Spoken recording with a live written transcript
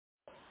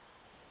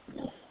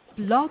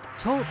Blog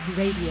Talk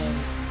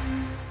Radio.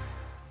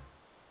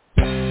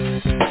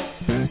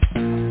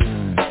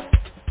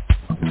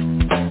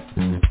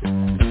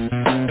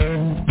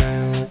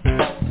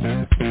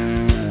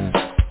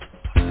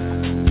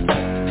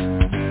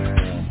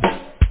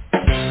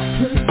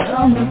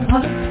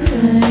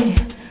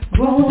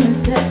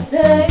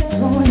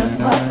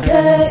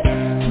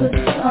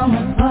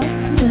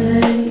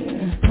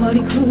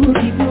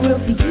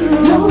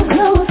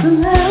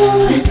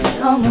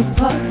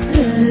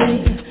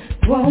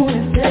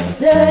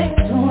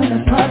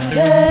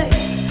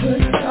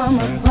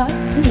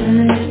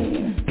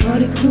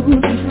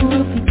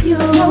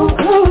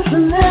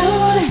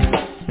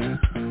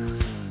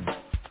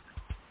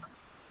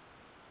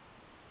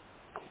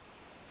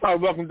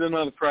 Welcome to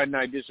another Friday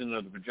night edition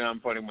of the Pajama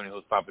Party. My name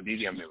is Papa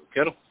Didi. I'm here with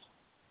Kettle.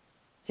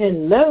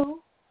 Hello.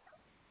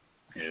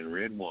 And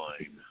red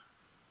wine.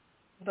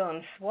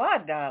 Bonsoir,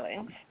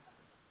 darlings.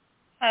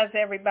 How's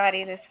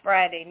everybody this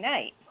Friday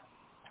night?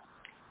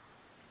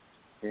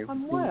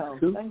 I'm well,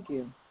 thank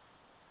you.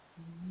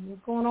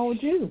 What's going on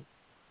with you?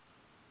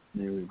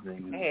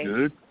 Everything is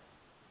good.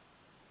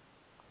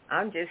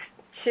 I'm just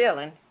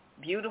chilling.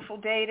 Beautiful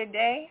day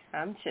today.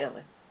 I'm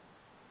chilling.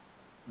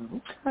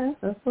 Okay,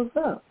 that's what's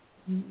up.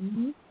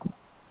 Mm-hmm.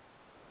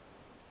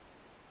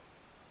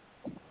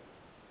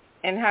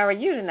 And how are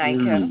you tonight,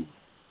 Kevin?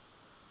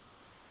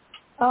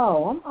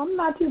 Oh, I'm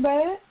not too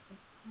bad.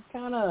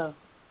 Kind of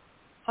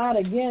hot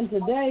again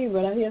today,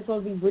 but I hear it's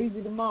supposed to be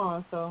breezy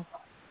tomorrow, so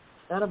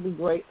that'll be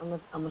great.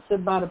 I'm gonna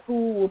sit by the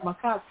pool with my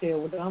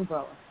cocktail with the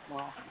umbrella.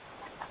 Wow.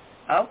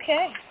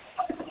 Okay.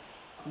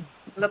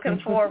 Looking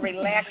for a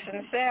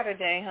relaxing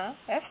Saturday, huh?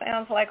 That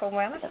sounds like a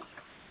winner.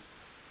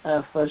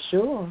 For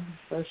sure.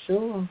 All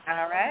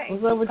right.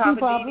 What's up with you,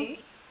 Papa? Didi?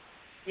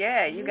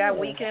 Yeah, you got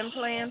weekend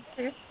plans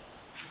too?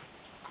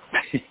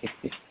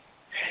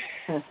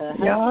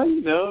 Yeah,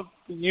 the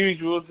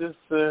usual, just,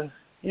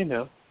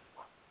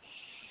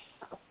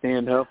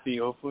 staying healthy,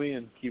 hopefully,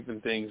 and keeping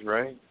things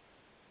right.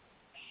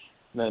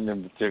 Nothing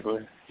in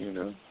particular,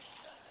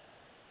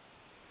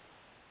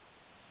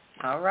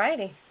 All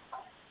righty.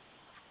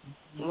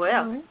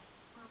 Well,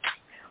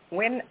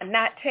 we're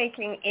not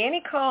taking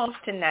any calls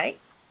tonight,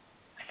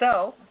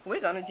 so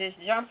we're going to just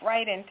jump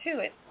right into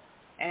it.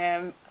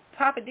 And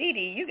Papa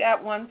Didi, you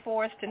got one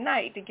for us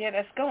tonight to get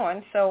us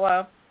going,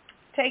 so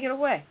take it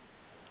away.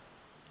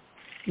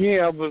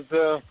 Yeah, I was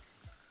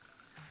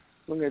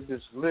looking at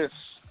this list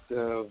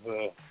of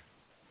the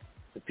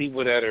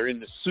people that are in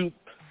the soup,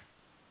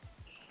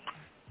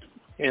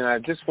 and I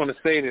just want to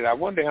say that I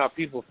wonder how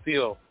people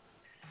feel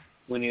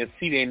when they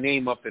see their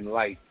name up in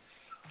lights,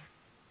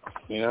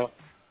 and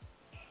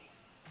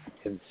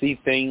see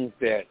things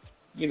that,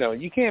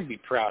 you can't be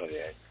proud of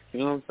that. You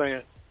know what I'm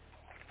saying?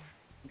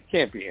 You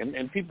can't be.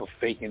 And people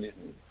faking it.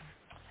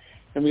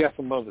 And we got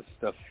some other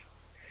stuff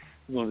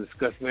we're going to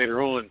discuss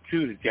later on,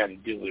 too, that's got to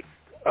do with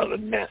other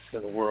mess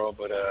in the world.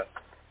 But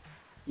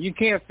you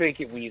can't fake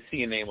it when you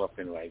see a name up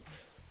in lights.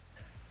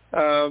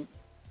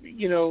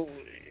 These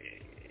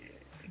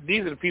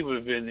are the people that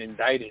have been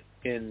indicted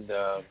in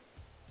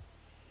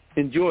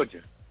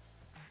Georgia.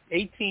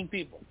 18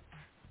 people.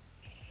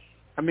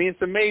 I mean,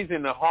 it's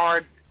amazing the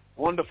hard,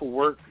 wonderful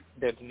work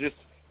that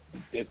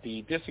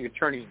the district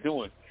attorney is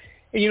doing.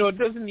 And, it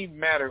doesn't even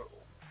matter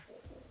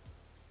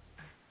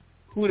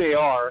who they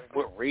are,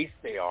 what race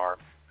they are,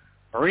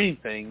 or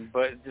anything,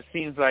 but it just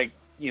seems like,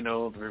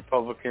 the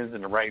Republicans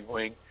and the right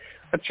wing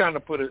are trying to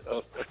put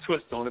a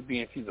twist on it,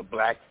 being she's a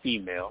black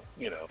female,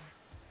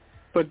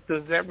 But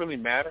does that really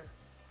matter,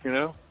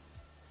 I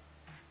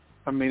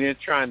mean, they're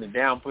trying to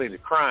downplay the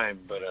crime,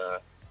 but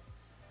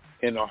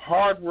and the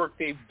hard work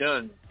they've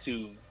done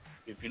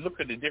if you look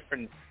at the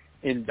different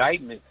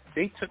indictments,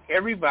 they took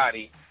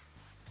everybody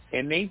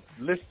and they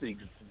listed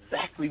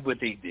exactly what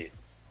they did,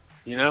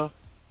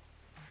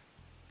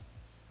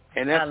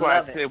 And that's why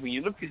I said when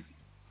you look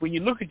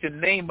at your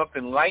name up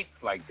in lights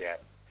like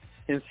that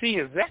and see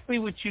exactly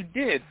what you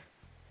did,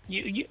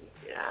 you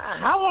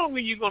how long are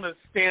you going to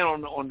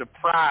stand on the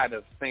pride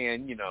of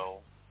saying,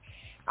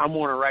 I'm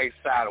on the right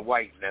side of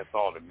white and that's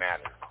all that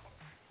matters,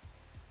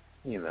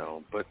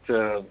 But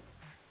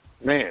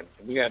man,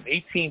 we got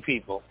 18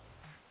 people,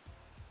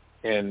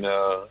 and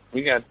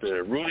we got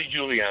the Rudy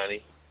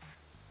Giuliani,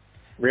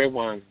 Red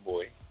Wine's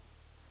boy,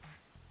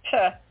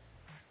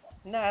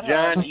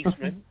 John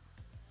Eastman,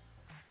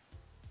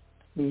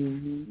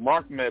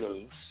 Mark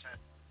Meadows.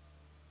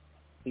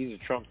 He's a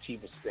Trump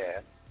chief of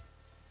staff.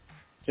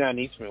 John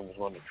Eastman was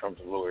one of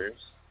Trump's lawyers.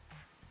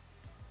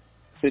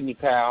 Sidney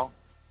Powell,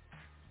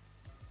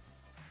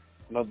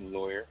 another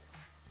lawyer.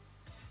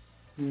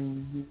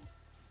 Mm-hmm.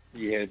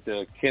 You had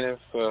Kenneth,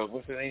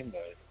 what's his name?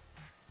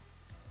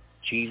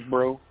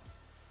 Chesbro?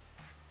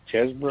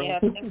 Yeah, I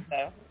think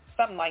so.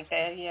 Something like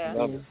that,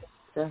 yeah.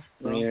 Yeah.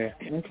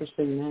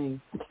 Interesting name.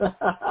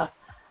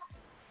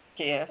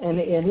 Yeah. And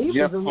he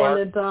Jeff was the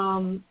Clark.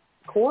 one that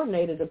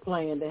coordinated the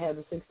plan to have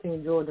the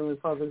 16 Georgia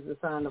Republicans to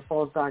sign the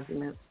false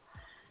documents.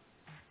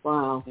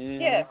 Wow.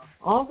 Yeah.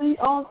 All these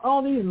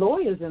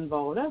lawyers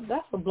involved.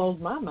 That's what blows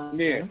my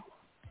mind. Yeah.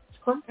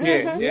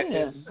 Yeah,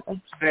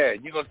 it's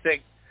sad. You're going to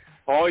take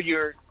all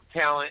your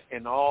talent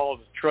and all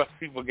the trust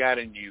people got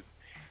in you,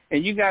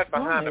 and you got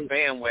behind a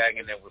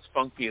bandwagon that was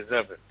funky as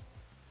ever.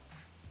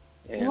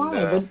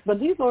 And, but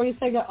these lawyers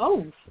take an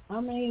oath.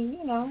 I mean,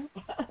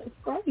 it's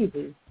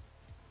crazy.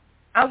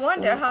 I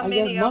wonder how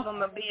many of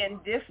them are being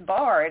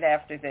disbarred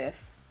after this.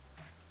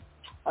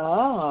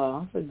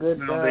 Oh, that's a good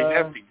No, they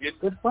have to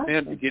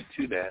get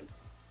to that.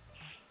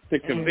 The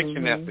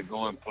conviction has to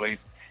go in place.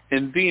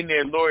 And being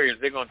their lawyers,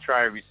 they're going to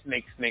try every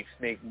snake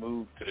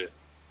move to,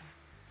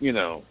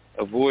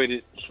 avoid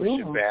it, push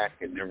it back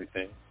and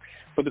everything.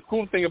 But the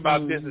cool thing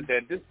about this is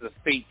that this is a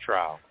state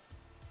trial.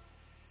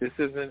 This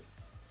isn't,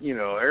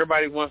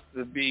 everybody wants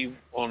to be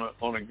on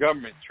a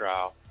government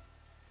trial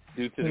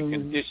due to the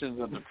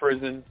conditions of the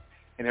prison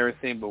and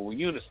everything. But when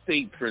you're in a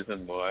state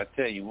prison, boy, I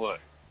tell you what,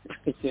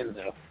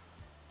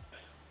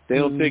 they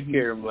don't take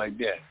care of them like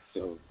that.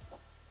 So,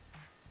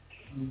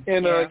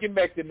 and get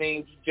back to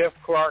names: Jeff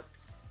Clark,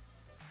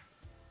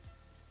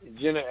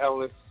 Jenna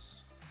Ellis,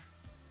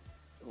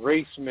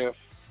 Ray Smith,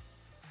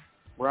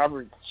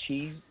 Robert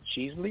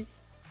Cheesley,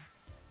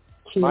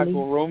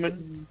 Michael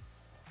Roman,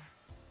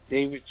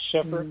 David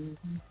Shepard.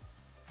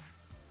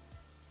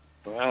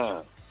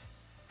 Wow.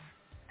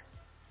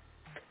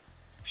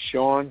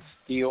 Sean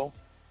Steele,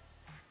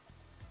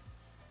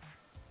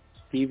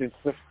 Stephen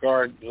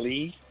Clifford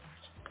Lee,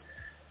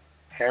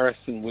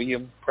 Harrison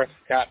William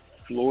Prescott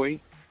Floyd.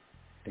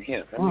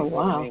 Damn,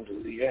 what names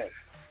do he have?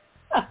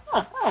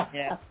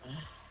 Yeah.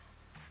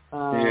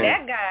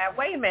 That guy,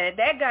 wait a minute,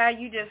 that guy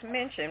you just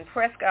mentioned,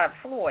 Prescott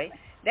Floyd,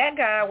 that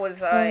guy was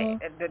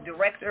the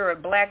director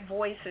of Black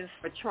Voices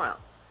for Trump.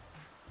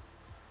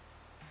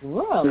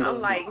 Really? I'm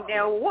like,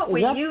 now what were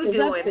you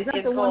doing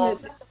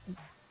involved?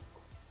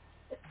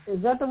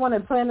 Is that the one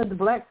that planted the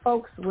black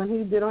folks when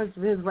he did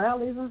his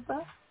rallies and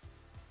stuff?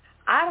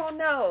 I don't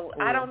know.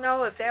 I don't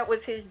know if that was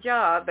his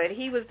job, but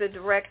he was the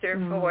director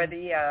for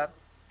the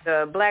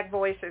Black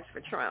Voices for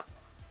Trump.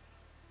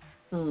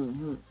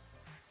 Mm-hmm.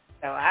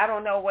 So I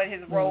don't know what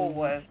his role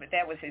was, but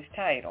that was his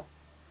title.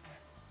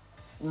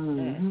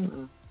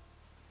 Mm-hmm.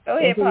 Go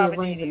ahead, Papa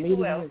Didi.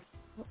 Who else?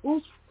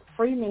 Who's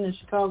Freeman and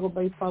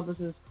Chicago-based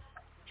publicist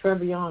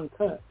Trevion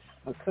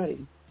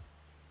Cuddy?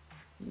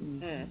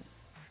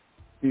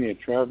 Yeah,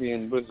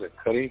 Trevion, was it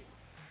Cuddy?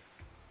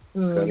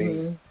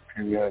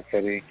 Trevion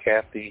Cuddy,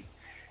 Kathy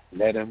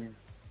Nedham,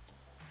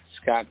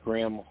 Scott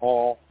Graham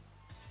Hall,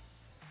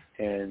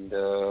 and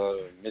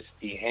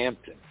Misty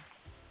Hampton.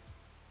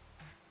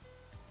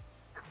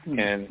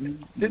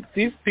 And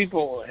these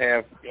people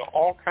have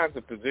all kinds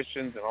of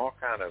positions and all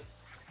kind of,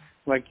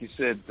 like you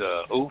said,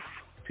 oath.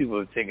 People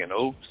are taking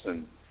oaths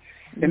and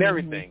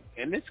everything.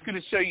 And it's going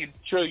to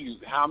show you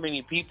how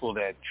many people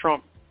that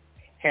Trump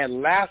had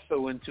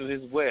lasso into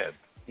his web,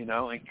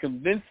 and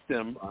convinced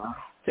them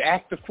to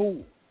act a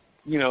fool,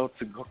 to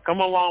come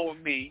along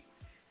with me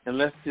and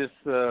let's just,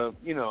 do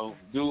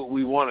what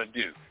we want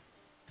to do.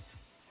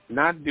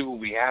 Not do what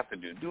we have to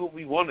do. Do what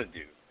we want to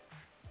do.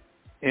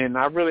 And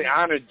I really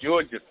honor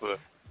Georgia for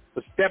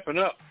stepping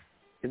up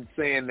and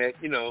saying that,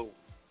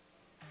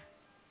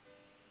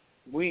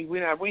 we ain't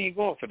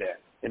going for that.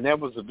 And that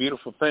was a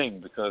beautiful thing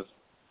because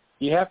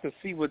you have to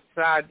see what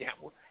side,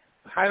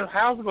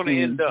 how's it going to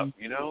end up,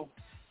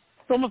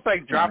 It's almost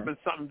like dropping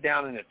something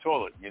down in the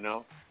toilet,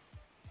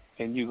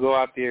 and you go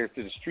out there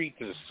to the street,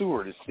 to the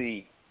sewer to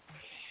see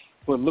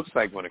what it looks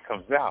like when it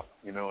comes out,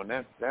 and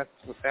that's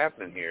what's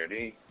happening here.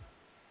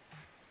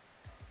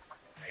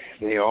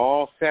 They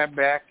all sat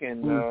back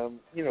and,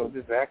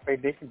 just act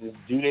like they can just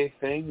do their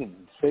thing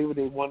and say what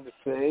they wanted to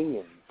say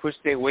and push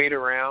their weight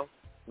around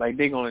like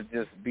they're going to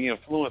just be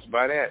influenced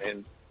by that.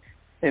 And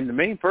the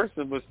main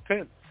person was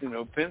Pence.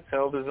 Pence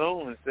held his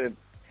own and said,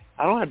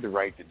 I don't have the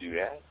right to do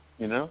that,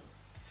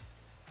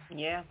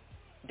 Yeah,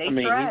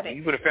 tried it.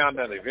 He would have found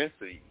out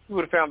eventually. He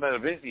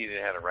he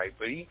didn't have a right,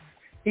 but he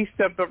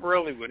stepped up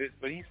early with it,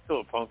 but he's still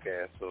a punk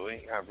ass, so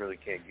I really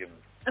can't give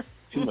him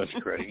too much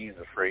credit. He's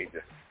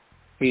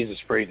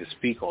afraid to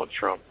speak on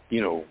Trump,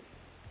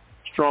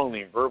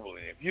 strongly and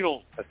verbally. If you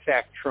don't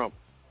attack Trump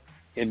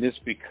in this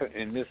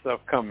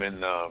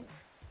upcoming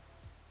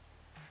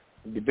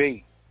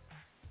debate,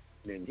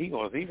 then he's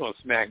gonna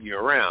smack you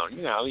around.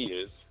 You know how he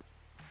is.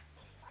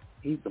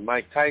 He's the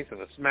Mike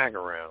Tyson of smack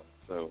around.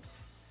 So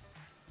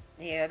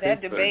yeah,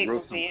 that debate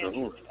will be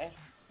interesting.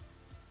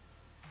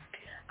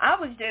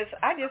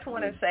 I just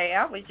want to say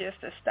I was just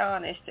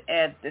astonished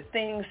at the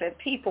things that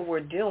people were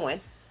doing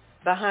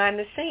behind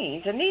the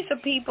scenes, and these are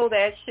people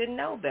that should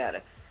know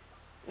better.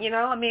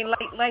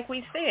 Like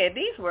we said,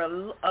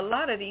 a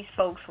lot of these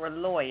folks were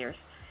lawyers,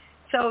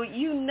 so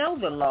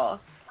the law.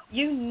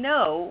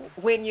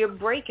 When you're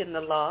breaking the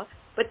law,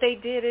 but they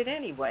did it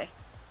anyway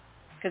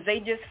because they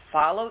just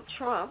followed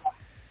Trump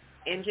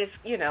and just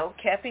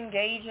kept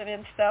engaging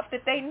in stuff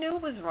that they knew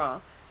was wrong.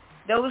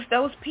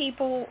 Those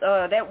people,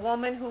 that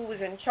woman who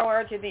was in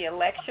charge of the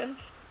elections,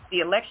 the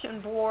election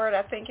board,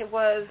 I think it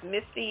was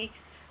Misty.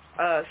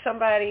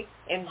 Somebody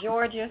in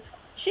Georgia,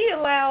 she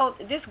allowed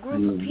this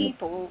group of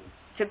people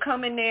to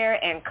come in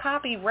there and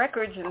copy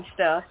records and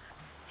stuff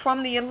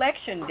from the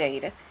election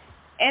data,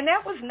 and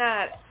that was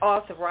not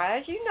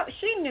authorized. You know,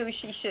 she knew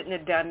she shouldn't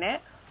have done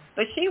that,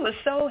 but she was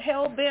so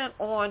hell-bent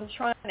on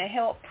trying to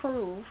help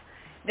prove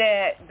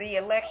that the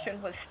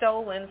election was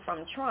stolen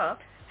from Trump,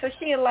 so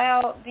she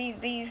allowed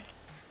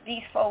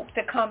these folks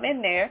to come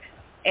in there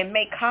and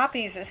make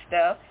copies of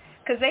stuff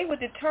because they were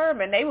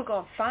determined they were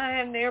going to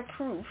find their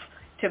proof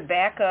to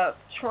back up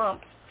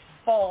Trump's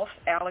false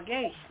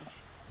allegations.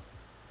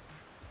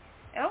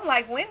 And I'm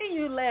like, when do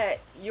you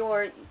let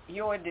your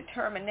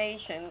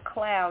determination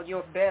cloud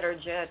your better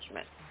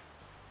judgment?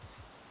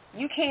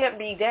 You can't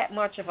be that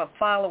much of a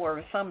follower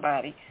of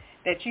somebody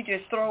that you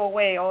just throw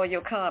away all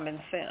your common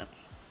sense.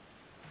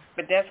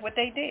 But that's what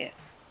they did.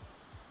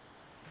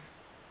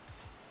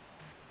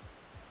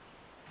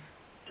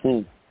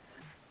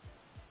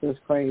 It's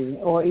crazy.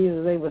 Or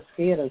either they were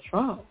scared of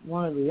Trump,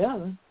 one or the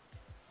other,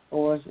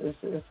 or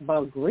it's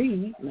about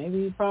greed.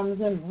 Maybe he promised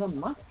them some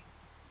money.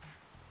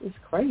 It's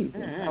crazy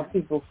how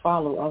people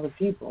follow other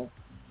people.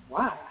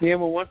 Why? Yeah,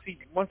 but once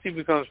he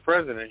becomes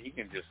president, he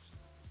can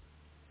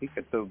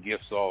throw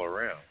gifts all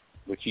around,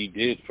 which he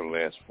did for the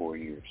last 4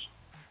 years.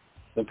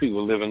 Some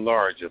people living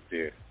large up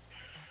there.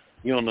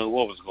 You don't know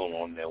what was going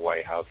on in that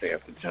White House half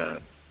the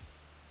time,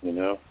 you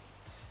know?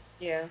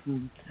 Yeah.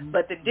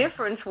 But the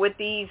difference with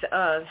these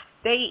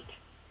state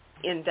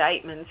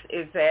indictments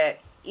is that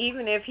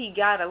even if he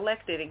got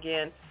elected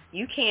again,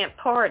 you can't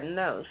pardon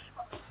those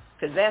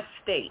because that's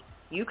state.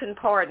 You can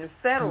pardon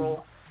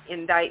federal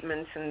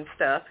indictments and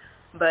stuff,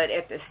 but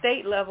at the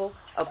state level,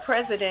 a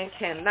president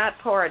cannot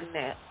pardon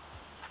that.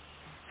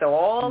 So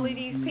all of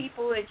these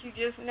people that you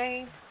just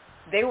named,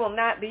 they will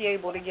not be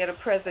able to get a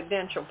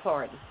presidential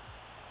pardon.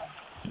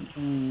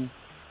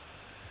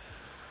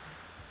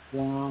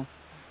 Wow.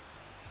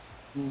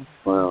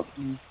 Wow.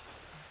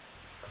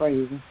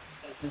 Crazy.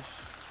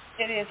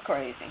 It is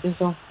crazy.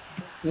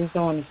 Just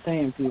don't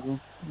understand people.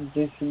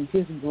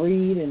 Just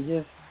greed and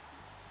just,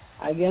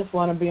 I guess,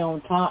 want to be on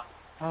top.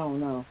 I don't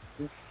know.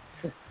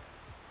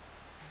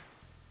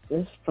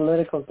 This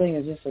political thing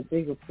is just a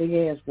big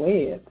ass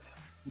web,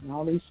 and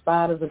all these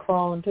spiders are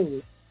crawling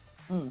to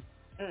it.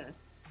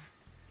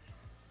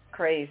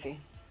 Crazy.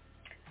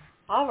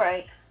 All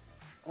right.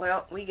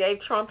 Well, we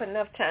gave Trump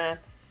enough time.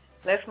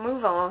 Let's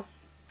move on.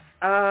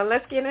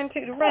 Let's get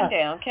into the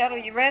rundown. Kettle,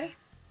 you ready?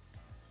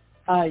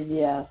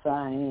 Yes,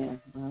 I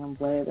am. I'm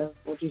glad that's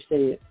what you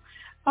said.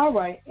 All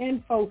right,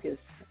 in focus.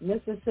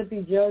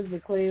 Mississippi judge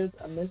declares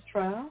a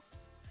mistrial.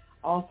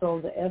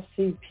 Also, the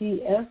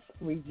FCPS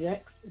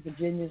rejects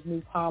Virginia's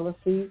new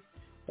policy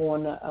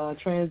on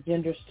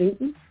transgender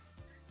students.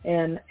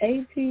 And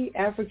AP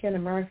African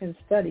American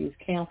Studies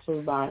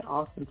canceled by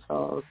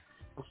Arkansas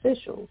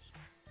officials.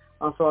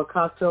 Also, a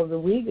cocktail of the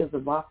week is the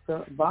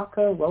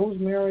vodka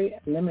rosemary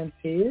lemon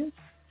fizz.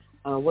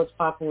 What's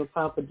popular with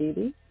Papa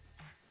Didi?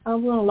 We're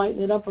going to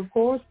lighten it up, of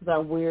course, with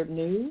our weird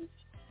news.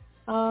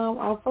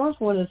 Our first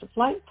one is a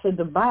flight to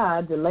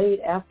Dubai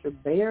delayed after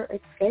bear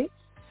escapes.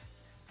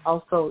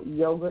 Also,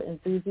 yoga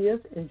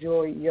enthusiasts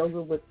enjoy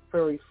yoga with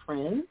furry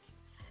friends.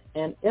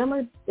 And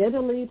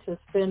Italy to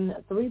spend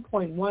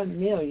 $3.1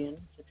 million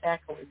to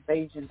tackle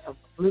invasion of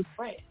blue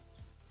crabs.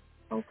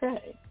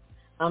 Okay.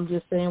 I'm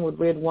just saying with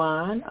red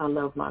wine, I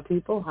love my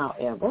people,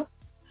 however.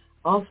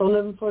 Also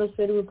living for the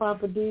city with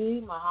Papa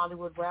D, my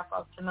Hollywood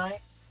wrap-up tonight,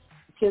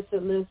 the Kiss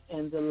It list,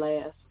 and the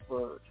last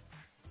word.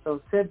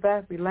 So sit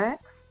back,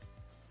 relax,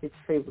 get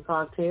your favorite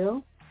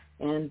cocktail,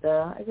 and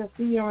I guess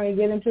we already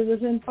get into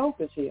this in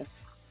focus here.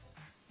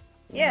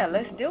 Yeah,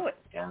 let's do it.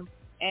 Yeah.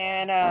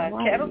 And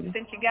Kettle,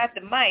 since you got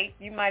the mic,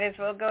 you might as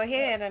well go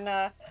ahead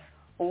and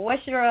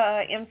what's your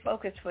in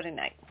focus for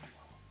tonight?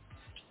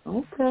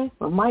 Okay.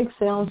 Well, Mike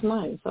sounds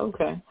nice.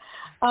 Okay.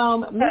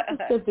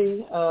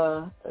 Mississippi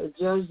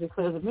judge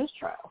declares a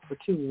mistrial for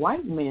two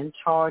white men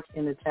charged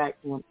in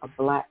attacking a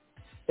black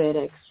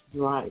FedEx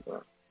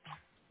driver.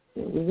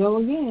 Here we go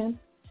again.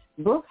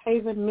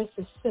 Brookhaven,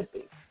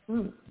 Mississippi.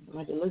 I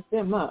had to look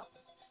them up.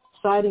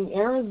 Citing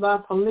errors by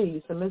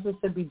police, a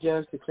Mississippi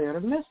judge declared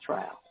a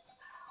mistrial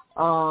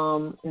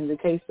in the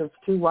case of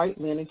two white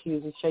men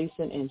accused of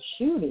chasing and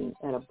shooting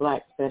at a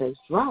black FedEx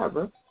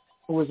driver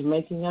who was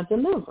making a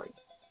delivery.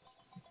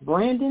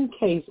 Brandon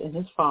Case and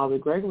his father,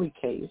 Gregory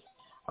Case,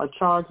 are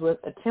charged with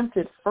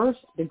attempted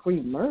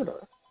first-degree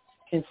murder,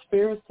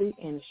 conspiracy,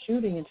 and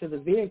shooting into the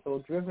vehicle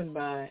driven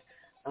by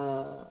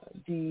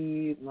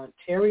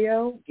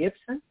Montario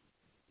Gibson.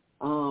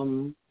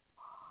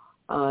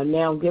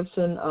 Now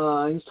Gibson,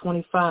 he's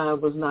 25,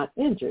 was not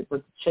injured, but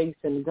the chase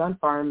and the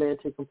gunfire led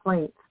to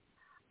complaints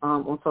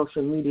on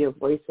social media of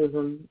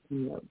racism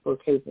in the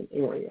Brookhaven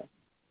area.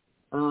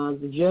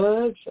 The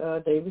judge,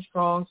 David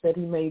Strong, said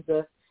he made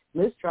the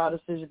mistrial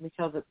decision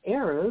because of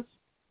errors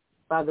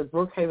by the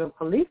Brookhaven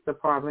Police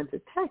Department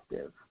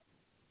detective.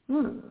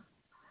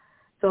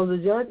 So the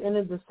judge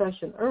ended the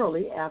session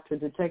early after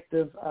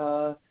Detective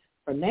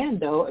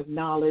Fernando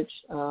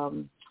acknowledged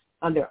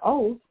under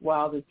oath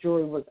while the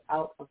jury was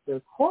out of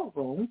the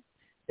courtroom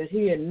that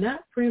he had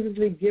not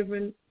previously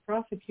given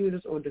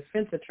prosecutors or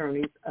defense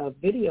attorneys a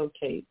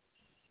videotape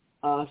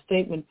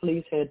statement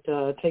police had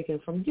taken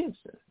from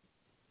Gibson.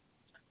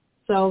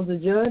 So the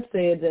judge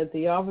said that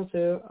the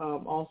officer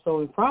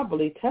also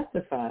improperly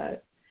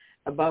testified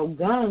about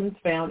guns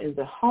found in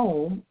the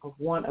home of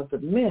one of the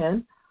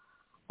men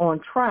on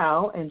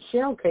trial and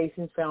shell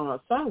casings found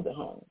outside the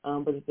home.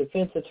 But the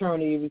defense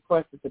attorney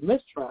requested the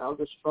mistrial.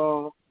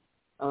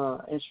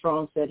 And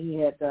Strong said he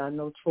had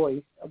no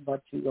choice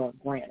but to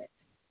grant it.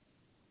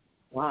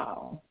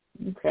 Wow.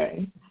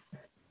 Okay.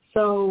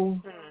 So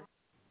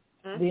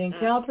the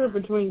encounter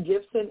between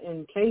Gibson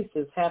and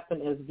Cases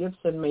happened as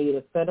Gibson made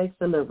a FedEx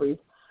delivery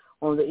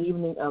on the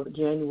evening of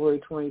January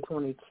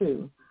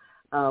 2022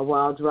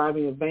 while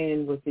driving a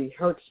van with the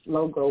Hertz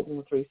logo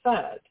on 3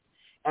 sides.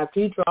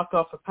 After he dropped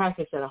off a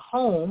package at a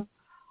home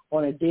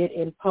on a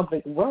dead-end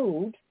public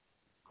road,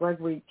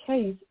 Gregory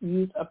Case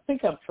used a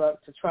pickup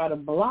truck to try to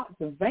block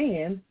the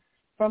van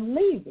from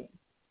leaving.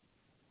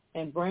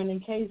 And Brandon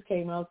Case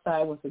came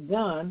outside with a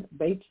gun,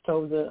 Bates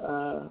told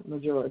the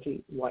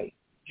majority white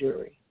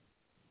jury.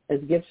 As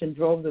Gibson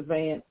drove the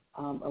van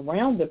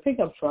around the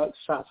pickup truck,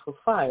 shots were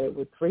fired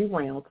with 3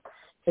 rounds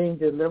hitting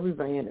the delivery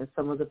van and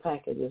some of the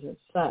packages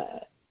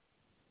inside.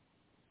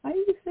 Are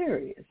you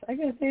serious? I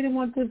guess they didn't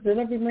want this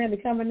delivery man to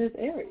come in this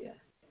area.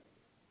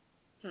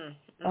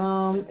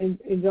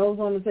 It goes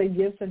on to say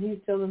Gibson, he's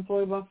still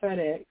employed by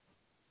FedEx,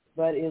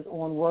 but is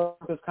on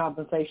workers'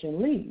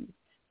 compensation leave.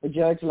 The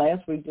judge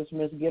last week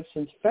dismissed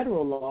Gibson's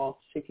federal law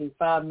seeking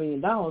 $5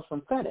 million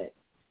from FedEx,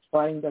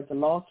 citing that the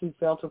lawsuit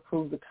failed to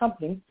prove the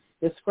company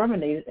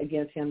discriminated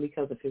against him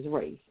because of his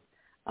race.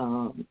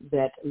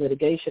 That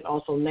litigation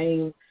also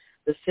named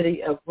the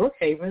city of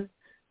Brookhaven,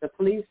 the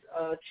police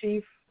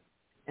chief,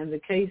 and the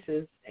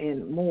cases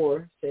and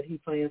more said he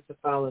plans to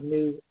file a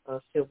new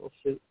civil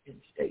suit in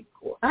state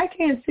court. I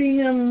can't see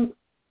him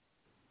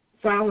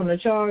filing a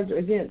charge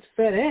against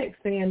FedEx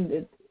saying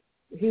that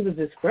he was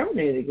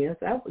discriminated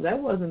against. That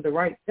wasn't the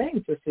right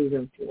thing to sue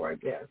them for, I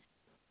guess.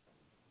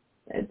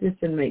 That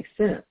just didn't make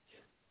sense.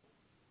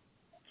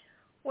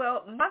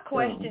 Well, my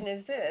question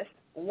is this.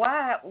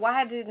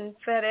 Why didn't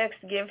FedEx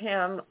give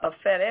him a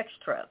FedEx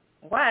truck?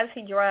 Why is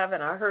he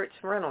driving a Hertz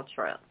rental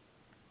truck?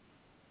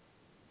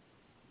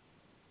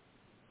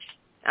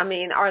 I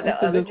mean, are the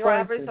other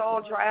drivers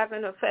all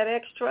driving a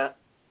FedEx truck?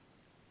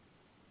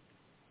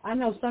 I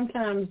know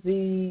sometimes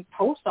the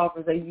post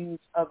office, they use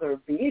other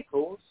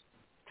vehicles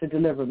to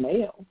deliver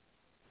mail.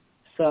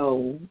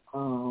 So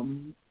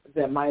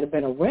that might have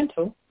been a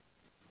rental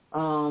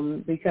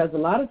because a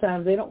lot of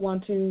times they don't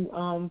want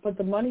to put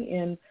the money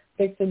in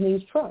fixing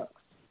these trucks.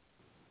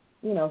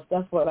 You know,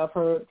 that's what I've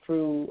heard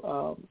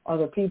through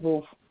other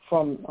people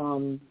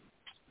from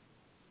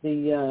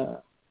the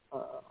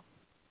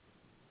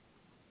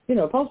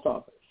post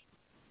office.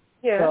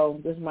 Yeah. So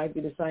this might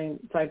be the same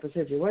type of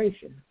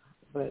situation.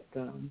 But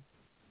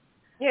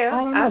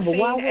I've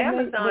seen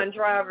Amazon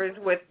drivers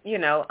with,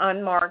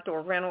 unmarked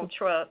or rental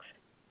trucks.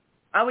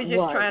 I was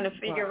just trying to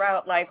figure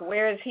out, like,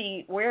 where is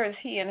he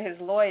and his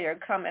lawyer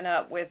coming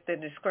up with the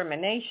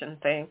discrimination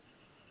thing?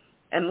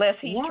 Unless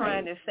he's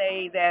trying to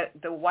say that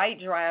the white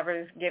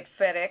drivers get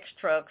FedEx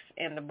trucks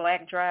and the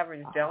black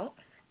drivers don't.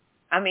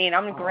 I mean,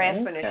 I'm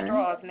grasping at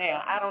straws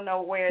now. I don't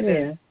know where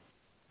the...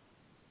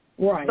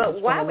 Right. But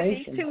why would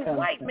these 2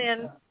 white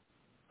men...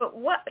 But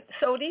what?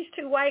 So these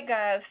 2 white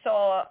guys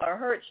saw a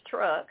Hertz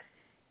truck,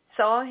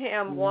 saw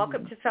him walk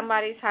up to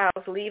somebody's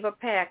house, leave a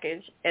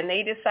package, and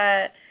they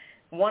decide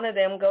one of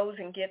them goes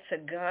and gets a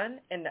gun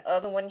and the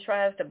other one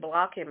tries to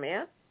block him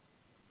in?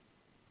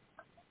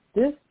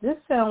 This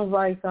sounds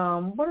like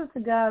what is the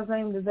guy's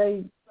name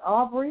that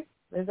Aubrey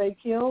that they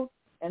killed,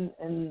 and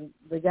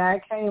the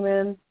guy came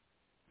in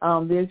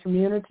their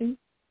community,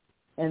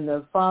 and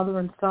the father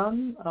and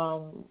son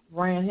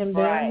ran him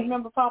down. Right. You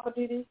remember Papa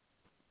Didi?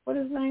 What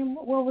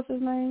was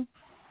his name?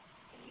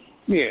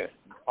 Yeah,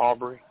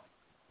 Aubrey.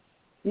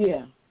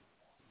 Yeah.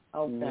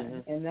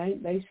 Okay. And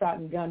they shot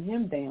and gunned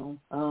him down.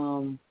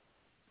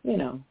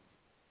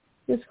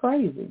 It's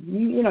crazy.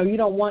 You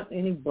don't want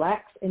any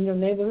blacks in your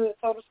neighborhood,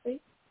 so to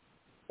speak.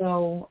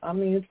 So, I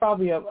mean, it's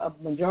probably a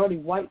majority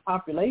white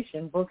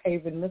population,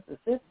 Brookhaven,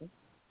 Mississippi.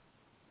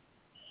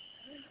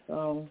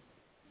 So,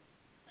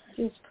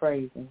 just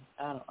crazy.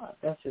 I don't know.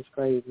 That's just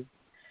crazy.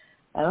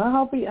 And I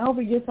hope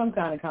he gets some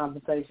kind of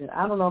compensation.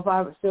 I don't know if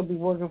I would still be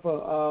working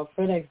for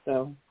FedEx,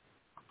 though.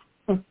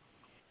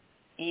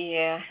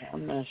 Yeah.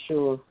 I'm not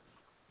sure.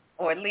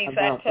 Or at least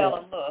I tell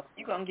him, look,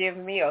 you're going to give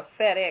me a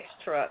FedEx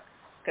truck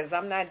because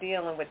I'm not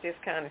dealing with this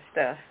kind of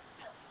stuff.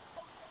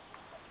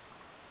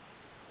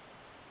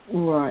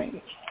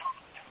 Right.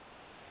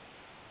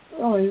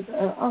 Oh,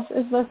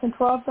 it's less than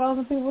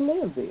 12,000 people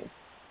live there.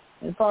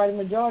 And probably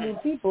the majority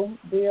of people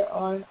there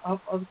are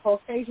of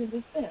Caucasian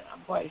descent,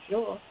 I'm quite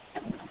sure.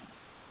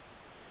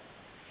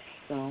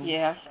 So.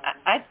 Yeah,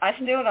 I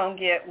still don't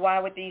get why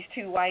would these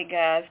 2 white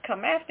guys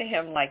come after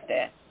him like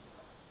that.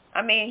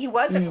 I mean, he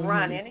wasn't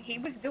running. He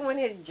was doing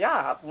his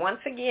job. Once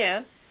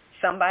again,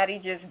 somebody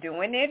just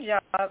doing their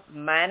job,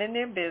 minding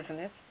their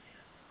business,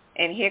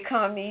 and here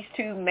come these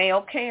 2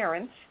 male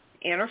Karens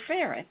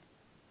interfering.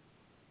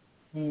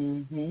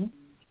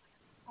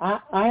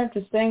 I have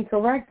to stand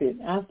corrected.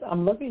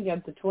 I'm looking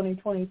at the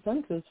 2020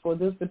 census for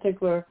this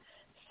particular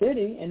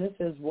city, and it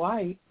says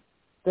white,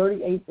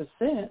 38%,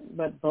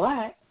 but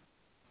black,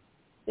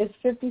 it's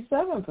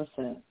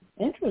 57%.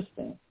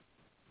 Interesting.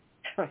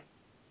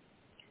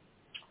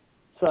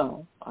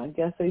 So I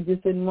guess they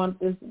just didn't want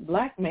this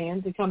black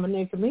man to come in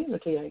their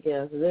community, I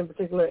guess, in their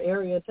particular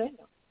area of town.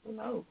 Who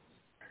knows?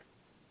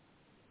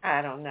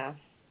 I don't know.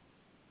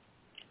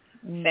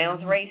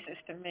 Sounds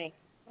racist to me.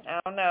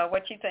 I don't know.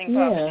 What you think,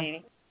 Papa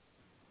Didi?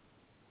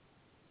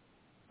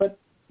 But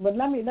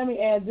let me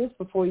add this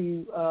before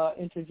you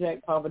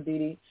interject, Papa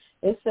Didi.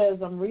 It says,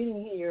 I'm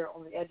reading here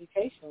on the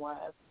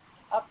education-wise,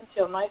 up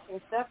until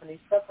 1970,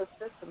 separate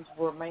systems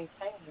were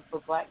maintained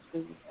for black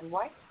students and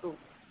white schools.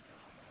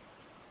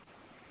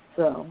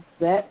 So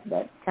that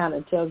kind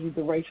of tells you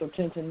the racial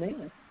tension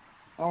there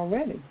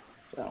already.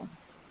 So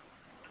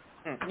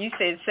you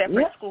said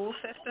separate school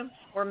systems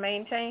were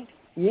maintained?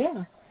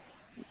 Yeah.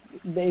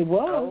 They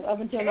was up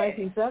until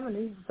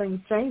 1970.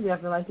 Things changed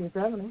after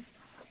 1970.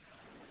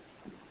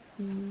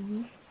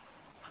 Mm-hmm.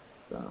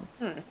 So.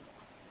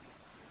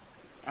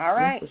 All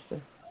right.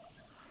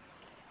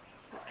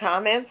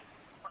 Comments,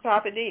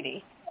 Papa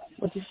Didi?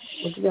 What you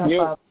got,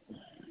 Papa?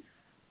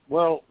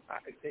 Well,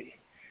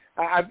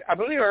 I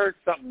believe I heard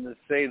something to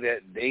say that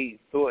they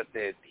thought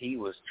that he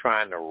was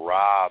trying to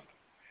rob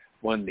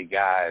one of the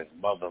guy's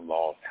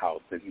mother-in-law's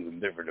house that he was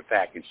delivering the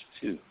package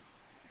to.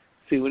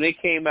 See, when they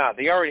came out,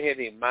 they already had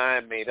their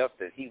mind made up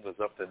that he was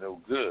up to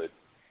no good.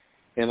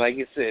 And like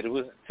you said, it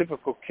was a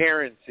typical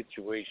Karen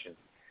situation.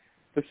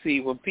 But see,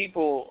 when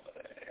people,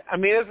 I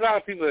mean, there's a lot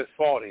of people that's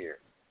fault here.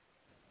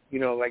 You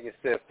know, like I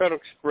said, Federal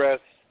Express,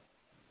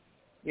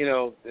 you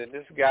know, and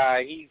this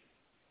guy, he's,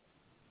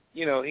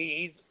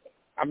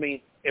 I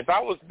mean, if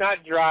I was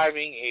not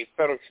driving a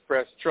Federal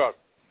Express truck,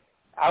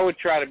 I would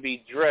try to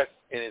be dressed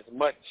in as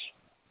much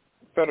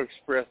Federal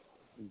Express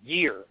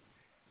gear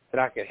that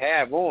I could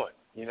have on,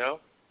 you know,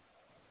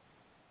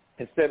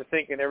 instead of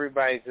thinking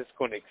everybody's just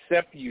going to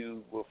accept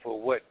you for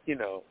what, you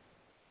know.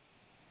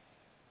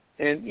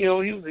 And, you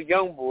know, he was a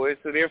young boy,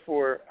 so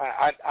therefore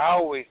I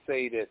always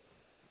say that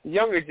the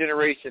younger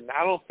generation,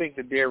 I don't think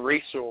that their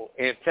racial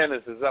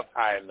antennas is up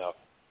high enough.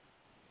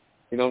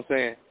 You know what I'm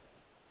saying?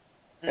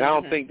 And I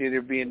don't think that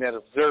they're being that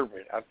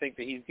observant. I think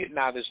that he's getting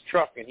out of his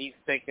truck and he's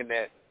thinking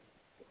that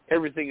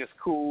everything is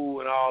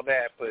cool and all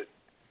that, but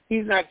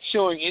he's not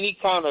showing any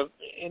kind of,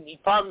 and he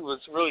probably was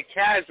really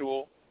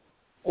casual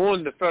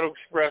on the Federal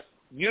Express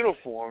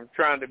uniform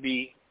trying to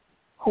be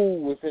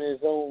cool within his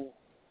own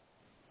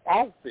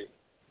outfit,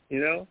 you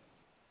know?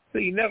 So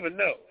you never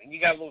know. And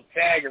you got a little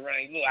tag around,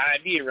 a little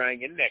ID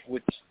around your neck,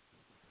 which,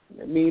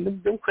 I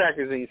mean, them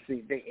crackers ain't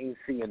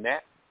seeing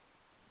that.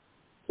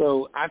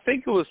 So I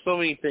think it was so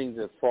many things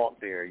at fault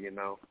there, you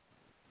know.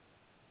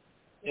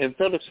 And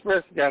Federal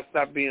Express got to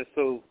stop being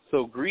so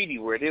greedy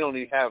where they don't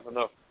even have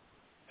enough.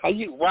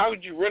 Why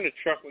would you rent a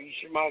truck when you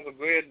should might as well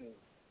go ahead and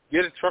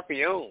get a truck of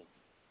your own?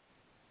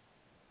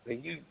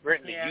 And you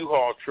renting a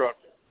U-Haul truck,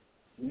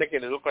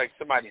 making it look like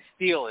somebody's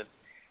stealing.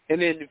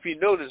 And then if you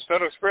notice,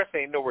 Federal Express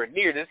ain't nowhere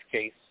near this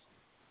case.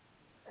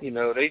 You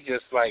know, they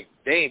just like,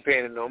 they ain't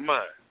paying it no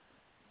mind.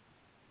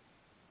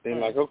 They're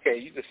like, okay,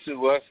 you can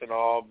sue us and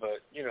all,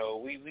 but, you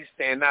know, we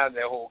stand out of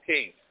that whole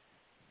case.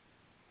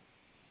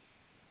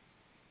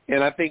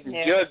 And I think the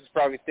judge is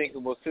probably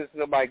thinking, well, since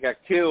nobody got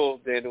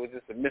killed, then it was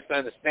just a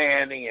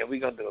misunderstanding, and we're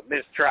going to do a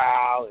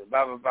mistrial, and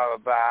blah, blah, blah, blah,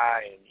 blah,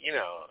 and, you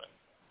know.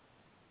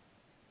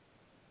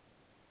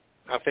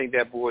 I think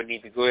that boy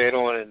needs to go ahead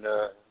on and,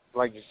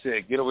 like you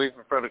said, get away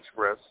from Federal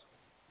Express.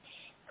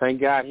 Thank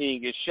God he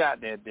didn't get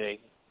shot that day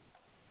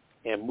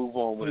and move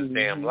on with his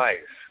damn life.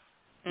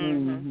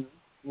 Mm-hmm.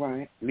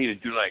 Right. Need to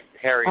do like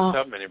Harry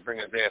Tubman and bring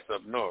his ass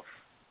up north.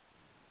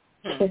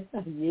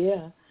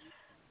 Yeah.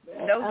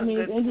 I mean,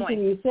 it's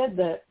interesting you said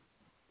that.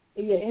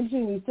 Yeah,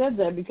 interesting you said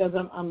that because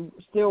I'm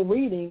still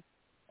reading,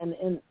 and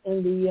in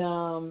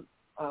the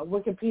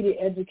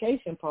Wikipedia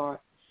education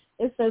part,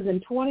 it says in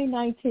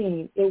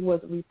 2019 it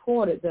was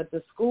reported that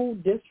the school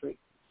district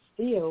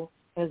still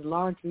has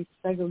largely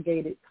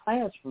segregated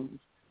classrooms,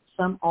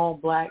 some all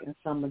black and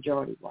some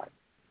majority white.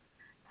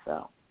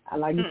 So,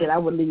 like you said, I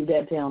would leave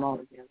that town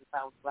altogether if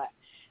I was black.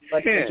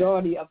 But the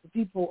majority of the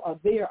people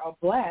there are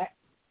black,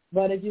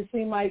 but it just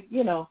seemed like,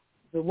 you know,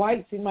 the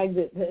whites seem like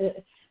this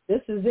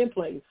is their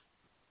place,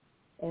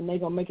 and they're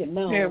going to make it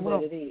known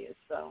that it is.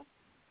 So,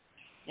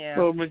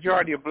 well,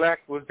 majority of black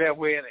was that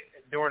way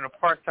during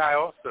apartheid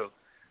also,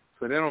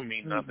 so that don't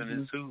mean nothing.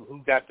 It's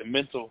who got the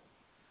mental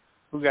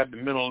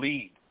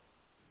lead,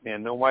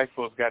 and the white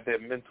folks got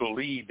that mental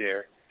lead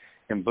there,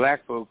 and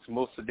black folks,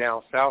 most of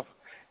down south,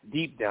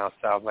 deep down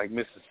south, like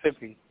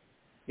Mississippi,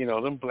 you know,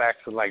 them blacks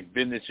are like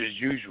business as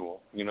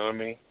usual, you know what I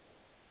mean?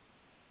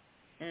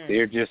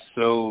 They're just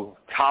so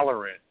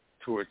tolerant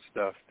towards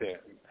stuff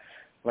that,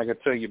 like I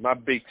tell you, my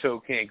big toe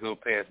can't go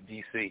past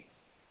D.C.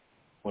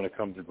 when it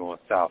comes to going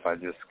south. I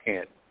just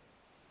can't.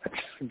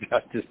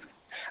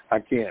 I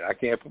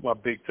can't put my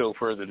big toe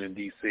further than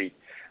D.C.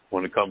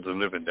 when it comes to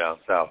living down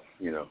south,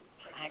 you know,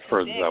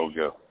 further as I would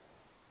go.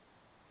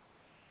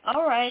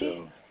 All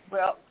righty.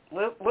 So,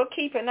 well, we'll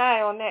keep an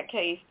eye on that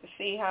case to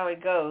see how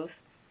it goes,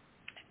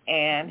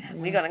 and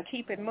we're going to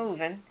keep it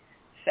moving.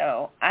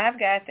 So I've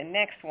got the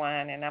next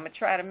one, and I'm going to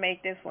try to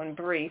make this one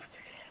brief.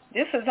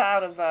 This is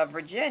out of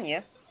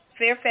Virginia.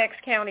 Fairfax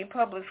County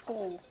Public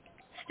School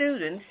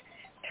students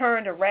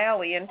turned a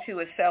rally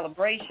into a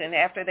celebration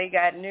after they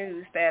got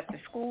news that the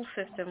school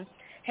system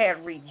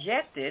had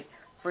rejected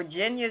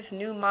Virginia's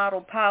new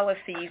model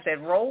policies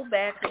that rolled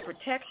back the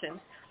protection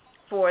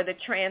for the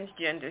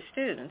transgender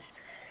students.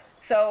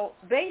 So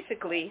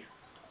basically,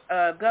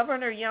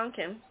 Governor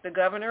Youngkin, the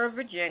governor of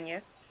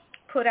Virginia,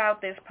 put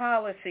out this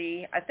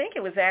policy, I think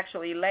it was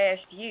actually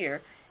last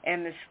year,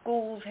 and the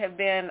schools have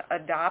been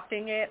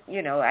adopting it,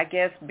 I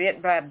guess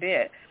bit by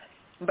bit.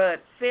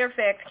 But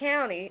Fairfax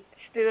County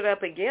stood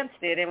up against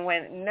it and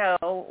went,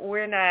 no,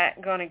 we're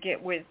not going to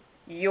get with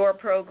your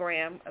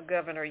program,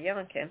 Governor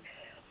Youngkin.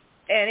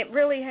 And it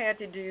really had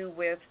to do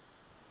with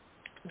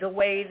the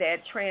way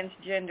that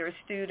transgender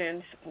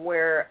students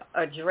were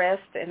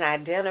addressed and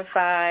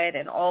identified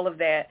and all of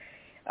that.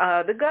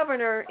 The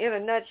governor, in a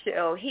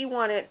nutshell, he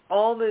wanted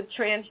all the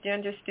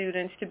transgender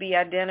students to be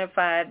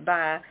identified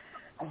by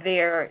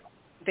their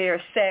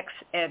sex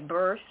at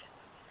birth,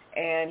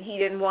 and he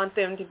didn't want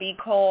them to be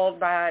called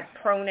by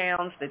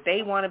pronouns that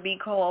they want to be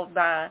called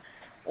by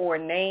or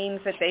names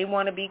that they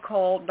want to be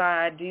called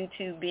by due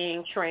to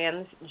being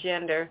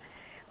transgender,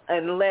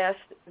 unless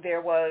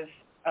there was,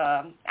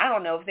 I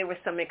don't know, if there was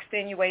some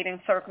extenuating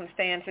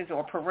circumstances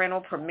or parental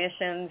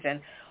permissions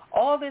and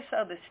all this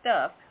other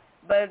stuff.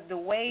 But the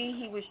way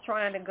he was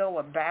trying to go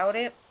about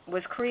it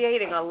was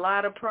creating a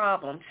lot of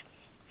problems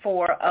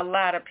for a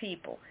lot of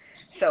people.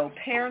 So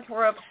parents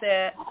were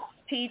upset,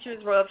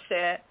 teachers were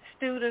upset,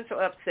 students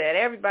were upset,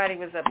 everybody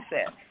was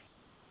upset.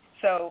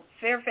 So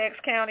Fairfax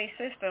County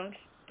systems,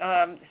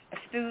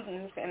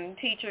 students and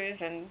teachers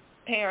and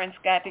parents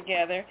got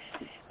together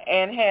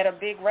and had a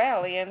big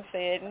rally and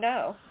said,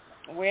 no,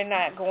 we're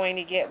not going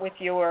to get with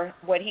your,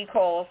 what he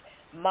calls,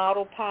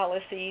 model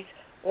policies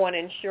on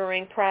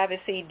ensuring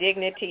privacy,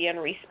 dignity,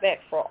 and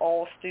respect for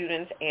all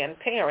students and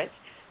parents.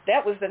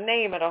 That was the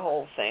name of the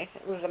whole thing.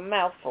 It was a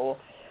mouthful.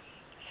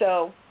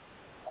 So,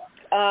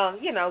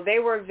 they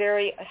were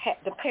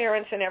the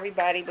parents and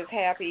everybody was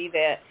happy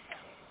that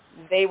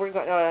they were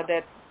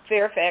that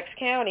Fairfax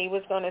County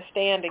was going to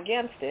stand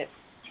against it.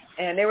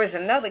 And there was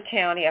another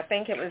county, I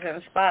think it was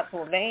in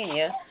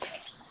Spotsylvania,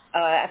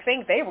 I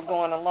think they were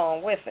going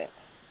along with it.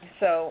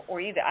 So,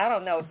 or either, I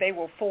don't know if they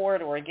were for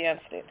it or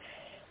against it.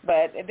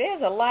 But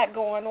there's a lot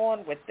going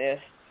on with this.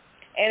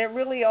 And it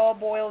really all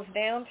boils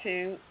down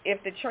to,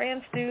 if the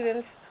trans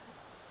students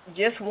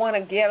just want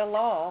to get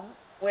along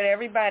with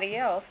everybody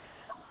else,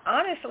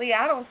 honestly,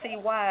 I don't see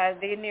why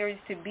there needs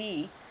to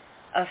be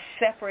a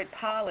separate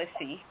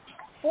policy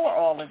for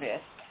all of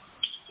this.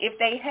 If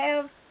they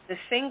have the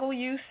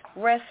single-use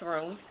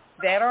restrooms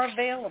that are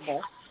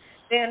available,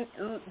 then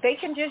they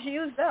can just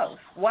use those.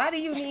 Why do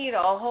you need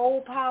a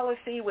whole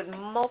policy with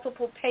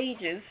multiple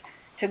pages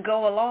to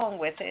go along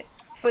with it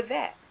for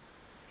that?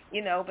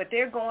 But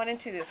they're going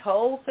into this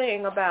whole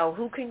thing about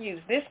who can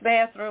use this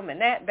bathroom and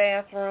that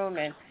bathroom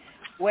and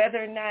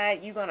whether or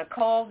not you're going to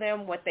call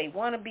them what they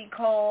want to be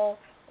called,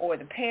 or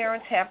the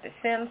parents have to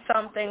send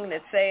something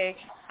that say,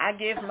 I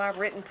give my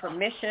written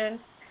permission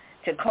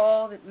to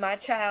call my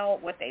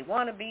child what they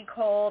want to be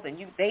called, and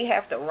they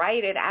have to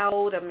write it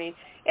out. I mean,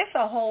 it's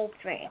a whole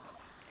thing.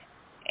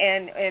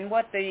 And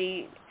what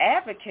the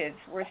advocates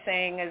were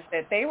saying is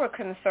that they were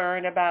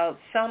concerned about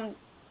some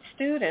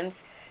students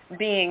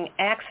being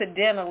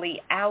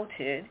accidentally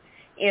outed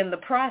in the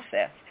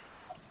process,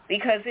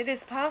 because it is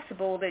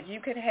possible that you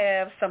could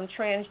have some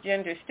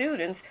transgender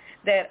students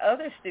that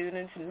other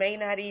students may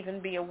not even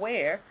be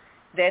aware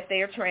that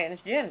they're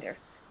transgender,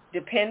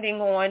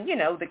 depending on,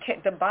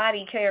 the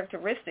body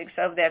characteristics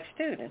of that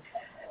student.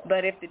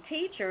 But if the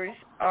teachers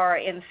are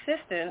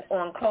insistent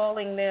on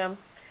calling them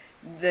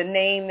the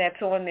name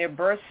that's on their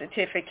birth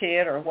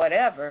certificate or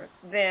whatever,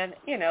 then,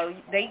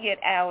 they get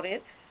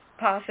outed,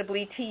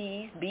 possibly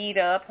teased, beat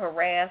up,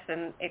 harassed,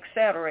 and et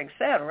cetera, et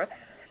cetera.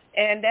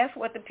 And that's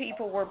what the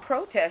people were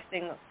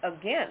protesting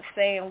against,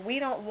 saying we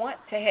don't want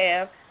to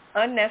have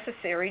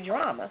unnecessary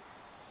drama.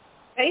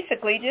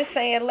 Basically just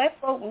saying let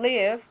folks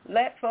live,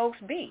 let folks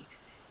be.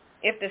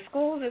 If the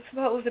schools are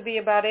supposed to be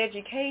about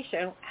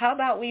education, how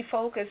about we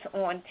focus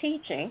on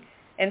teaching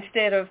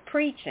instead of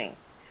preaching?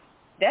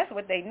 That's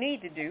what they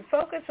need to do,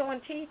 focus on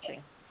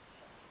teaching.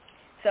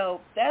 So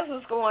that's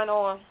what's going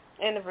on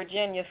in the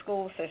Virginia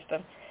school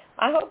system.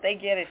 I hope they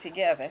get it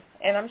together,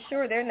 and I'm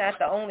sure they're not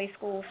the only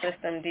school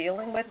system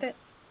dealing with it.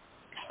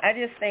 I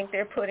just think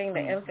they're putting the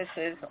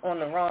emphasis on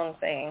the wrong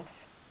things.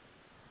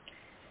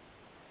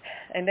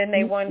 And then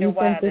they wonder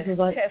why the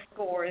test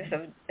scores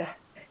of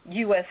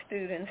U.S.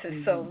 students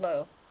is so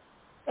low.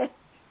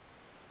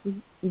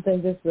 You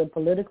think this is a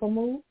political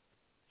move,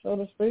 so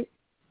to speak,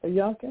 for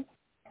Youngkin?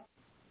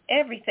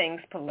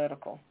 Everything's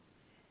political.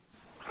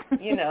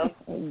 Yeah.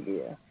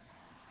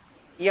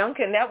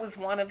 Youngkin, that was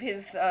one of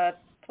his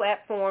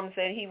platforms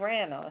that he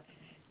ran on.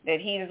 that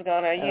he's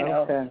going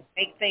to,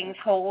 make things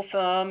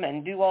wholesome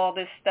and do all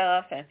this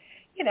stuff. And,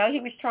 he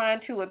was trying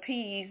to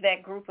appease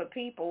that group of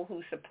people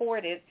who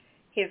supported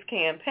his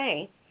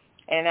campaign.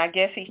 And I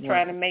guess he's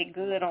trying to make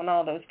good on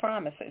all those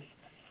promises.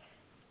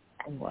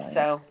 Right.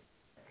 So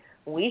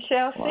we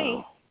shall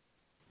see.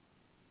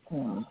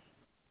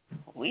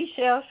 We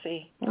shall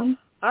see.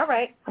 All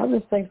right. I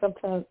just think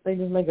sometimes they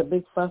just make a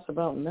big fuss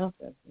about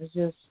nothing. It's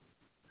just,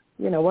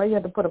 why you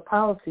have to put a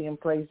policy in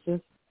place?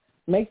 Just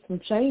make some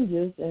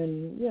changes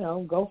and,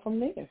 go from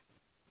there.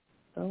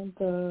 Don't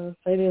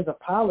say there's a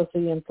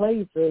policy in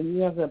place so you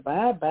have to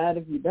abide by it.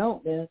 If you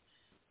don't, then,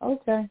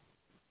 okay,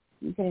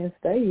 you can't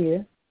stay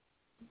here.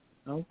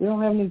 We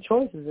don't have any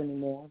choices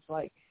anymore. It's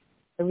like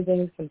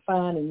everything is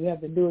confined and you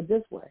have to do it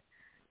this way.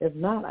 If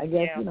not, I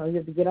guess, you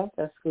have to get out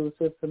that school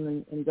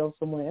system and go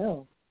somewhere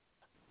else.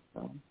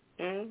 So,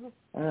 I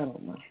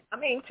don't know. I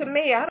mean, to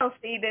me, I don't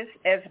see this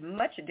as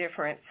much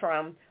different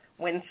from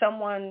when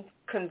someone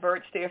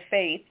converts their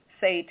faith,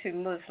 say, to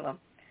Muslim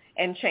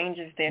and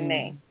changes their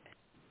name.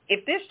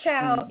 If this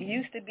child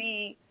used to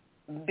be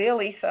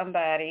Billy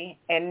somebody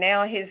and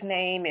now his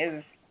name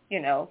is,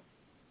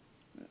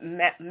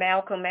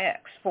 Malcolm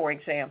X, for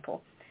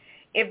example,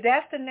 if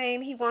that's the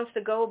name he wants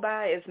to go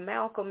by as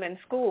Malcolm in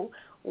school,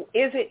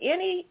 is it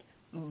any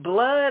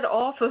blood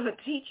off of a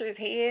teacher's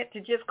head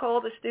to just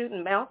call the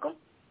student Malcolm?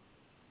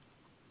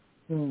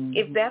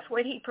 If that's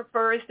what he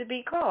prefers to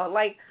be called.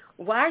 Like,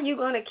 why are you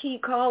going to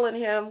keep calling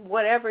him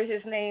whatever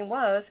his name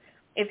was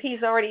if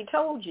he's already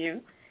told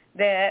you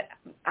that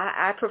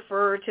I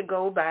prefer to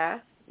go by,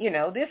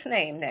 this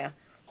name now?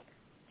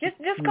 Just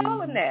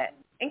call him that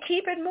and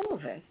keep it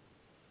moving.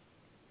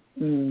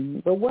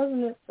 But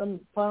wasn't it some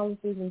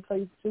policies in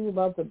place, too,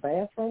 about the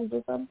bathrooms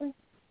or something?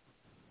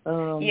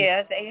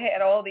 Yeah, they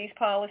had all these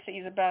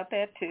policies about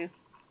that, too.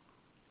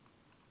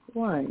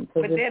 Right.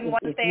 But then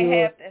once they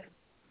have to...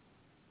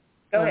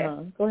 Go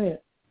ahead. Go ahead.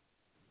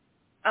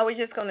 I was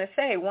just going to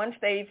say, once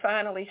they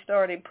finally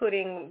started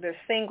putting the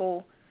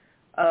single,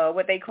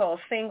 what they call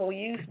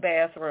single-use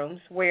bathrooms,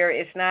 where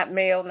it's not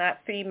male, not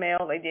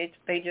female,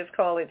 they just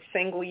call it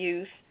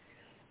single-use,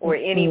 or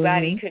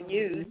anybody can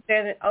use,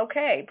 then,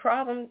 okay,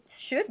 problem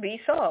should be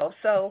solved.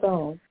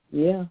 So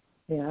yeah,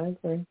 I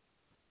agree.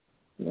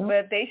 Yep.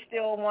 But they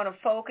still want to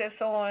focus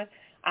on,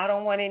 I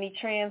don't want any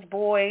trans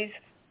boys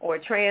or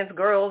trans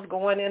girls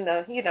going in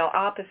the,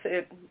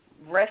 opposite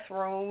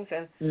restrooms.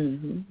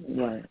 And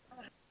right.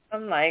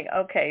 I'm like,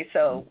 okay,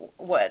 so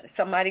what?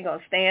 Somebody going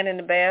to stand in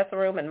the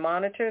bathroom and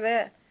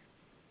monitor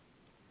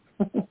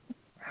that?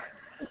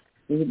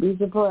 You'd be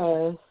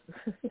surprised.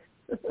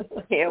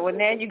 Yeah, well,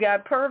 now you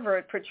got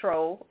pervert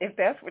patrol, if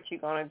that's what you're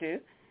going to do.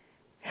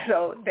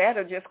 So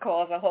that'll just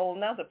cause a whole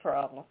nother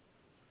problem.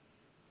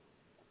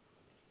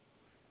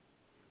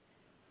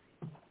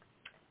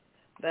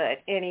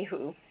 But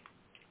anywho,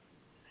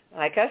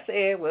 like I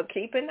said, we'll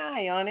keep an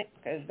eye on it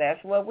because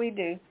that's what we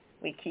do.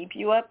 We keep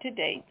you up to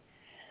date.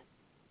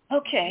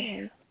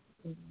 Okay.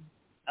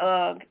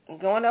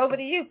 Going over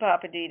to you,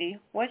 Papa Didi.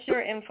 What's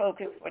your in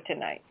focus for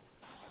tonight?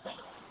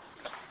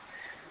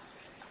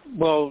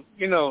 Well,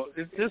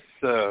 it's just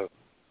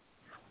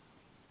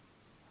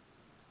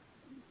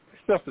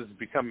stuff is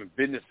becoming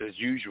business as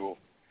usual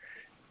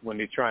when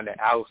they're trying to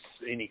oust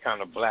any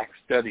kind of black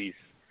studies.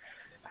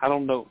 I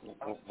don't know,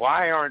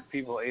 why aren't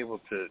people able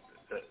to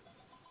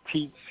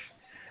teach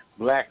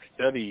black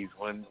studies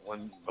when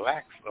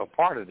blacks are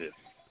part of this?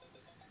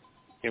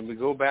 Can we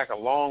go back a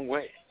long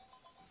way?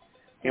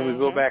 Can we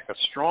go back a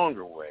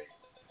stronger way?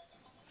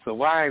 So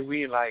why are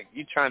we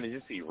you trying to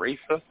just erase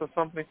us or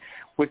something?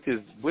 Which is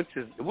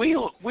we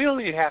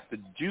don't even have to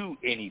do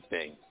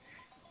anything,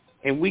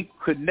 and we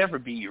could never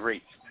be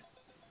erased.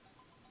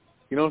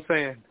 You know what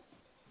I'm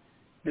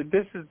saying?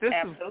 This is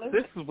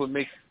what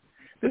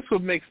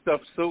makes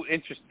stuff so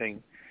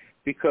interesting,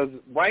 because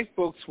white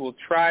folks will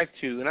try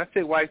to, and I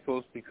say white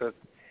folks because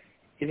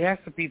it has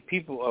to be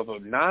people of a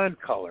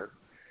non-color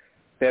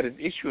that is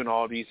issuing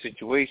all these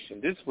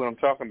situations. This is what I'm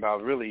talking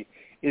about really,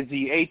 is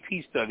the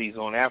AP studies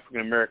on African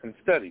American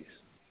studies,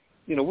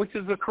 which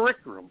is a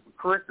curriculum,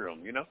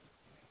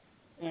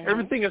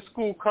 Everything at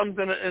school comes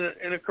in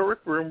a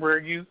curriculum where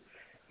you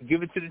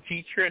give it to the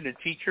teacher, and the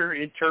teacher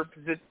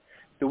interprets it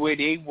the way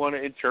they want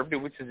to interpret it,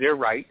 which is their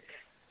right,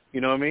 you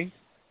know what I mean?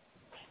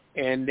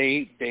 And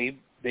they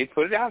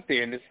put it out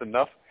there, and it's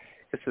enough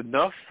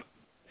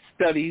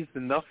studies,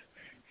 enough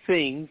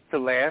things to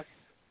last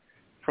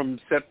from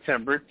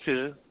September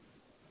to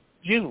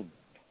June,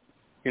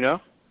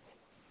 And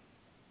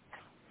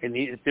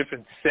these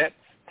different sets.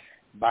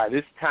 By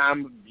this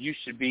time, you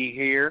should be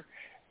here.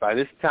 By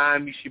this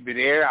time, you should be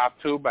there.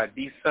 October, by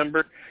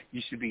December,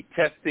 you should be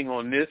testing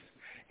on this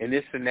and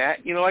this and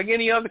that, like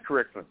any other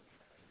curriculum.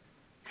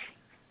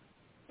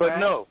 But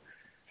no,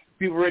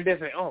 people read this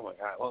and say, "Oh my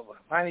God, well,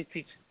 why are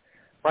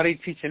they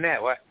teaching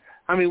that? Why?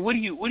 I mean, what are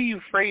you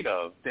afraid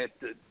of? That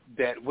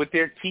what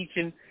they're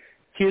teaching,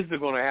 kids are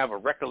going to have a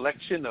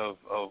recollection of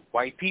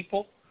white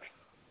people,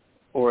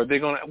 or are they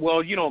going to?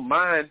 Well, you don't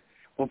mind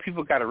when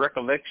people got a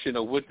recollection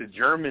of what the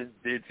Germans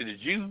did to the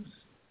Jews.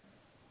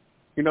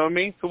 You know what I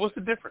mean? So what's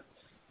the difference?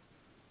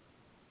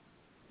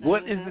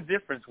 What is the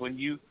difference when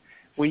you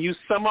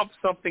sum up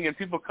something and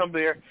people come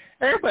there?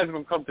 Everybody's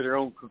going to come to their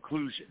own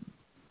conclusion.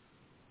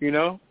 You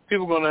know?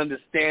 People are going to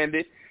understand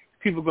it.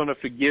 People are going to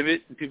forgive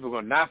it, and people are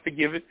going to not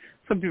forgive it.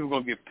 Some people are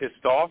going to get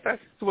pissed off.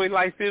 That's the way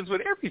life is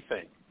with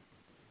everything.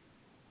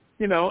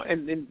 You know,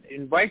 and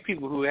white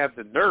people who have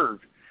the nerve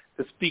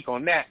to speak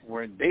on that,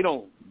 where they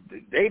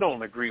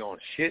don't agree on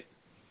shit.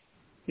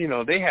 You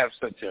know, they have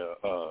such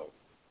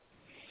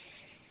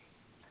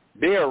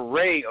their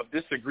array of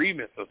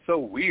disagreements are so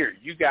weird.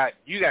 You got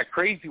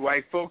crazy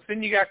white folks,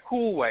 then you got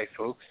cool white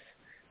folks,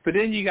 but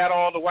then you got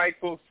all the white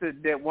folks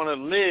that want to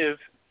live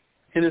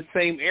in the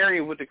same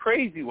area with the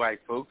crazy white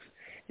folks,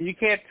 and you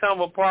can't tell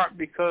them apart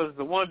because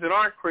the ones that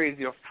aren't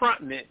crazy are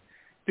fronting it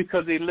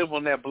because they live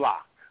on that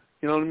block.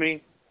 You know what I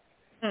mean?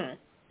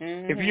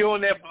 If you're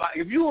on that block,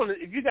 if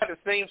you got the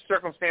same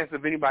circumstance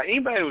of anybody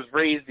who was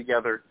raised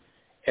together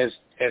as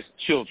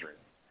children,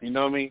 you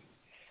know what I mean?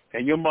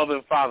 And your mother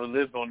and father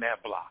lived on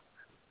that block.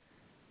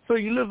 So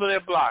you lived on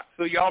that block.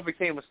 So y'all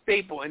became a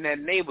staple in that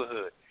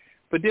neighborhood.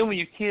 But then when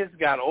your kids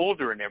got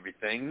older and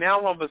everything,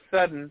 now all of a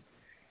sudden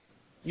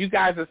you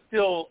guys are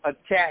still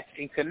attached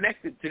and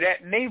connected to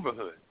that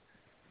neighborhood.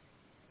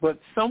 But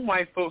some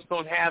white folks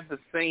don't have the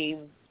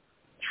same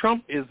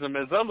Trumpism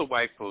as other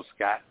white folks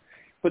got,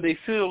 but they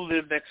still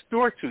live next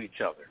door to each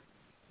other.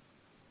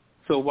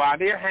 So while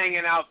they're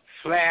hanging out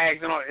flags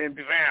and all, and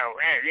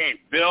hey,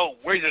 Bill,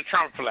 where's the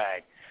Trump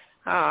flag?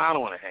 I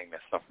don't want to hang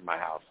that stuff in my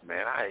house,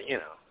 man.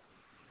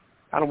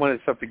 I don't want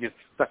that stuff to get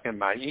stuck in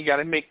my. You got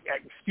to make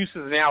excuses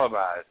and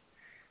alibis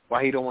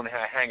why he don't want to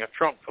hang a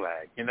Trump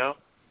flag, you know.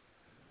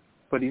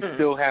 But he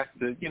still has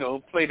to, you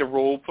know, play the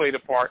role, play the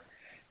part.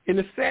 And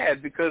it's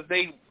sad because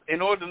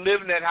in order to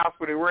live in that house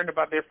where they're worrying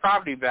about their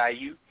property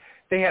value,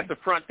 they have to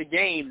front the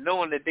game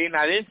knowing that they're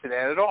not into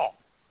that at all.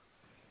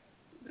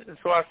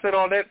 So I said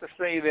all that to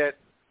say that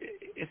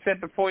it's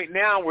at the point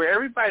now where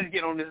everybody's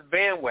getting on this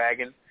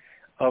bandwagon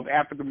of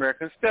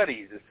African-American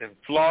studies. It's in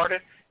Florida.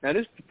 Now,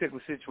 this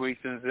particular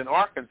situation is in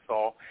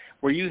Arkansas,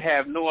 where you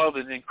have no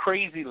other than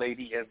Crazy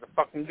Lady as the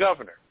fucking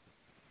governor,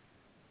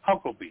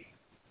 Huckabee.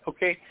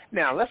 Okay?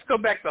 Now, let's go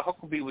back to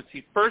Huckabee when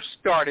she first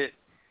started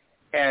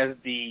as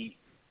the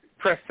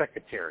press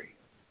secretary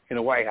in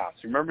the White House.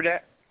 Remember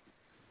that?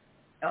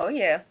 Oh,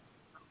 yeah.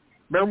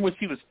 Remember when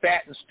she was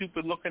fat and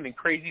stupid looking and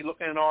crazy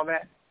looking and all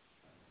that?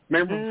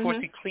 Remember before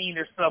she cleaned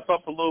herself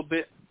up a little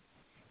bit?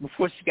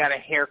 Before she got a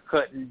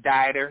haircut and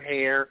dyed her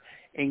hair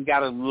and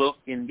got a look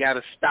and got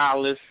a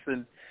stylist.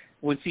 And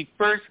when she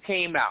first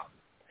came out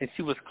and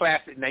she was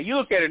classic. Now, you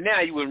look at her now,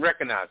 you wouldn't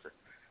recognize her,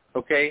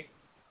 okay?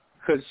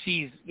 Because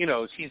she's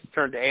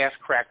turned the ass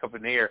crack up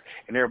in the air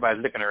and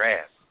everybody's licking her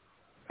ass,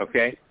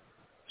 okay?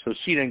 So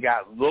she done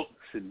got looks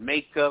and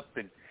makeup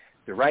and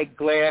the right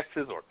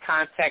glasses or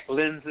contact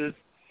lenses,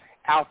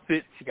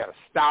 outfit. She got a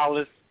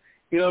stylist.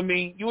 You know what I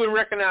mean? You wouldn't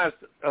recognize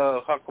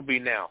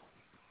Huckabee now.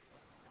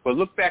 But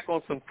look back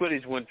on some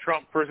footage when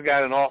Trump first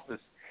got in office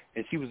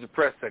and she was the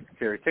press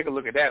secretary. Take a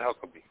look at that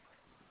Huckabee.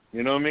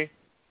 You know what I mean?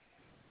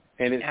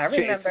 And I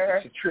remember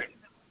her. It's a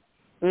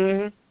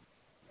trick.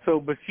 So,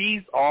 but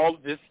she's all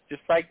just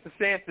like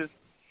DeSantis,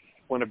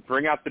 want to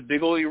bring out the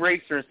big old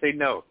eraser and say,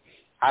 no,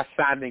 I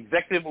signed an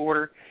executive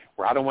order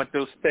where I don't want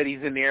those studies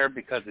in there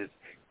because it's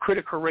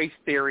critical race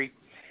theory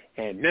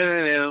and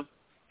no.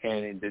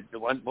 And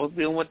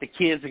we don't want the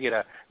kids to get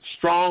a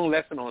strong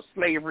lesson on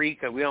slavery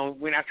because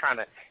we're not trying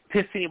to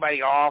piss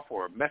anybody off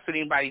or mess with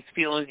anybody's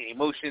feelings and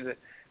emotions.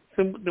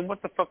 So then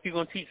what the fuck are you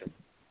going to teach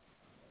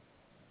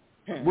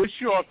them? What's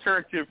your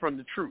alternative from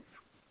the truth?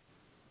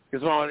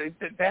 Because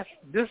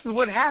this is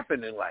what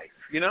happened in life,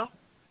 you know?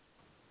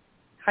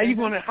 How you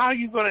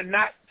gonna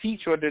not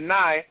teach or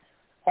deny?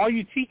 All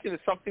you teaching is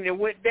something that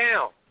went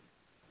down.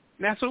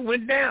 And that's what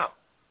went down.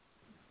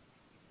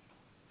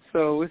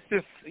 So it's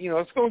just,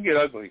 it's going to get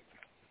ugly.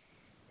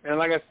 And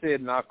like I said,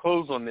 and I'll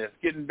close on this,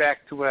 getting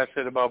back to what I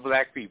said about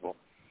black people.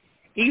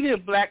 Even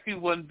if black people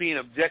wasn't being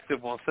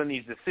objective on some of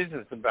these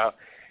decisions about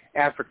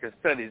African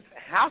studies,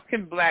 how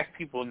can black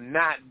people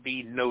not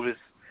be noticed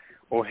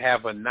or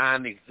have a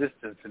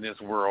non-existence in this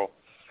world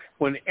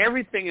when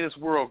everything in this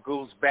world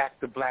goes back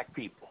to black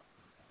people?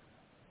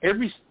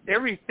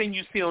 Everything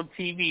you see on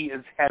TV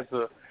has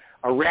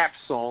a rap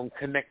song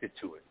connected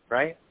to it,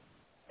 right?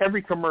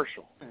 Every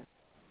commercial.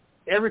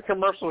 Every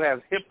commercial has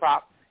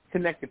hip-hop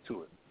connected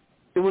to it.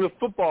 And when the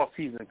football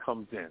season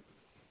comes in,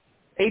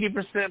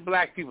 80%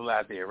 black people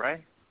out there,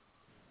 right?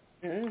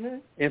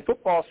 And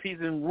football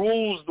season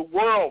rules the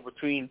world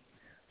between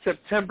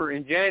September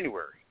and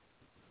January.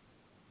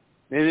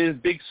 And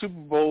then big Super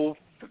Bowl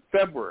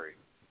February.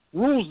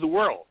 Rules the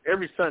world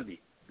every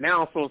Sunday.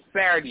 Now it's on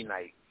Saturday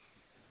night,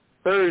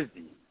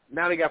 Thursday.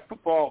 Now they got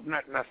football,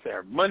 not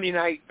Saturday, Monday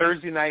night,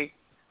 Thursday night,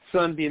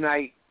 Sunday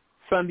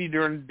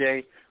during the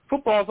day.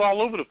 Football's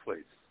all over the place.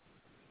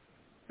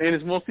 And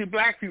it's mostly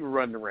black people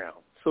running around.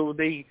 So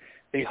they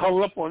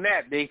huddle up on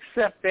that. They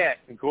accept that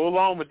and go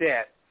along with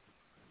that.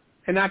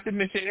 And not to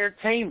mention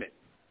entertainment,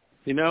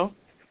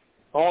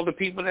 All the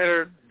people that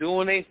are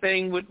doing their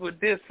thing with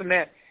this and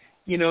that.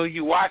 you know,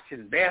 you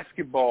watching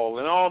basketball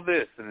and all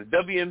this and the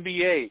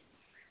WNBA.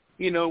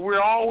 You know,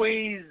 we're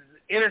always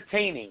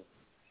entertaining,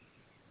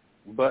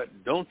 but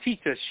don't teach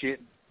us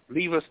shit.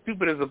 Leave us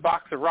stupid as a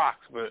box of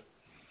rocks. But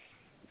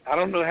I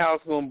don't know how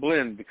it's going to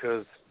blend,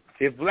 because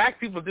if black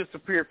people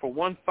disappeared for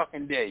one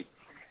fucking day,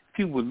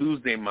 people would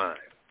lose their mind.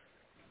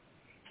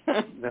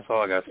 That's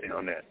all I got to say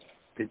on that.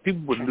 The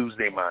people would lose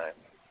their mind.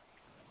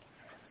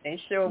 They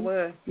sure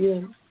would.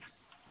 Yeah.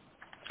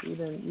 You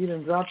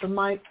done dropped the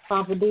mic,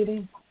 Papa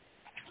Didi?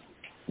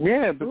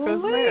 Yeah,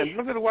 because, man,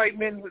 look at the white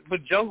men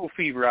with jungle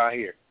fever out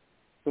here.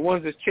 The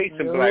ones that's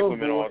chasing black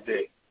women all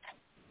day.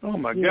 Oh,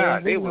 my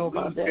God. They would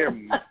lose their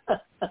mind.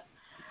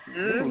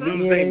 They would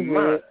lose their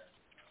mind.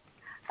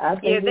 I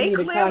think we need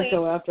a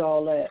cocktail after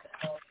all that.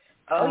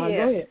 Oh, yeah.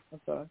 Go ahead.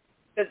 I'm sorry.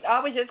 I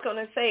was just going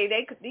to say,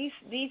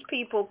 these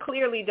people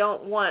clearly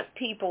don't want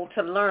people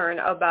to learn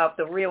about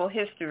the real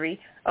history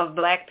of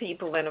black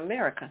people in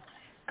America,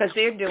 because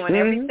they're doing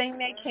everything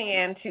they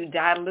can to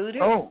dilute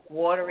it,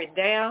 water it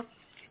down.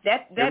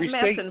 That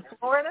mess in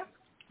Florida,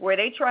 where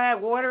they tried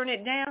watering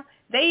it down,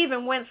 they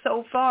even went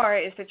so far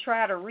as to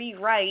try to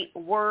rewrite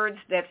words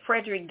that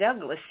Frederick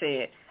Douglass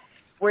said,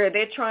 where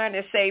they're trying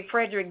to say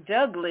Frederick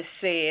Douglass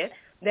said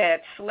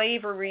that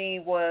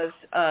slavery was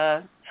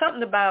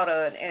something about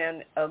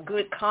a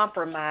good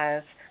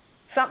compromise,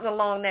 something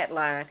along that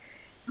line.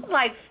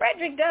 Like,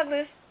 Frederick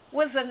Douglass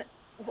was an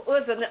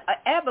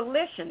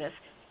abolitionist.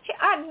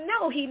 I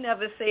know he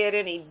never said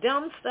any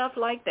dumb stuff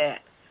like that.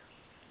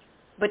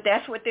 But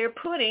that's what they're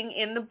putting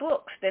in the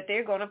books that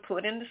they're going to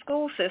put in the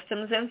school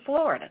systems in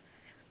Florida.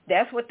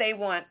 That's what they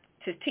want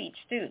to teach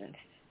students.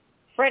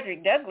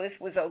 Frederick Douglass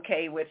was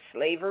okay with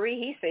slavery.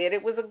 He said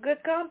it was a good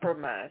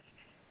compromise.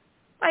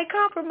 Like,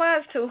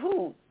 compromise to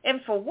who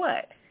and for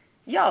what?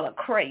 Y'all are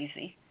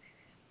crazy.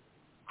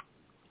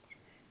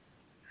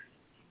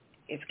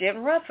 It's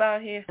getting rough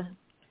out here.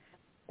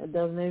 It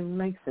doesn't even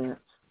make sense.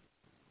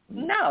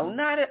 No,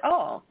 not at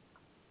all.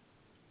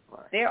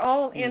 They're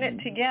all in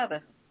it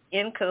together,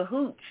 in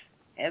cahoots,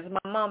 as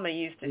my mama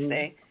used to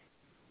say.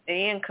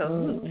 They're in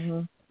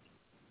cahoots.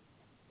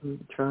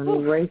 Trying to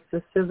erase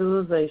the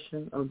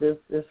civilization of this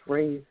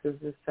race is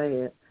just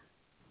sad.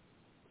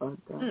 But,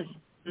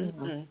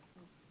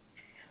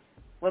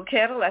 Well,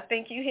 Kettle, I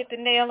think you hit the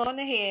nail on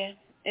the head.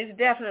 It's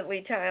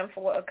definitely time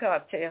for a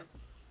cocktail.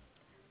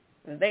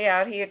 They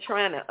out here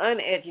trying to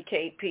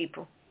uneducate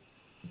people.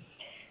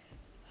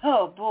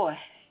 Oh, boy.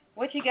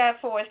 What you got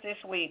for us this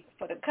week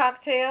for the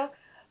cocktail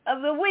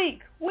of the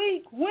week?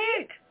 Week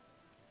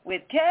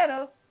with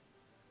Kettle.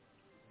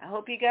 I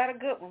hope you got a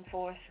good one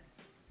for us.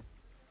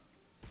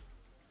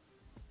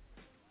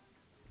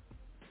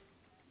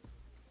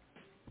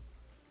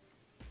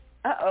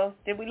 Uh-oh.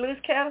 Did we lose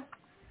Kettle?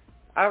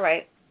 All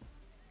right.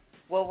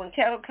 Well, when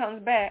Kettle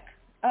comes back,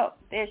 oh,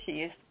 there she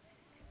is.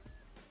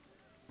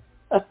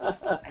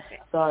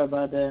 Sorry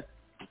about that.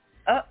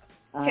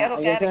 Kettle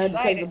I got had excited.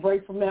 to take a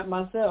break from that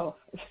myself.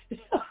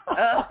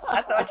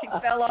 I thought you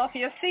fell off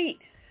your seat.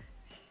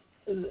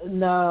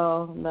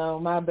 No,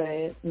 my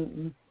bad.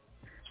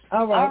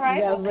 All right,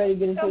 you guys ready to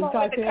get into the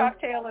cocktail? With the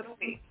cocktail of the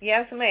week.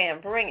 Yes, ma'am.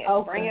 Bring it.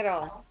 Okay. Bring it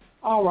on.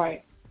 All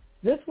right.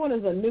 This one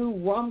is a new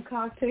rum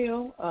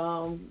cocktail.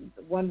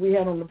 One we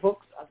had on the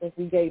books. I think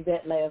we gave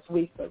that last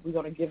week, but we're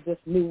going to give this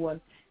new one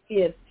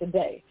here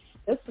today.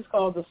 This is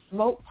called the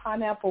Smoked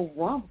Pineapple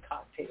Rum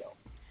Cocktail.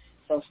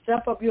 So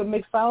step up your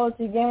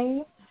mixology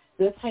game.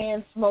 This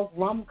hand-smoked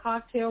rum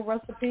cocktail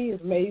recipe is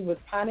made with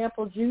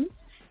pineapple juice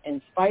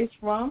and spiced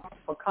rum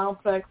for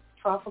complex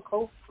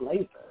tropical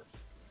flavors.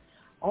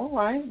 All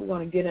right, we're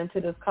going to get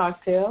into this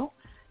cocktail.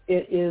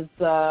 It is,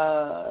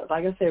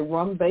 like I said,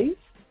 rum-based.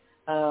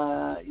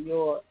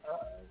 Your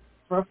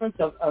preference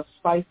of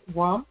spiced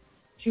rum,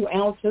 2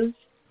 ounces.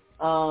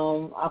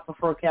 I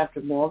prefer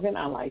Captain Morgan.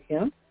 I like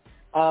him.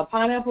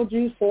 Pineapple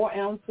juice, 4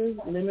 ounces.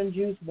 Lemon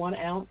juice, 1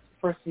 ounce.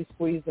 Freshly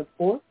squeezed, of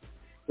course.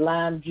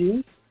 Lime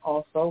juice,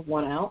 also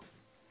 1 ounce.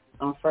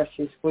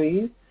 Freshly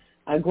squeezed.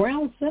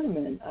 Ground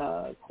cinnamon,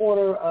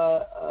 quarter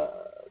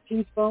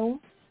teaspoon.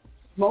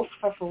 Smoked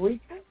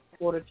paprika,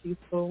 quarter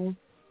teaspoon.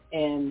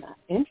 And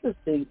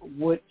interesting,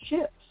 wood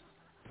chips,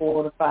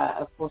 4 to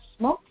 5 for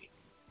smoking.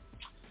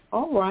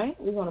 All right,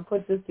 we're going to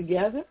put this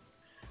together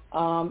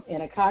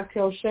in a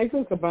cocktail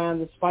shaker. Combine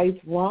the spiced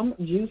rum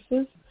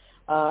juices,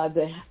 a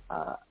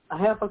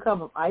half a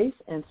cup of ice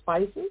and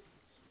spices.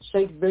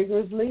 Shake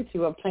vigorously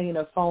to obtain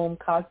a foam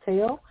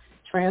cocktail.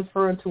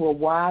 Transfer into a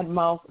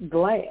wide-mouth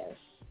glass.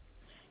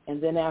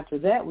 And then after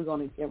that, we're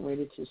going to get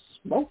ready to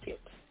smoke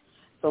it.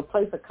 So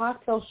place a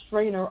cocktail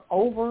strainer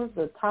over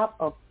the top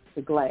of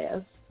the glass,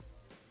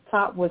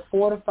 top with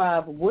 4 to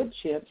 5 wood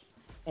chips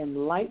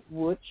and light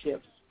wood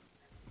chips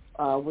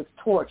with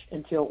torch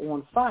until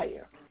on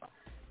fire.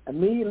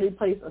 Immediately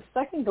place a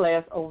second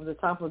glass over the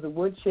top of the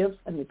wood chips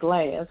and the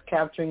glass,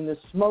 capturing the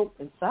smoke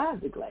inside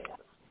the glass.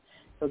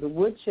 So the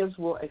wood chips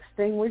will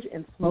extinguish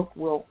and smoke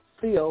will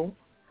fill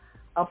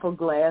upper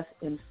glass,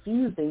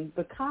 infusing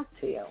the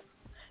cocktail.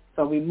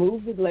 So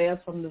remove the glass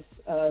from the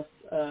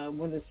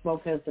when the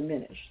smoke has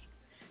diminished.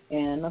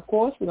 And, of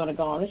course, we're going to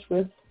garnish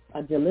with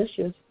a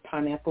delicious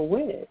pineapple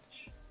wedge.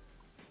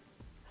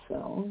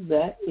 So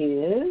that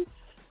is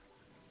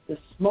the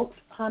smoked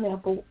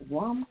pineapple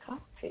rum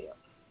cocktail.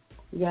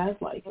 You guys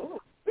like it? Ooh,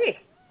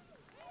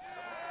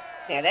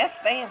 yeah, that's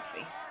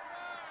fancy.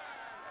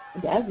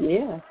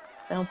 Yeah,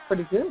 sounds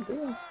pretty good.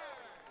 Yeah.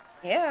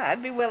 Yeah,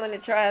 I'd be willing to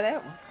try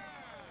that one.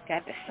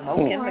 Got the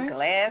smoke in the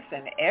glass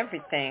and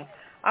everything.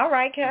 All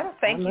right, Carol,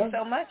 thank you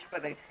so much for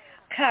the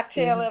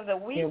cocktail of the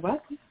week. You're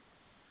welcome.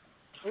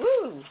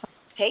 Ooh,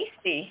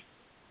 tasty.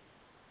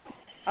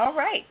 All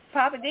right,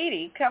 Papa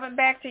Didi, coming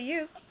back to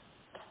you.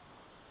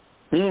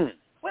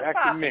 What's back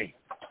poppin'? to me.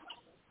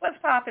 What's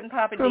poppin',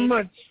 Papa So Didi?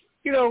 much.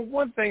 You know,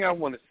 one thing I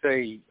want to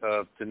say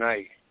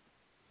tonight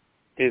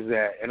is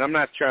that, and I'm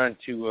not trying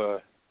to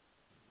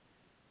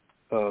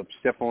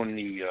step on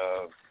the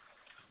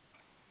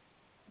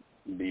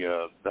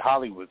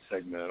Hollywood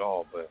segment at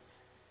all, but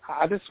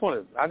I just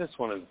want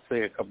to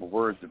say a couple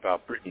words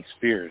about Britney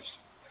Spears.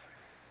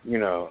 You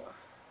know,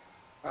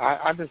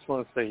 I just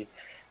want to say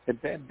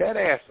that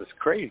ass is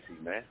crazy,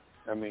 man.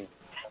 I mean,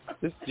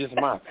 this is just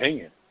my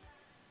opinion.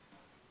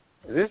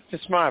 This is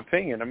just my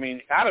opinion. I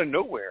mean, out of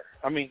nowhere.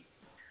 I mean,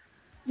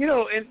 you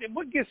know, and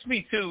what gets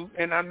me too,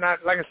 and I'm not,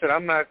 like I said,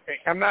 I'm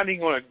not even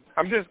going to,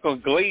 I'm just going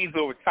to glaze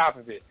over top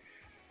of it.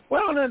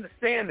 What I don't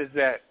understand is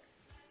that,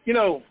 you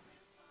know,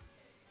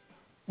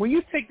 when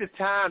you take the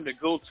time to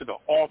go to the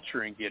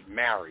altar and get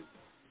married,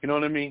 you know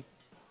what I mean?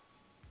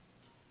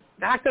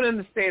 Now, I could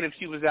understand if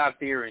she was out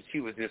there and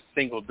she was just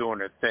single doing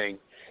her thing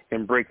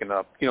and breaking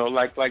up, you know,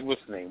 like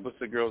what's the name? What's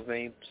the girl's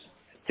name?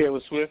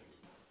 Taylor Swift?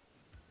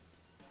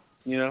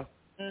 You know?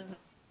 Mm-hmm.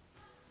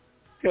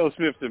 Taylor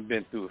Swift has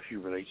been through a few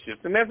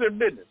relationships, and that's her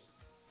business.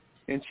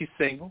 And she's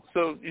single,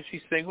 so if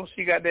she's single,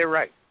 she got that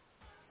right.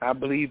 I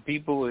believe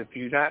people, if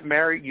you're not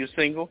married, you're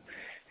single,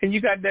 and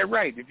you got that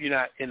right. If you're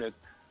not in a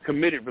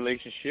committed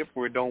relationship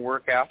where it don't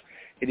work out,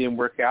 it didn't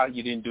work out,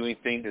 you didn't do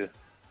anything to,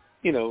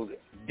 you know,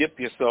 dip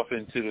yourself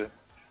into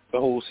the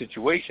whole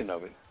situation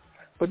of it.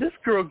 But this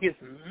girl gets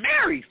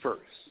married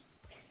first.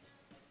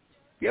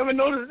 You ever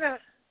notice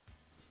that?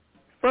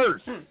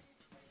 First.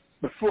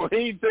 Before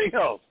anything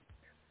else.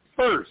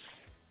 First.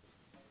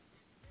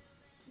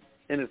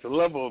 And it's a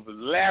level of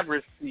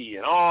elaboracy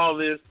and all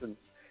this and,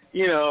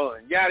 you know,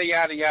 and yada,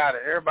 yada, yada.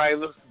 Everybody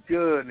looks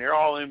good and they're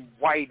all in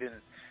white and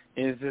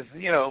it's just,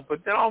 you know,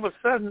 but then all of a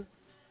sudden,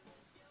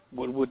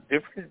 with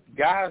different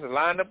guys are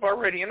lined up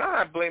already, and I'm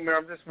not blaming her,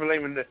 I'm just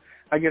blaming the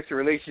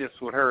relationships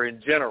with her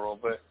in general,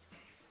 but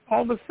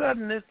all of a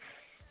sudden it's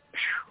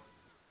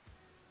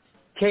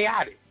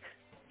chaotic,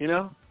 you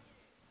know?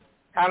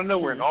 Out of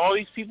nowhere. And all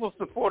these people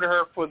supported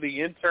her for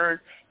the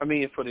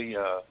for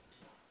the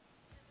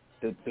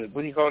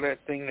what do you call that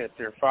thing that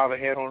their father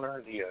had on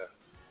her?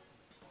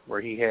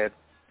 Where he had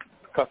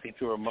custody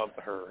to her mother,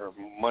 her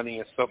money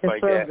and stuff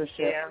like that.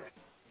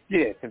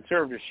 Yeah,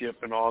 conservatorship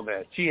and all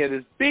that. She had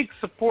this big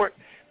support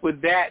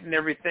with that and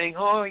everything.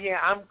 Oh, yeah,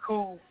 I'm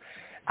cool.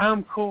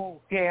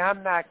 Yeah,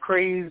 I'm not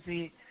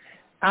crazy.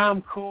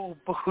 I'm cool.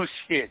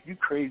 Bullshit. You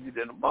crazy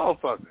than a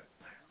motherfucker.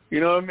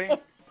 You know what I mean?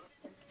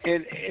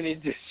 and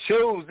it just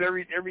shows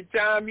every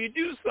time you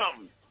do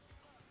something.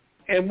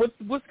 And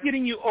what's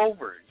getting you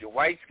over? Your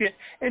white skin.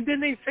 And then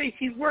they say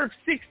she's worth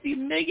 $60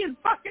 million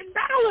fucking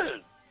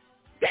dollars.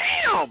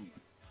 Damn.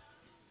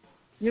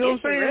 You know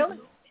what I'm saying? Really?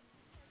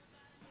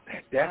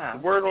 That's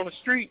the word on the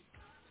street.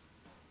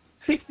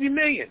 $60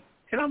 million.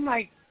 And I'm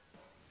like,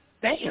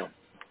 damn.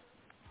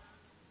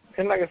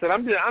 And like I said,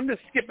 I'm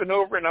just skipping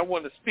over and I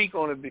want to speak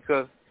on it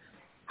because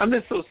I'm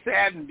just so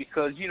saddened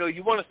because, you know,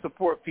 you want to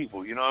support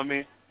people, you know what I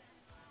mean?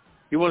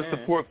 You want to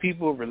support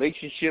people,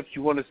 relationships.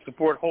 You want to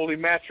support holy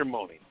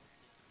matrimony.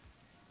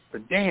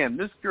 But damn,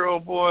 this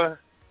girl, boy.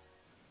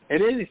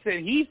 And then he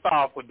said he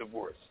filed for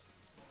divorce.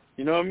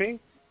 You know what I mean?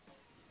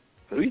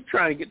 So he's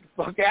trying to get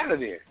the fuck out of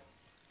there.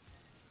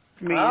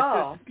 I mean,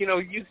 it's just, you know,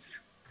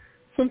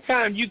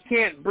 sometimes you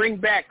can't bring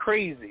back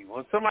crazy.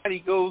 When somebody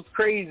goes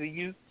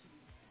crazy,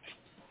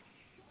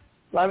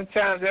 a lot of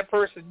times that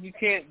person you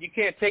can't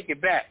take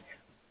it back,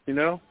 you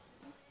know.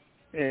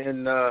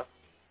 And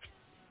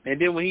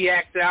then when he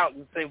acts out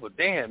and say, well,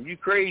 damn, you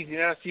crazy,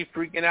 now she's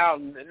freaking out,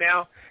 and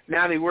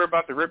now they worry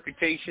about the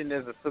reputation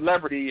as a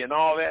celebrity and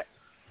all that.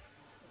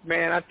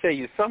 Man, I tell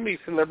you, some of these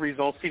celebrities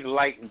don't see the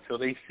light until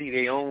they see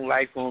their own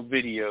life on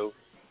video,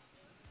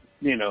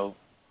 you know,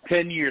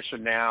 10 years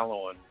from now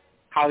on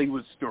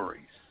Hollywood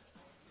Stories.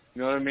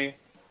 You know what I mean?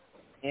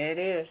 It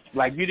is.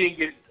 Like you didn't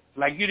get,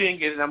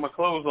 and I'm going to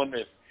close on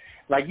this,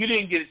 like you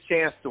didn't get a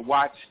chance to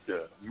watch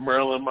the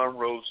Marilyn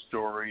Monroe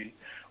story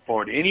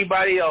or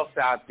anybody else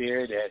out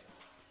there that,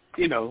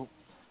 you know,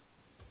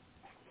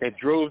 that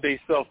drove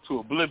themselves to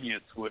oblivion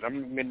with, I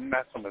mean,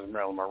 not so much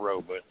Marilyn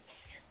Monroe, but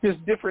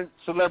just different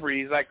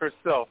celebrities like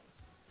herself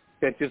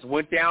that just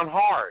went down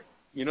hard.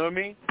 You know what I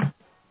mean?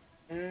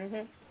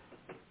 Mhm.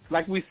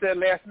 Like we said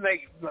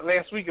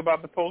last week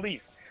about the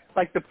police.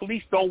 Like the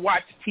police don't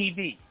watch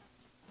TV,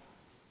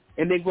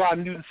 and they go out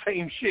and do the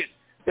same shit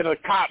that a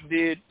cop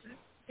did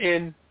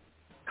in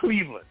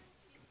Cleveland.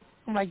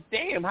 I'm like,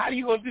 damn, how are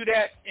you going to do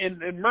that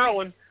in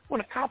Maryland when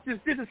a cop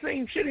just did the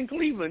same shit in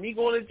Cleveland. He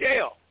going to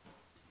jail.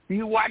 Do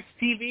you watch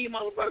TV,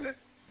 motherfucker?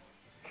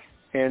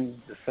 And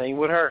the same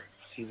with her.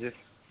 She just,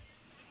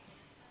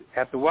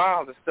 after a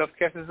while, the stuff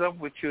catches up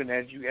with you, and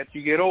as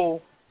you get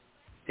old,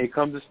 here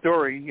comes the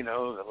story, you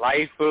know, the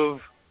life of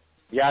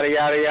yada,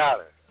 yada,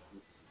 yada.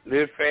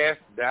 Lived fast,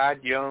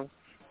 died young,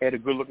 had a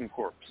good-looking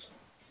corpse.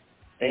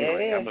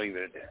 Anyway, I'm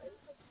leaving it at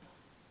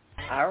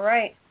that. All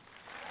right.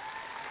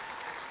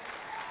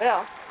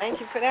 Well, thank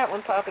you for that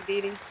one, Papa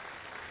Didi.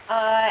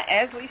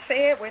 As we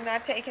said, we're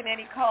not taking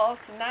any calls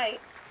tonight.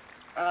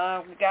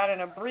 We got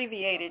an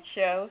abbreviated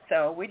show,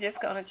 so we're just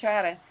going to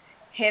try to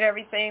hit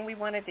everything we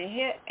wanted to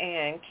hit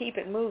and keep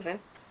it moving.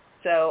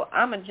 So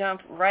I'm going to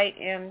jump right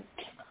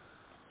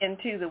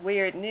into the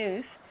weird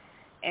news,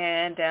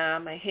 and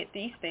I'm going to hit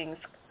these things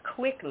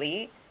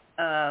quickly.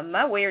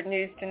 My weird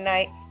news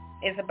tonight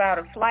is about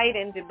a flight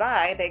in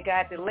Dubai that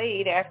got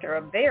delayed after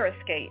a bear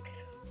escape.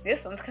 This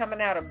one's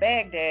coming out of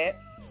Baghdad.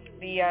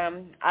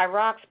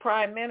 Iraq's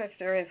prime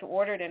minister has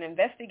ordered an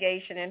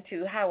investigation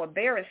into how a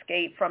bear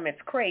escaped from its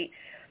crate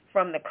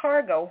from the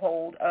cargo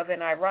hold of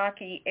an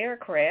Iraqi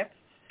aircraft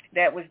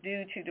that was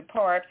due to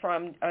depart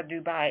from a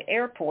Dubai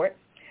airport,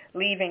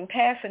 leaving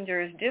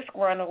passengers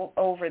disgruntled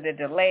over the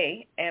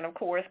delay and, of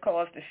course,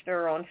 caused a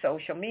stir on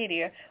social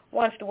media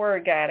once the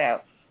word got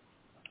out.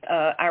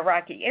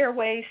 Iraqi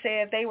Airways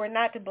said they were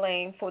not to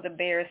blame for the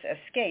bear's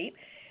escape,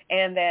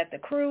 and that the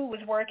crew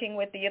was working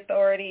with the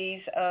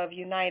authorities of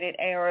United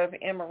Arab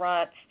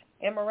Emirates,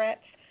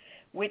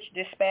 which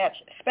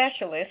dispatched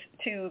specialists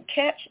to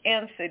catch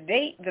and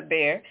sedate the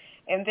bear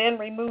and then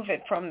remove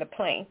it from the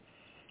plane.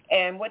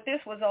 And what this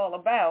was all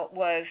about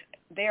was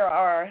there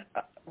are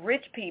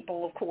rich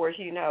people, of course,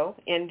 you know,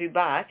 in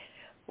Dubai.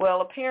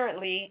 Well,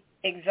 apparently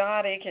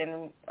exotic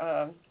and,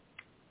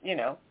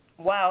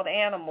 wild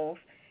animals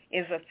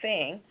is a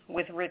thing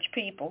with rich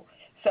people.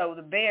 So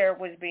the bear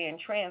was being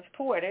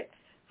transported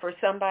for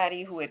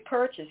somebody who had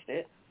purchased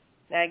it.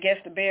 Now, I guess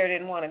the bear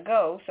didn't want to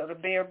go, so the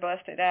bear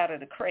busted out of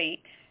the crate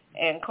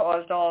and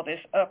caused all this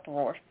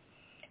uproar.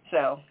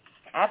 So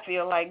I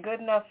feel like good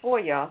enough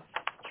for y'all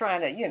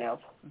trying to,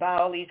 buy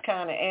all these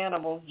kind of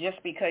animals just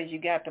because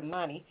you got the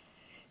money.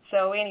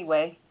 So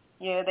anyway,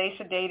 they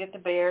sedated the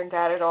bear and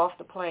got it off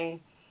the plane.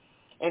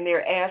 And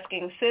they're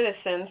asking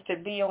citizens to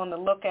be on the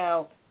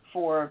lookout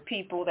for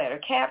people that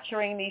are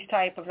capturing these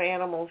type of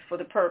animals for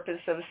the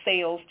purpose of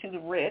sales to the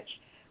rich,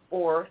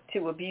 or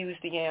to abuse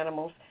the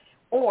animals,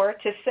 or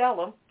to sell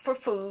them for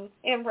food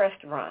in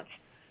restaurants.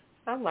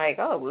 I'm like,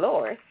 oh,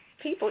 Lord,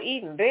 people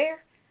eating bear?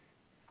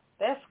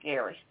 That's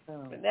scary.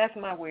 But that's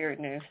my weird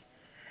news.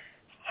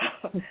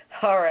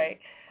 All right.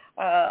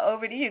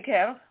 Over to you,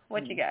 Cal.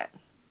 What you got?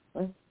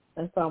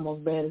 That's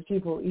almost bad as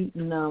people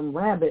eating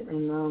rabbit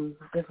in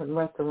different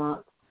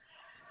restaurants.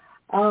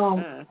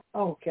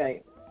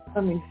 Okay.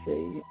 Let me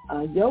see.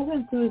 Yoga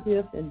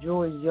enthusiast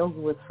enjoys yoga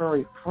with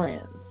furry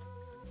friends.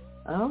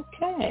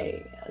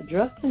 Okay.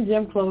 Dressed in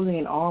gym clothing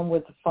and armed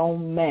with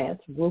foam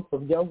mats, a group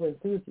of yoga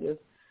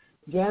enthusiasts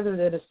gathered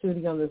at a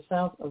studio in the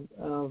south of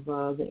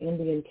the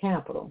Indian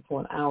capital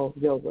for an hour of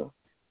yoga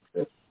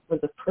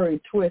with a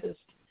furry twist.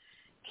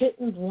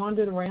 Kittens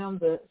wandered around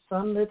the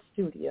sunlit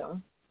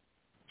studio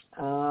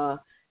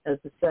as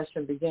the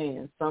session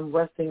began, some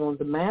resting on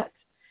the mats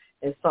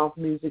as soft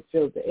music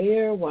filled the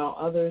air, while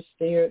others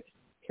stared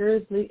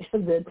curiously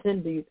at the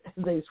attendees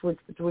as they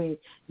switched between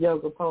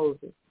yoga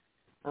poses.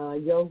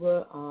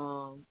 Yoga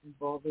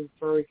involving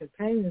furry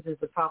companions is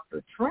a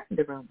popular trend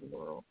around the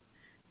world,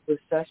 with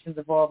sessions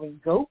involving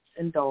goats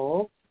and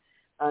dogs,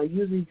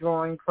 usually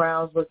drawing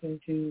crowds looking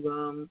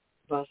to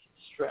bust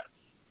stress.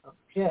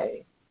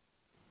 Okay.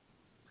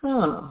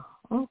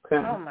 Okay.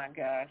 Oh, my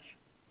gosh.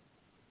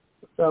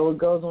 So it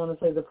goes on to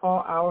say the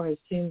Fall Hour has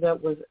teamed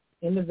up with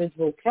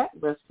individual cat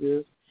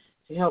rescuers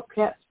to help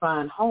cats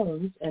find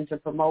homes and to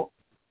promote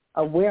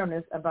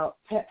awareness about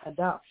pet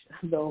adoption.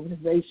 The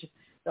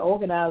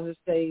organizers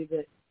say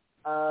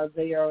that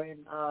they are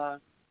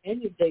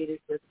inundated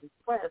with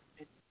requests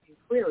and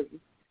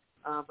inquiries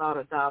about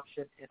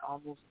adoption in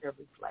almost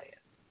every class.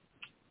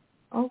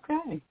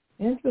 Okay,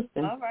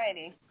 interesting. All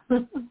righty.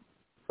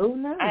 Who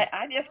knows?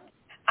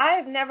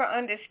 I've never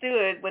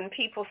understood when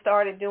people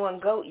started doing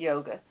goat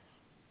yoga.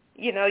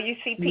 You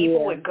see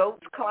people with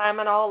goats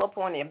climbing all up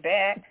on their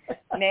back.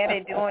 Now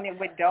they're doing it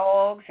with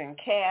dogs and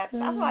cats.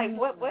 I'm like,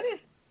 what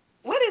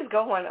is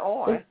going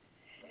on?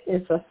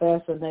 It's a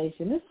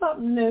fascination. It's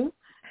something new.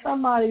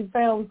 Somebody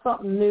found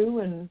something new,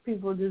 and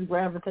people just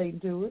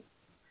gravitate to it.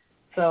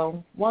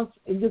 So once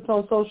it gets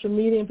on social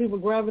media and people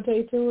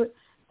gravitate to it,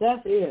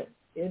 that's it.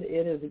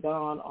 It has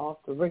gone off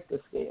the Richter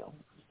scale,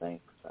 I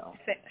think. So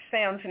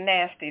sounds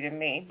nasty to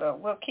me,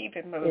 but we'll keep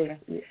it moving.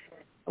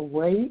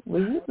 Wait,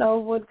 well, you know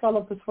what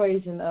Color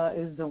Persuasion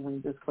is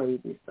doing, this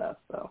crazy stuff.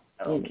 So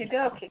okie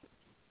dokie.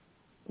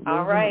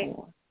 All right,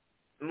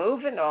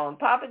 moving on.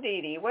 Papa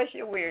Didi, what's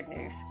your weird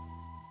news?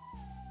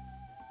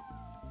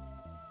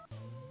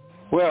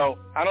 Well,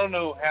 I don't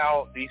know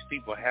how these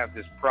people have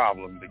this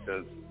problem,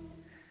 because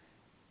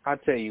I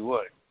tell you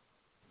what,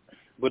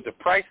 with the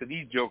price of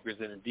these jokers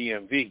in the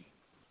DMV,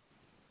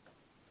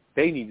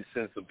 They need to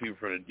send some people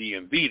from the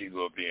DMV to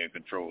go up there and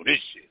control this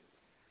shit.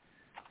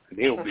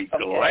 They'll be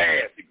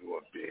glad to go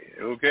up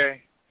there,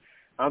 okay?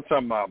 I'm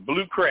talking about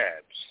blue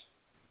crabs.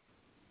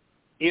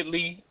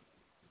 Italy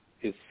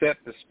is set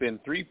to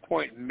spend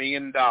 $3.1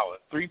 million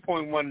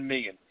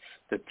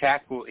to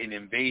tackle an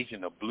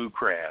invasion of blue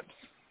crabs.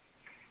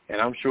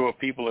 And I'm sure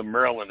people in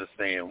Maryland are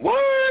saying,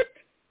 what?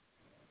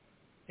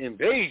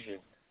 Invasion?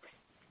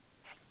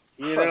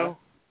 You know?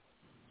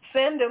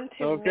 Send them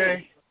to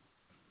me.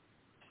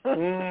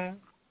 Mm-hmm.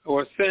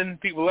 Or send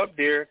people up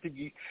there.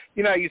 You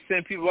know how you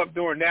send people up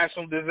during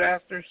national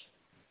disasters?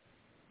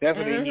 That's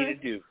what they need to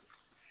do.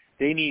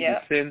 They need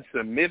to send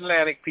some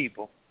Mid-Atlantic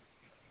people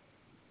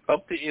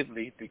up to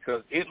Italy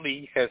because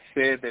Italy has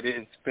said that it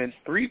has spent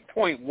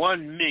 $3.1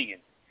 million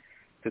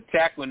to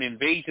tackle an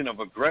invasion of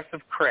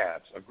aggressive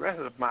crabs.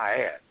 Aggressive, my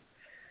ass.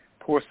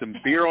 Pour some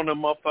beer on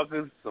them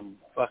motherfuckers, some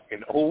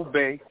fucking Old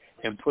Bay,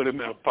 and put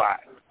them in a pot.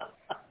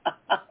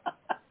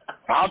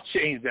 I'll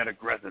change that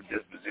aggressive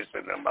disposition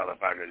of them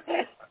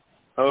motherfuckers.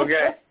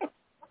 Okay?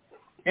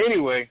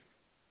 Anyway,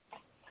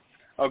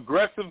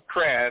 aggressive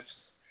crabs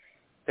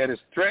that is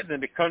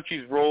threatening the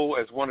country's role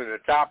as one of the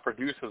top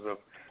producers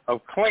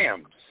of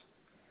clams.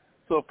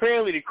 So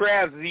apparently the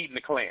crabs is eating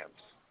the clams.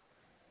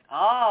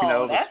 Oh, you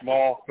know, the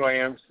small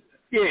clams.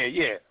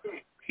 Yeah.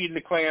 Eating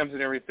the clams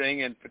and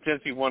everything, and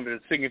potentially one of the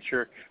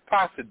signature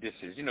pasta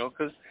dishes, you know,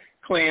 because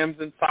clams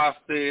and pasta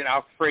and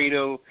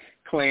Alfredo,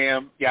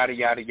 clam, yada,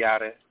 yada,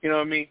 yada. You know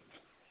what I mean?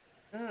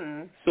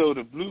 Mm. So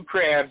the blue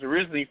crabs,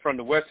 originally from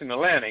the Western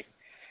Atlantic,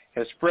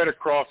 has spread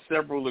across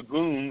several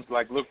lagoons,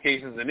 like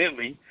locations in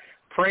Italy,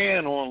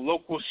 preying on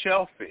local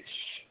shellfish.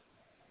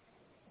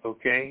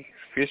 Okay?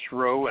 Fish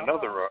roe and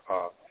other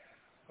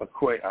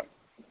aquatic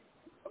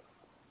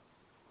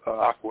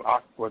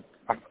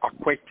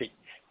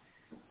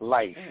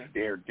life.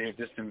 They're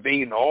just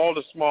invading all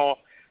the small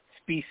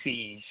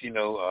species, you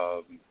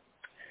know,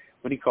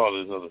 what do you call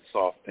those other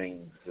soft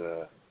things?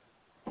 The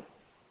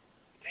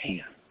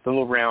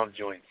little round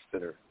joints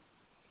that are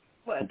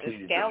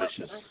the scallops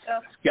delicious. and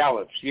stuff?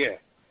 Scallops, yeah.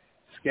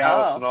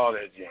 Scallops and all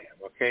that jam,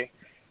 okay?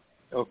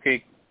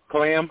 Okay,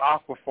 clam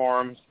aqua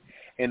farms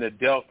in the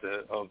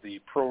delta of the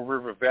Pro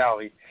River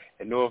Valley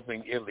in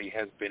northern Italy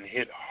has been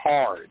hit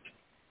hard,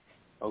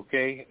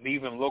 okay?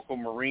 Leaving local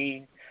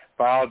marine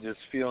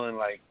biologists feeling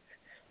like,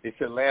 they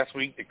said last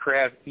week the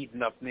crabs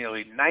eaten up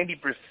nearly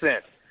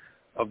 90%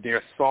 of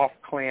their soft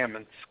clam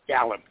and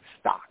scallop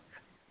stock.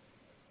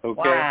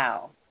 Okay?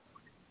 Wow.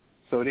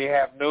 So they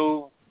have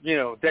no, you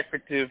know,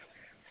 decorative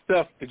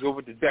stuff to go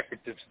with the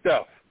decorative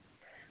stuff.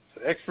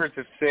 So experts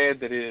have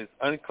said that it is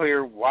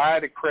unclear why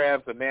the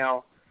crabs are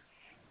now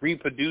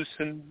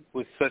reproducing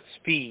with such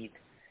speed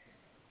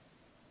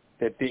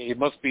that it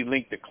must be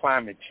linked to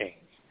climate change.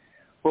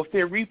 Well, if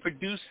they're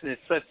reproducing at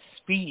such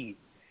speed,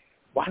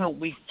 why don't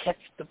we catch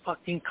the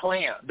fucking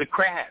the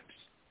crabs?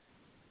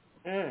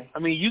 I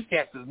mean, you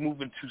cats is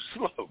moving too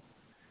slow.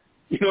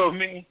 You know what I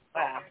mean?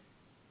 Wow.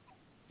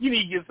 You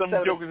need to get some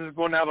jokers that's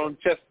going out on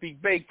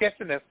Chesapeake Bay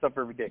catching that stuff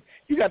every day.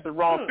 You got the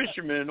wrong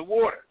fishermen in the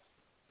water.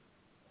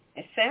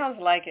 It sounds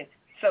like it.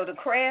 So the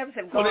crabs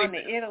have gone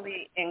to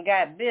Italy and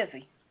got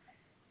busy.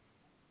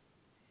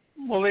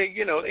 Well,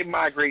 they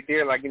migrate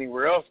there like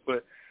anywhere else,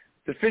 but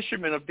the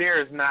fishermen up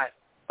there is not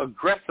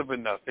aggressive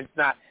enough. It's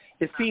not.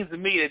 It seems to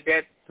me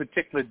that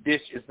particular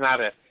dish is not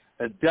a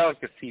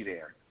delicacy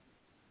there.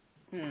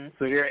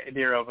 So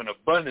they're of an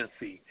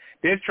abundancy.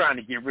 They're trying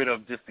to get rid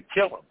of just to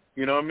kill them.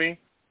 You know what I mean?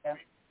 Yeah.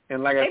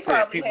 And like I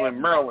said, people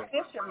in Maryland,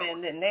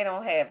 fishermen, and they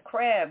don't have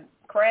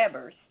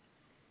crabbers.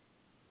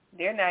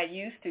 They're not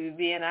used to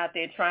being out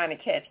there trying to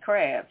catch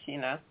crabs. You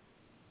know.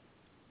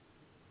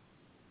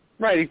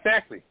 Right.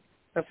 Exactly.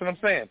 That's what I'm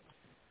saying.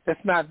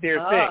 That's not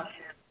their thing.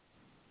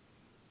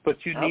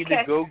 But you need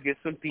to go get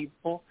some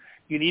people.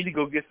 You need to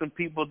go get some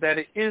people that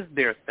it is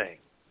their thing.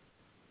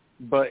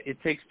 But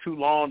it takes too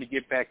long to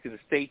get back to the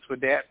States with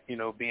that. You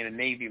know, being a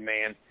Navy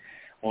man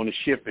on a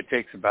ship, it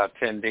takes about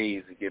 10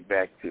 days to get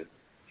back to,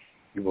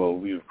 well,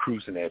 we were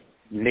cruising at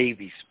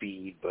Navy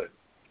speed, but,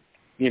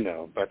 you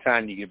know, by the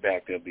time you get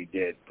back, they'll be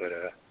dead. But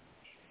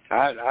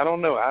I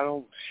don't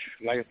know.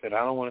 Like I said,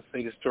 I don't want to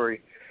say the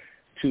story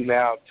too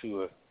loud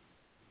to a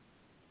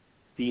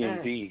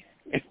DMV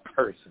in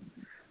person.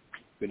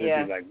 But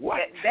they'll be like, what?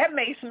 That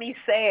makes me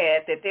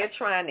sad that they're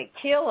trying to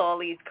kill all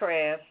these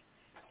crabs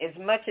as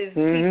much as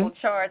people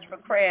charge for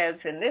crabs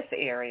in this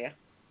area.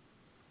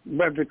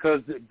 But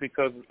because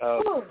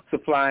of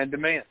supply and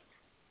demand.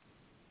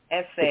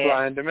 That's sad.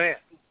 Supply and demand.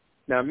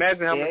 Now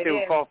imagine how much it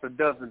would cost a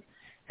dozen.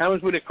 How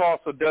much would it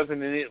cost a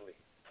dozen in Italy?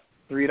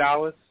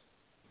 $3?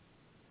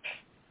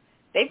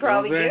 They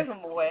probably give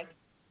them away.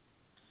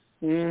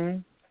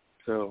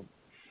 So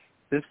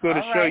this go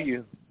to show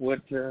you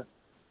what a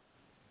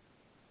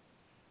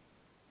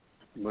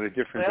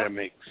difference that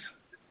makes.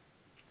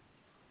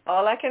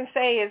 All I can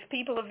say is,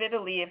 people of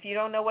Italy, if you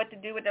don't know what to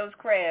do with those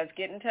crabs,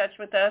 get in touch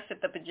with us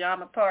at the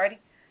Pajama Party,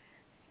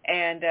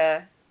 and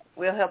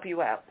we'll help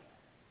you out.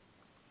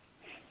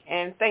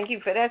 And thank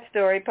you for that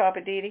story, Papa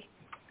Didi.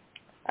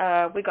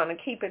 We're going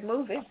to keep it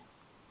moving.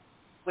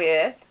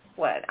 with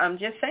what? I'm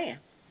just saying.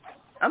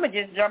 I'm going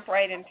to just jump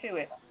right into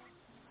it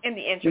in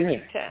the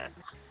interest of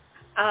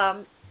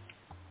time.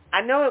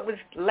 I know it was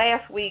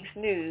last week's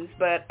news,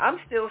 but I'm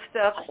still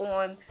stuck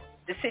on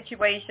the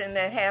situation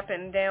that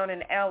happened down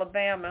in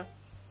Alabama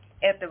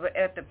at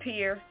the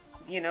pier,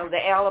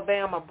 the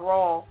Alabama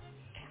brawl.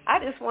 I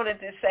just wanted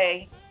to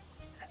say,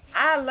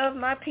 I love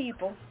my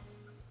people.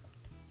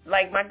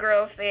 Like my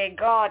girl said,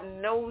 God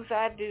knows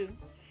I do.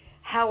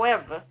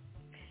 However,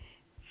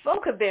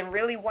 folk have been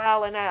really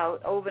wilding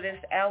out over this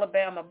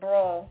Alabama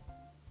brawl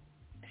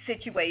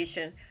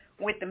situation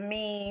with the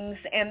memes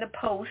and the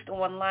post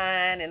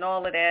online and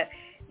all of that.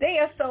 They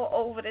are so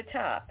over the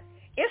top.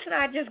 It's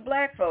not just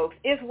black folks.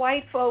 It's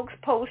white folks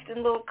posting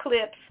little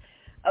clips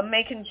of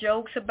making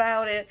jokes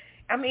about it.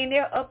 I mean,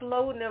 they're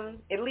uploading them,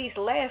 at least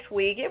last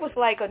week. It was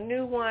like a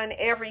new one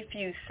every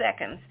few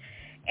seconds.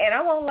 And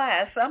I won't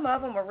lie, some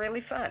of them are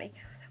really funny.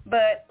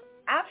 But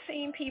I've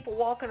seen people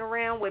walking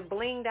around with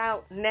blinged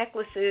out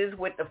necklaces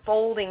with the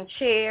folding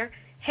chair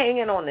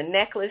hanging on the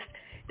necklace.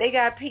 They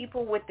got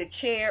people with the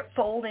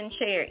folding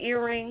chair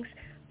earrings,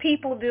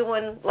 people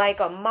doing like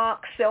a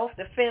mock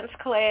self-defense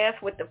class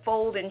with the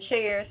folding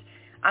chairs.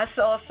 I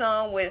saw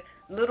some with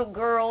little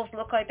girls,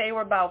 look like they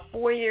were about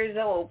 4 years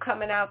old,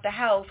 coming out the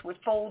house with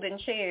folding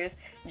chairs,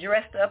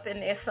 dressed up in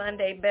their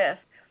Sunday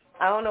best.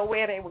 I don't know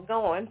where they were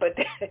going, but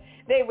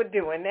they were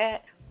doing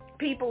that.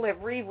 People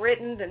have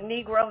rewritten the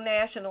Negro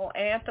National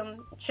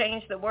Anthem,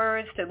 changed the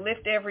words to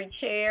lift every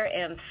chair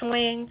and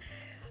swing.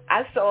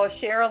 I saw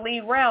Cheryl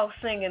Lee Ralph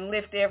singing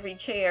Lift Every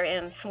Chair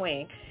and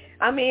Swing.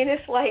 I mean,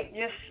 it's like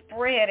just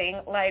spreading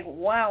like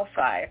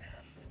wildfire.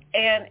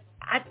 And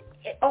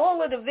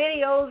all of the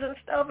videos and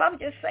stuff, I'm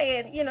just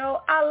saying,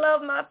 I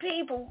love my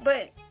people,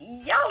 but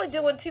y'all are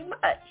doing too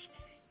much.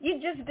 You're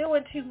just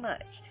doing too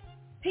much.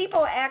 People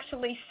are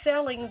actually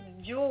selling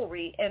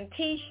jewelry and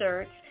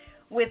T-shirts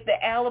with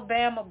the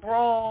Alabama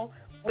brawl,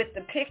 with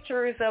the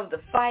pictures of the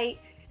fight.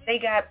 They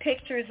got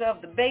pictures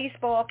of the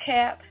baseball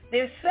cap.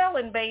 They're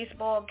selling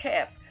baseball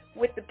caps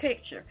with the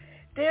picture.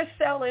 They're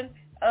selling,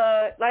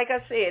 like I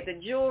said, the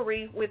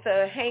jewelry with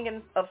a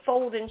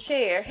folding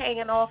chair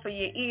hanging off of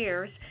your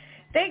ears.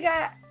 They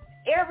got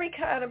every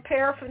kind of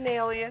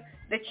paraphernalia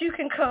that you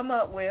can come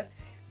up with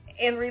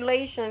in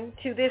relation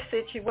to this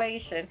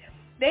situation.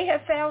 They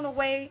have found a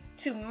way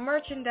to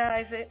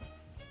merchandise it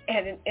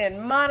and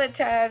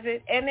monetize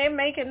it, and they're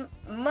making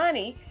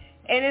money.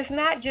 And it's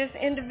not just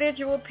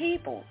individual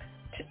people.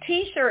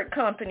 T-shirt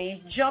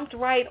companies jumped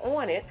right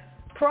on it,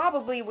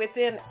 probably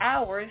within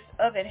hours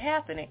of it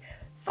happening.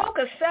 Folk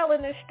are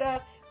selling this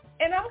stuff,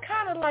 and I'm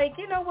kind of like,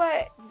 you know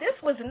what? This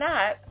was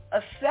not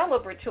a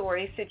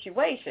celebratory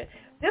situation.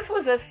 This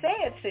was a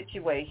sad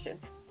situation.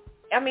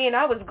 I mean,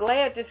 I was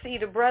glad to see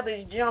the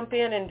brothers jump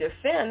in and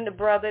defend the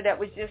brother that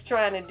was just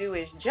trying to do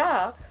his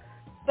job.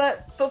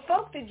 But for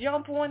folk to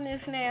jump on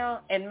this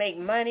now and make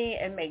money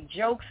and make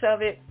jokes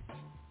of it,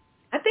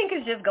 I think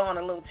it's just gone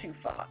a little too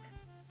far.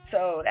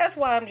 So that's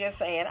why I'm just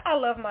saying I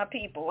love my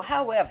people.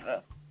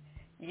 However,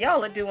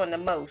 y'all are doing the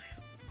most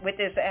with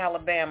this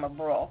Alabama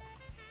brawl.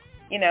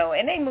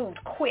 And they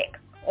moved quick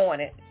on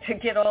it to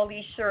get all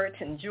these shirts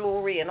and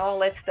jewelry and all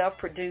that stuff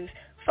produced.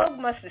 Folk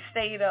must have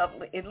stayed up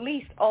at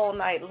least all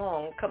night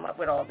long to come up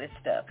with all this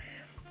stuff.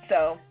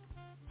 So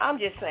I'm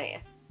just saying.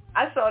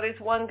 I saw this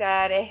one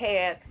guy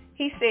that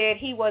he said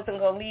he wasn't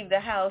going to leave the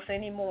house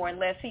anymore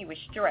unless he was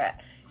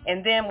strapped.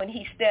 And then when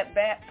he stepped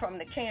back from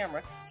the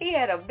camera, he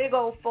had a big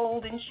old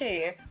folding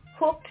chair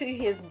hooked to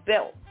his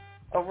belt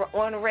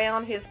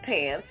around his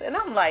pants. And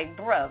I'm like,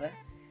 brother,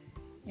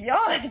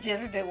 y'all are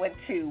just doing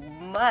too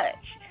much.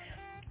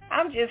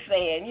 I'm just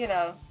saying,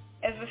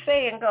 as the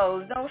saying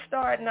goes, don't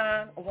start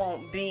none,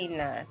 won't be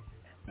none.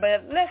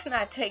 But let's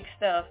not take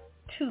stuff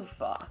too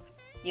far.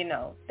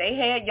 Y'all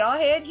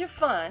had your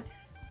fun.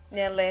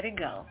 Now let it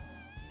go.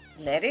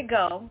 Let it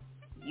go.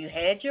 You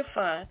had your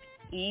fun.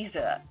 Ease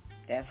up.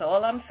 That's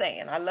all I'm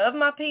saying. I love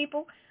my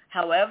people.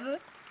 However,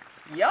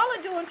 y'all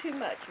are doing too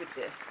much with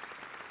this.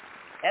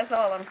 That's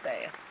all I'm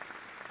saying.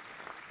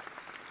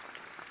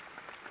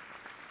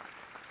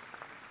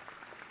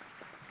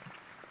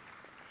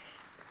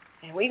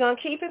 And we're going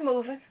to keep it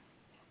moving.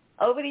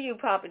 Over to you,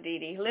 Papa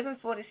Didi, living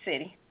for the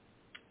city.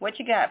 What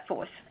you got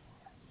for us?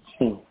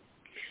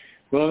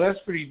 Well, that's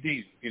pretty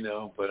deep,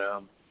 but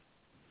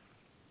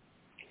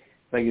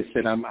like I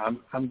said,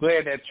 I'm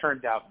glad that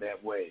turned out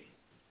that way.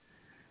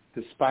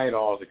 Despite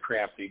all the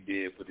crap they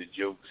did with the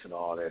jokes and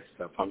all that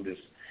stuff, I'm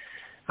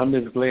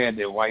just glad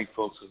that white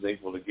folks was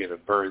able to get a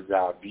bird's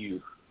eye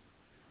view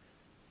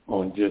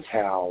on just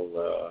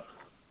how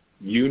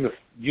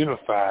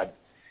unified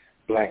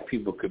black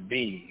people could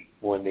be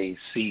when they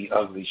see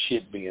ugly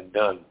shit being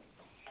done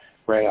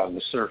right out on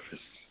the surface,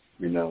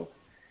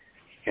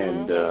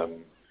 And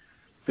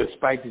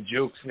despite the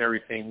jokes and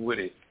everything with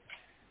it,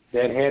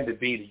 that had to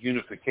be the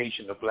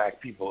unification of black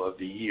people of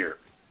the year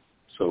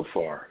so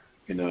far,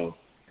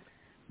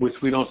 which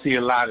we don't see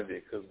a lot of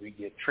it because we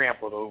get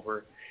trampled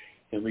over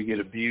and we get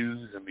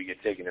abused and we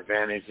get taken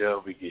advantage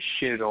of, we get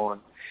shit on,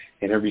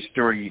 and every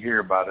story you hear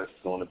about us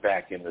is on the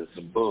back end of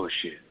some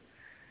bullshit.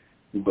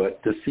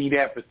 But to see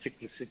that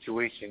particular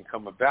situation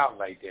come about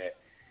like that,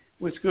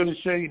 was going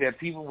to show you that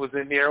people was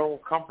in their own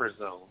comfort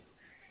zone.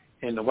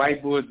 And the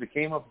white boys that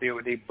came up there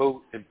with their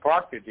boat and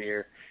parked it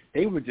there,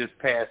 they were just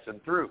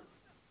passing through,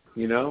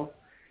 you know.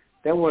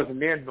 That wasn't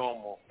their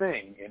normal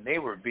thing. And they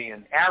were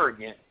being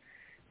arrogant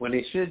when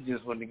they should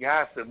just, when the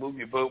guy said, move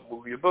your boat,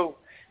 move your boat.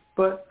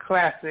 But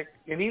classic.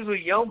 And these were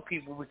young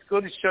people, which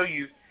go to show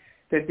you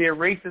that their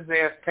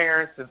racist-ass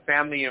parents and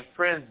family and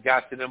friends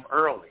got to them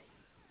early.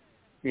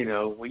 You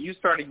know, when you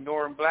start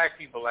ignoring black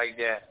people like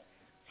that,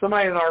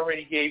 somebody had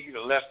already gave you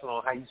the lesson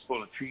on how you're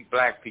supposed to treat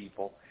black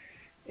people,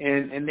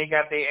 and they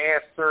got their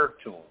ass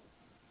served to them,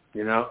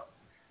 you know.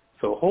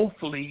 So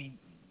hopefully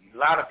a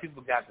lot of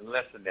people got the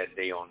lesson that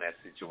day on that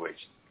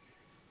situation.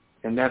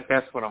 And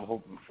that's what I'm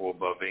hoping for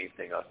above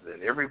anything else,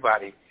 that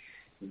everybody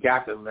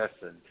got the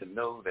lesson to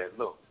know that,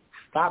 look,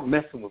 stop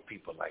messing with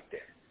people like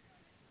that.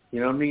 You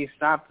know what I mean?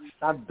 Stop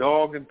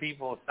dogging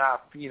people and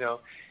stop, you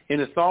know.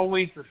 And it's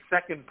always the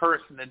second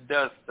person that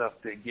does stuff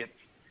that gets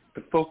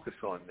the focus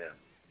on them,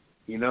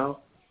 you know.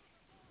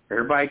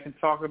 Everybody can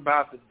talk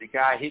about the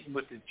guy hitting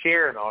with the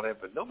chair and all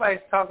that, but nobody's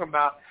talking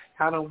about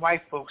how the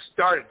white folks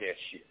started that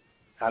shit,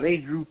 how they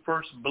drew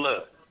first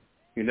blood,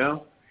 you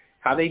know,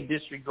 how they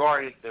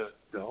disregarded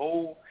the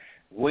whole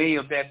way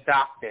of that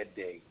dock that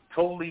day,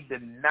 totally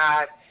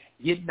denied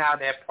getting out of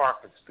that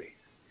parking space.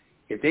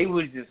 If they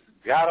would have just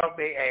got off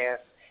their ass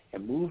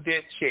and moved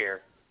that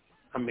chair,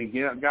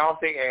 got off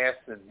their ass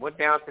and went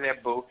down to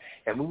that boat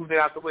and moved it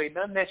out the way,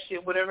 none of that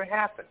shit would ever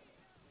happen.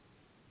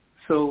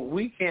 So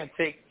we can't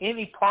take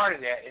any part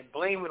of that and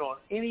blame it on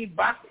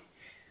anybody.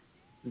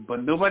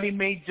 But nobody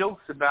made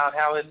jokes about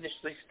how it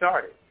initially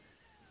started.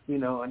 You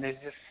know, and it's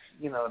just,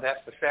 you know,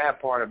 that's the sad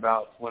part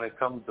about when it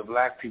comes to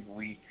black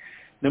people.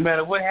 No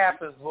matter what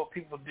happens, what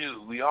people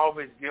do, we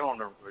always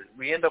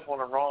we end up on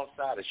the wrong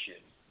side of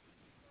shit.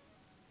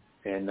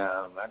 And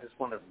I just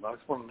want to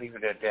leave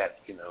it at that,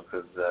 you know,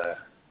 because.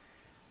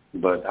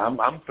 But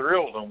I'm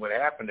thrilled on what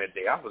happened that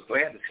day. I was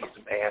glad to see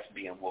some ass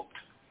being whooped.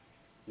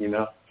 You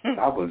know,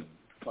 I was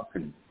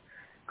fucking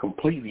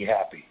completely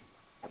happy.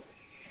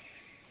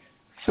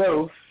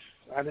 So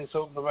I just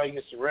hope nobody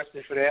gets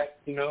arrested for that,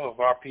 you know, of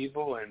our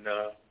people, and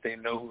they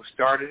know who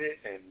started it,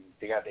 and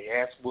they got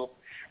their ass whooped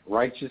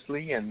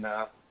righteously, and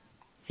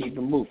keep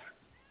them moving.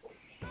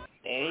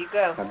 There you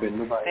go.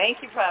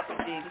 Thank you, Papa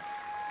Didi.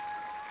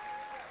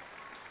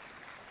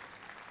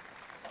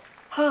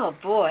 Oh,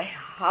 boy.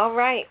 All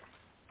right.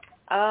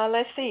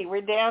 Let's see.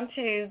 We're down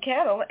to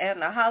Kettle and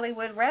the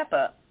Hollywood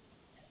wrap-up.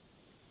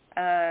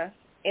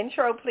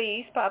 Intro,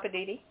 please, Papa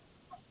Didi.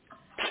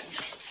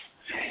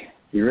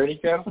 You ready,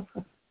 Kettle?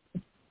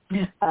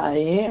 I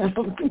am.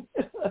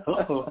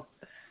 Uh-oh.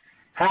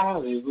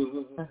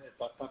 Hollywood.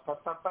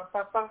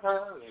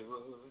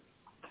 Hollywood.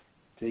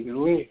 Take it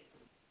away.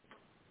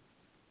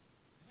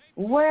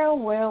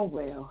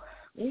 Well.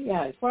 We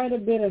got quite a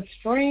bit of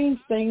strange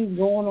things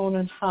going on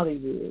in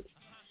Hollywood.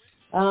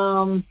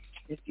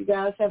 If you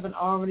guys haven't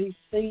already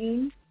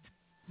seen,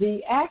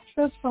 the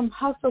actress from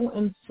Hustle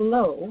and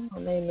Flow, her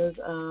name is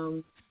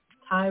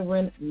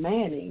Tyron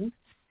Manning,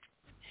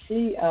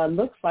 she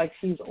looks like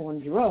she's on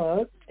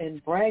drugs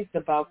and brags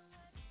about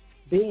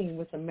being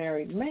with a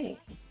married man.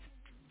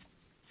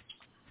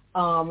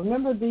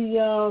 Remember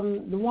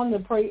the one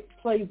that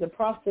played the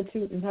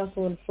prostitute in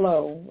Hustle and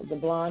Flow, the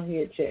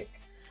blonde-haired chick?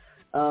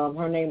 Her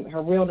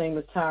real name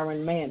is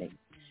Tyron Manning.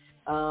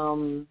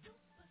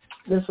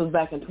 This was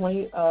back in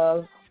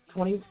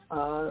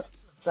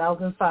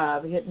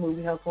 2005, hit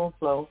movie Hustle and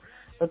Flow.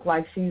 Looks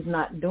like she's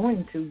not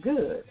doing too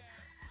good.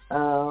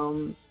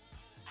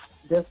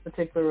 This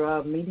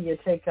particular media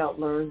takeout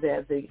learned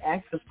that the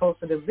actress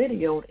posted a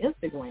video on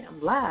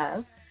Instagram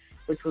Live,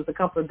 which was a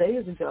couple of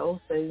days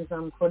ago, saying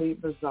some pretty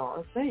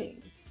bizarre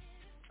things.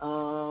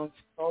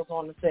 Goes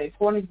on to say,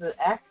 according to the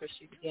actress,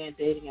 she began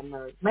dating a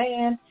married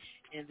man,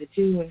 and the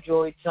two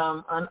enjoyed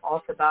some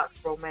unorthodox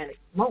romantic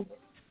moments.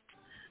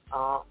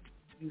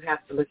 You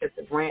have to look at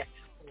the rant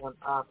on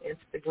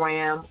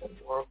Instagram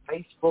or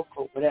Facebook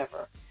or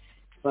whatever.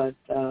 But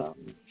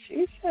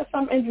she said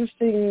some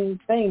interesting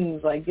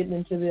things, like getting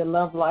into their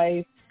love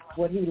life,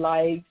 what he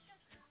likes.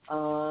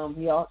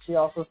 She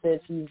also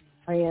said she's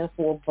praying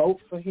for a boat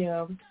for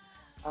him.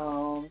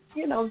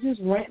 You know, just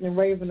ranting and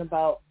raving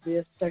about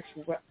their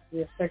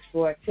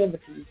sexual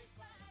activities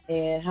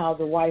and how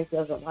the wife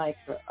doesn't like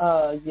her.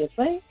 You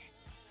think?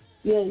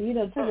 Yeah, you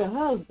know, took her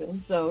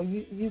husband, so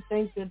you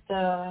think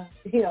that,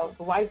 you know,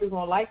 the wife is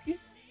going to like you?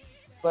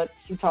 But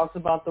she talks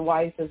about the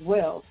wife as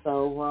well.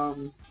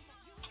 So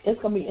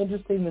it's going to be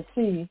interesting to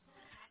see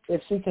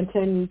if she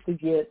continues to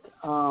get,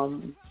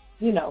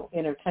 you know,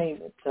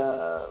 entertainment,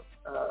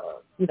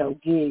 you know,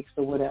 gigs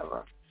or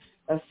whatever.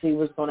 Let's see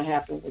what's going to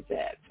happen with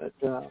that. But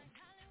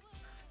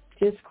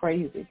just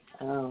crazy.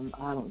 I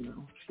don't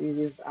know. She's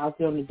just out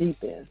there on the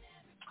deep end.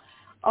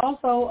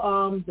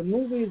 Also, the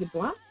movie The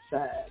Blind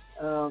Side,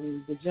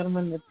 the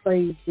gentleman that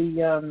played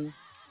the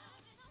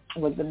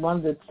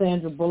one that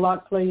Sandra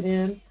Bullock played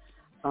in,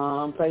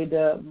 played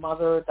the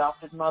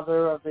adopted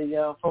mother of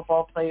the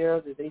football player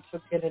that they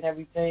took in and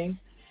everything.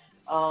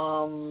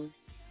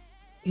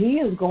 he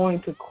is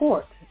going to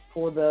court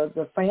for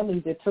the family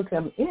that took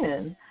him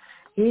in.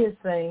 He is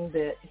saying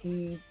that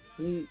he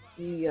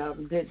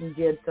didn't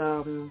get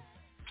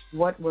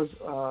what was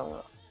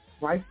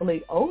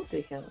rightfully owed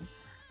to him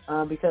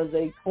because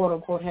they, quote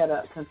unquote, had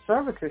a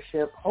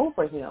conservatorship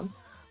over him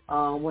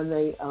when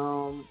they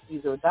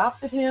either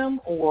adopted him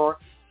or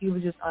he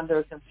was just under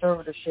a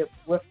conservatorship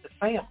with the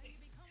family.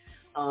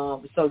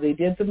 So they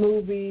did the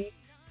movie,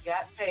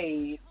 got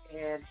paid,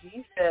 and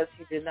he says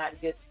he did not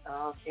get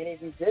any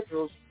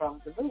residuals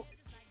from the movie.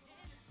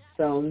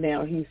 So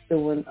now he's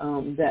suing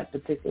that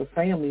particular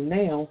family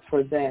now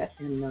for that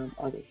and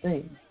other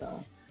things.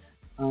 So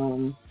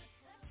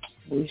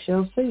we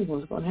shall see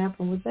what's going to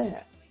happen with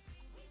that.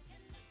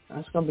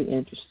 That's going to be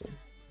interesting.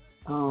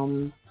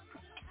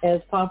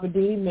 As Papa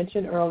D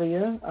mentioned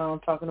earlier,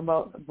 talking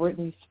about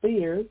Britney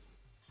Spears,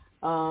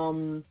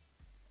 the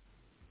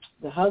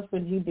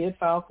husband, he did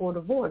file for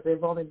divorce.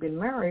 They've only been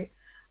married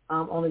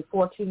only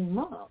 14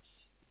 months.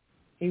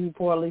 He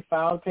reportedly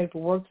filed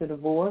paperwork to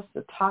divorce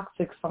the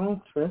toxic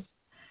songstress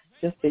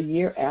just a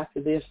year after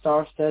their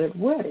star-studded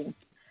wedding.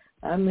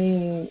 I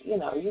mean,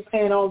 you're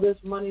paying all this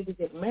money to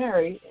get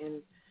married,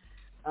 and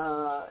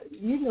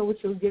you know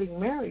what you're getting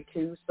married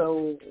to,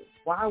 so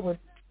why would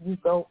you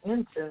go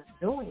into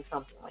doing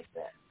something like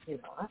that?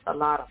 That's a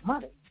lot of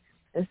money.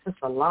 It's just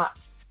a lot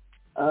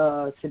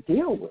to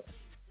deal with.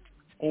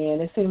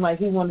 And it seemed like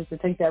he wanted to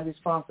take that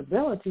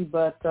responsibility,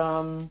 but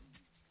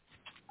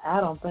I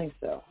don't think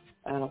so.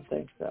 I don't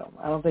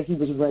think he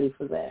was ready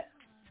for that.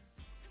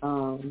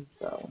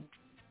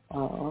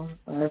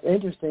 That's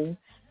interesting.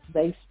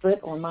 They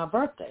split on my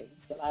birthday,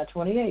 July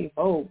 28th.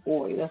 Oh,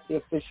 boy, that's the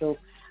official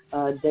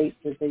date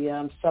that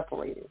they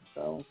separated.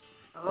 So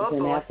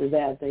then after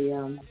that, they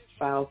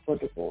filed for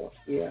divorce.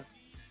 Yeah.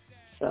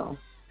 So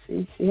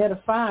she had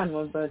a fine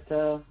one, but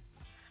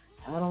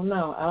I don't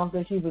know. I don't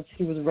think he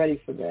was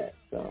ready for that.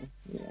 So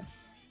yeah.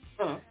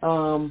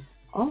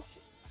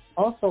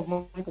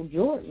 Also, Michael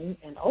Jordan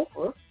and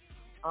Oprah,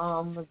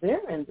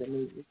 they're in the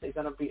news. They're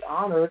going to be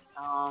honored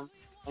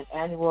an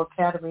annual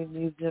Academy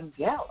Museum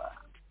Gala.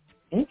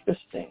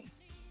 Interesting.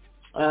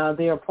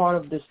 They are part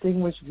of a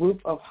distinguished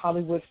group of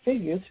Hollywood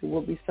figures who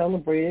will be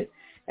celebrated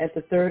at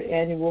the third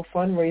annual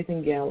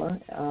fundraising gala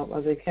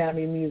of the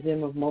Academy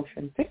Museum of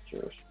Motion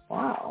Pictures.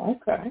 Wow,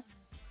 okay.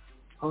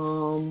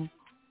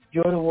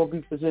 Jordan will be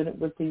presented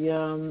with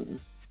the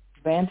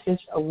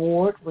Vantage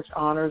Award, which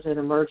honors an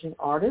emerging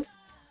artist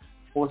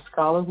or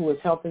scholar who is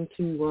helping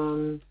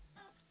to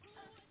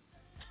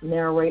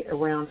narrate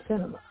around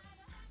cinema.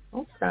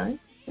 Okay,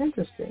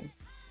 interesting.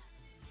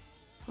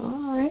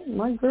 All right,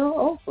 my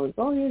girl Oprah.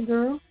 Go ahead,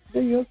 girl.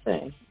 Do your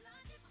thing.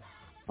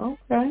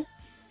 Okay.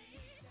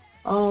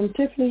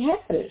 Tiffany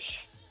Haddish.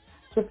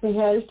 Tiffany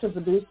Haddish to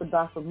produce a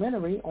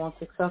documentary on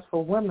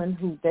successful women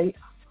who date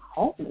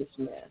homeless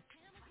men.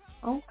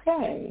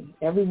 Okay.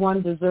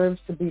 Everyone deserves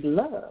to be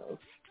loved,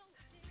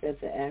 said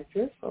the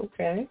actress.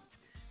 Okay.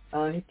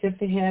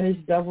 Tiffany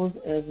Haddish doubles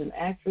as an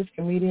actress,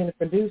 comedian, and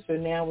producer,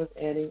 now is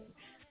adding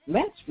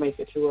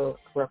matchmaker to her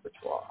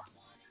repertoire.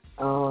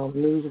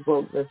 News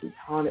broke that the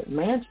Haunted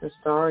Mansion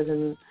star is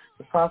in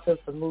the process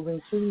of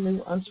moving 2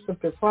 new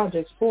unscripted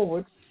projects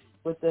forward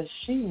with the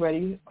She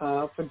Ready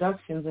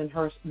Productions and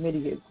her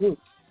media group.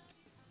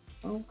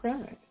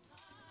 Okay.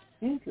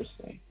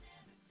 Interesting.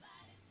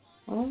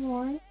 All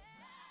right.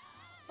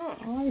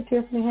 All right,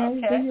 Tiffany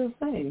Haddish, do your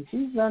thing.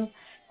 She's done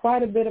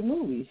quite a bit of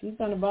movies. She's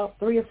done about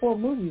 3 or 4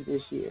 movies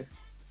this year.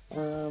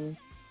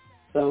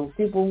 So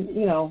people,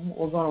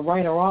 were going to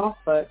write her off,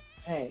 but,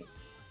 hey,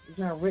 she's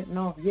not written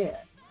off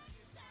yet.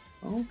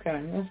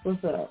 Okay, that's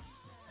what's up.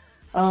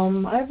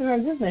 I haven't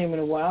heard his name in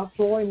a while.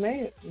 Floyd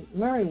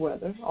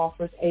Mayweather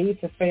offers aid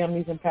to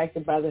families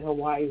impacted by the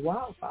Hawaii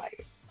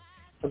wildfires.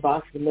 The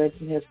boxing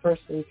legend has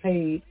personally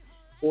paid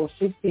for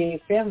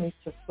 68 families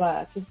to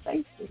fly to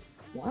safety.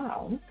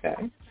 Wow,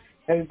 okay.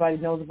 Everybody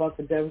knows about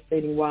the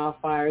devastating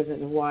wildfires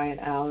in the Hawaiian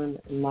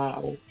island in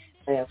Maui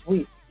last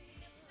week.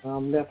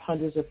 Left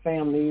hundreds of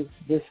families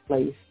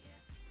displaced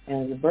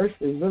and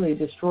virtually really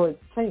destroyed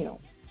the town,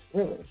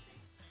 really.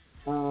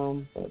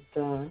 But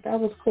that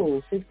was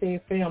cool.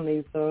 68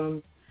 families,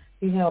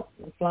 he helped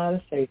fly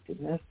to safety.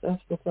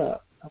 That's what's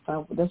up.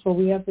 That's what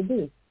we have to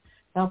do,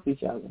 help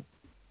each other.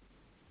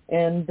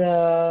 And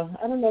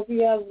I don't know if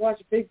you guys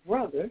watch Big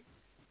Brother.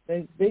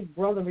 Big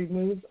Brother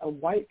removes a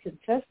white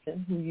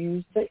contestant who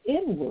used the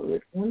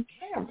N-word on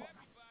camera.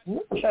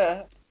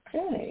 Really?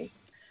 Okay.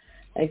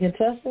 A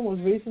contestant was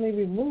recently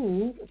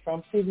removed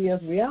from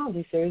CBS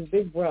reality series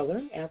Big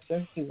Brother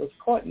after he was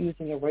caught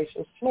using a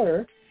racial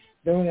slur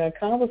during a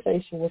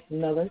conversation with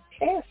another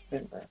cast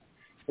member.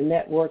 The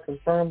network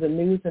confirmed the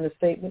news in a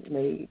statement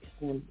made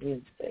on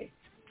Wednesday.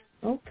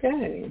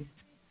 Okay.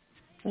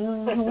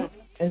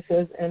 It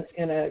says,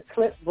 in a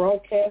clip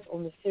broadcast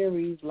on the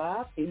series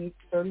live feed,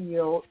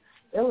 30-year-old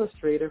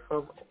illustrator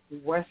from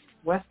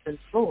Western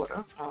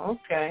Florida,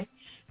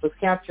 was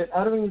captured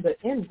uttering the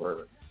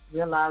N-word.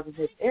 Realizing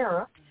his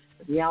error,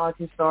 the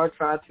reality star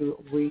tried to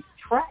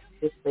retract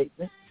his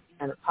statement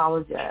and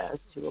apologize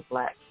to a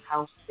black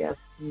house guest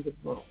in the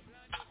room.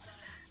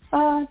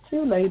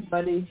 Too late,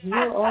 buddy.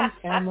 You're on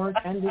camera,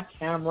 Candy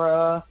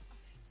Camera.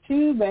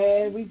 Too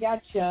bad, we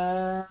got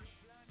ya.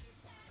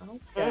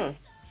 Okay.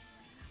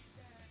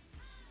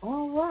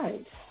 All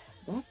right.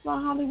 That's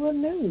my Hollywood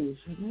news.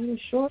 It made it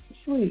short and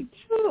sweet.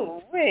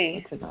 Ooh,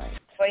 wait. Tonight.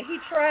 Well, he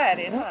tried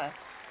it, huh?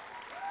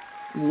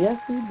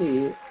 Yes, he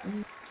did.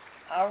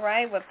 All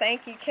right. Well,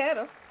 thank you,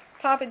 Kettle.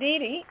 Papa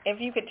Didi, if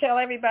you could tell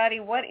everybody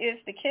what is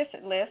the Kiss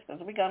It list,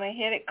 because we're going to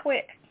hit it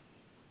quick.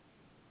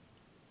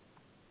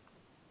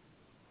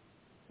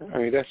 I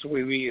mean, that's the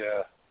way we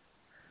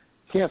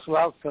cancel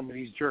out some of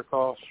these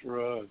jerk-offs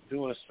for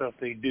doing the stuff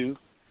they do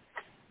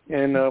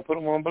and put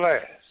them on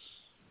blast.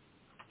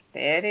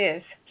 There it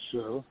is.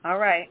 So. All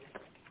right.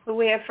 Who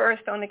we have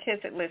first on the Kiss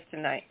It list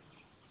tonight?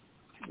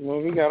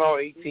 Well, we got all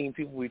 18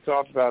 people we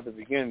talked about at the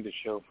beginning of the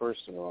show,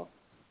 first of all.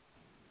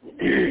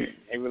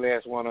 Every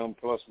last one of them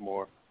plus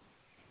more.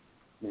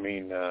 I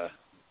mean,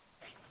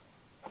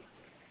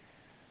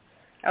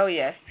 oh,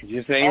 yes.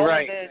 Just ain't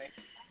right.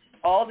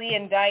 All the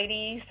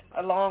indictees,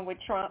 along with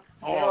Trump,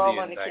 they're all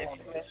on the Kiss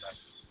It list.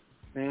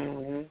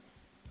 Mm-hmm.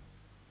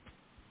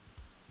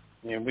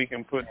 Yeah, we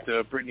can put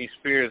Britney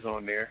Spears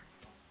on there.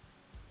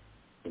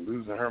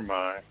 Losing her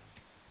mind.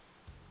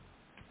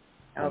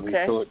 And we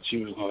thought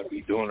she was going to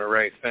be doing the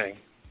right thing.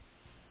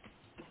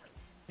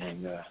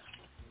 And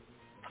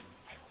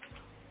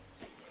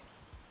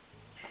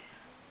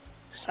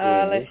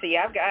let's see.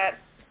 I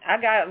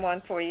got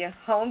one for you.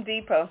 Home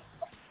Depot.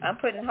 I'm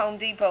putting Home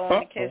Depot on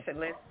the Kiss It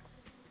list.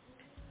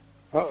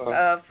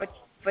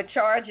 For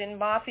charging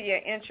mafia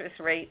interest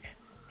rates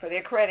for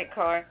their credit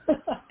card.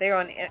 They're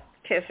on the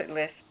Kiss It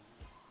list.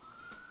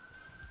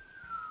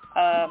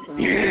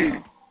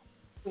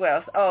 Who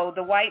else? Oh,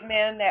 the white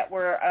men that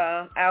were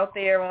out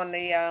there on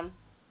the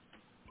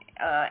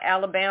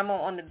Alabama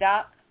on the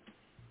dock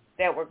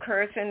that were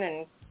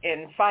cursing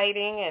and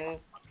fighting and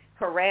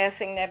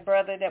harassing that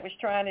brother that was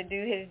trying to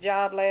do his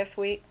job last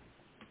week.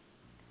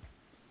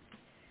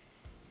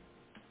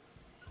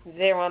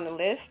 They're on the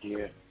list.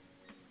 Yeah.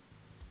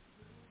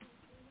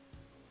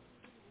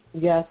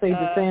 You gotta say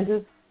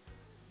DeSantis?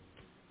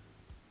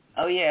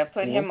 Oh, yeah,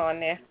 put him on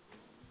there.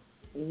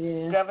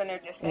 Yeah. Governor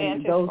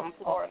DeSantis from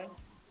Florida.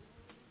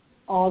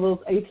 All those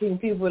 18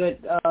 people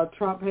that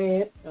Trump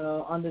had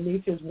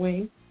underneath his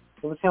wing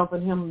that was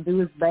helping him do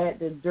his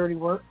dirty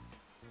work.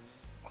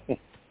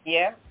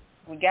 Yeah,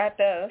 we got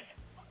those.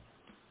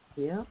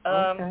 Yeah,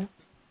 okay.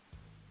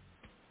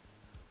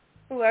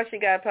 Who else you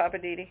got, Papa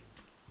Didi?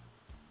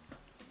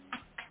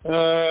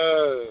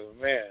 Oh,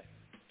 man,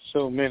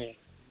 so many.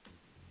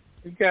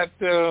 We got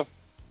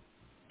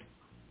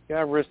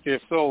risk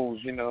their souls,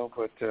 you know,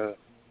 but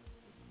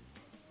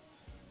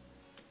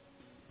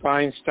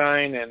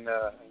Feinstein and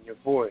your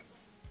boy,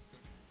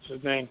 what's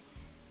his name?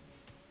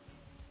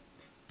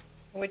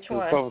 Which the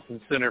one?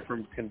 Republican senator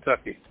from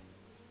Kentucky.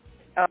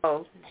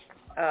 Oh,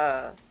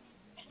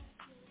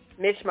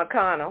 Mitch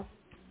McConnell.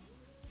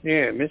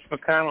 Yeah, Mitch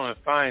McConnell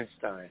and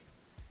Feinstein.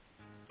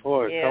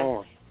 Boy, come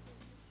on.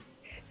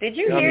 Did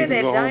you hear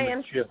that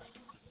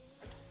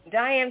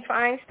Dianne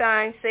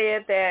Feinstein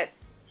said that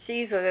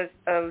she's a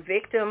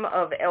victim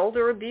of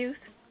elder abuse?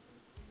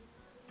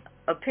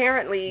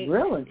 Apparently,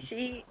 really?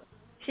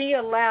 She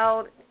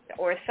allowed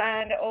or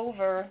signed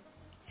over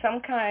some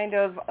kind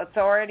of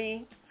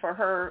authority for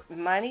her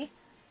money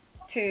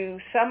to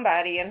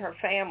somebody in her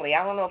family.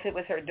 I don't know if it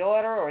was her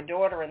daughter or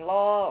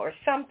daughter-in-law or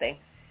something.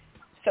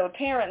 So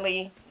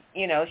apparently,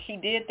 you know, she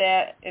did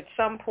that at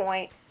some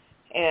point,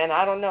 and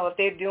I don't know if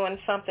they're doing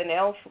something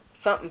else,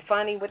 something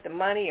funny with the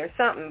money or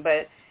something,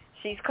 but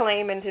she's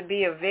claiming to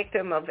be a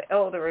victim of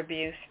elder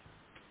abuse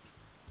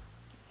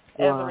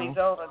as a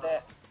result of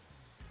that.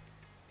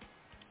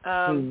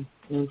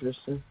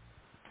 Interesting.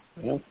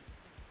 Yeah.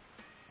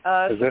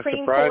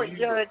 Supreme Court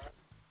Judge.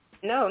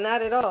 No,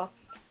 not at all.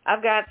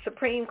 I've got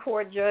Supreme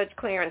Court Judge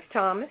Clarence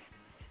Thomas.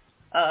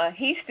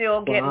 He's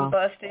still getting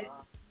busted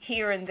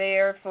here and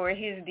there for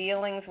his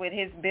dealings with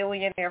his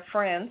billionaire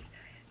friends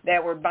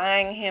that were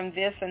buying him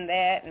this and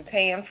that and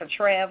paying for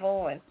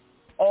travel and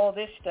all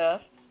this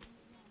stuff.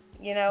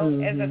 You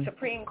know, as a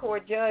Supreme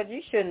Court judge,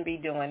 you shouldn't be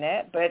doing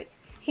that, but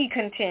he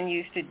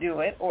continues to do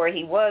it, or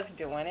he was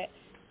doing it,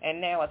 and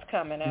now it's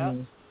coming out.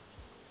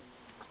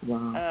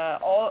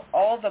 Wow.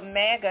 All the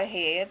MAGA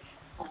heads,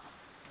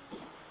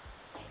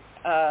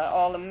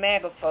 all the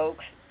MAGA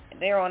folks,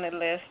 they're on the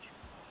list.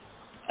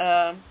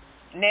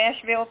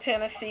 Nashville,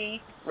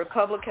 Tennessee,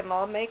 Republican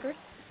lawmakers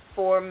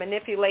for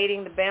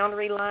manipulating the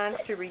boundary lines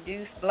to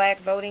reduce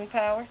black voting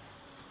power.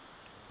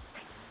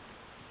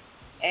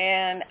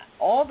 And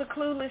all the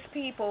clueless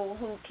people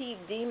who keep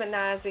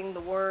demonizing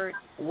the word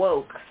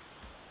woke,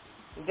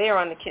 they're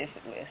on the Kiss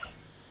It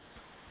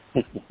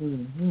list.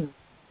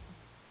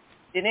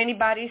 Did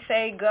anybody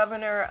say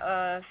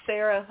Governor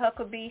Sarah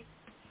Huckabee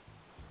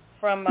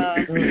from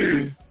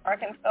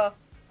Arkansas?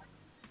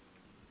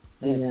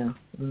 Yeah.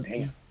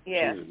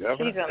 Yeah,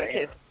 she's on the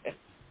Kiss list.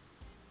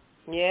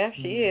 Yeah,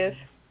 she is.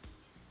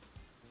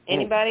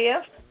 Anybody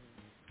else?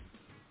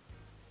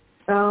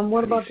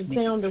 What about the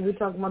town that we're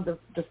talking about?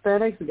 The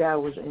FedEx guy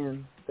was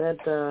in that.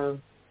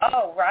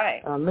 Oh,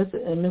 right.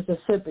 In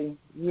Mississippi.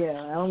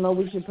 Yeah, I don't know.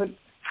 We should put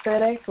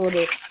FedEx or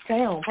the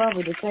town.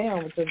 Probably the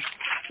town because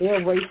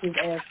they're racist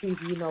ass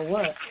people. You know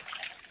what?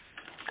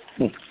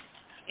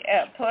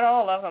 Yeah, put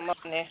all of them on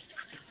there.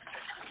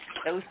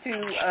 Those two,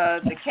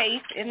 the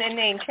Case, isn't their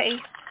name Case?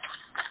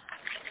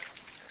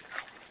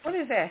 What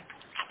is that?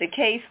 The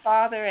Case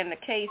father and the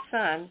Case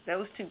son,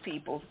 those two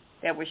people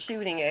that were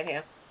shooting at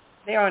him.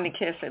 They're on the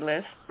kisser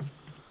list.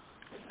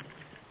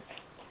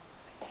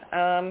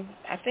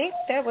 I think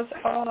that was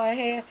all I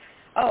had.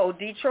 Oh,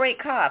 Detroit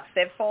cops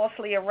that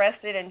falsely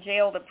arrested and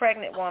jailed a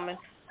pregnant woman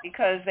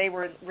because they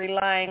were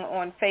relying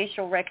on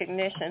facial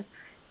recognition,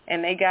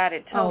 and they got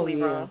it totally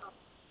wrong.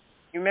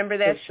 You remember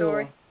that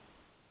story? Sure.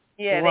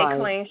 Yeah, right. They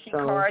claimed she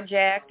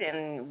carjacked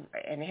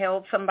and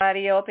held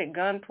somebody up at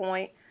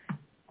gunpoint,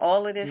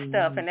 all of this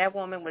stuff, and that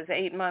woman was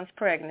 8 months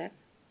pregnant.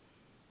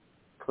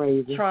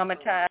 Crazy.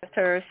 Traumatized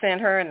her, sent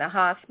her in the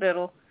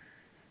hospital.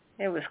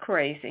 It was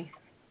crazy.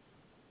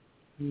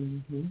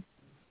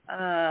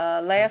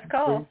 Last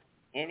call.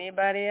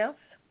 Anybody else?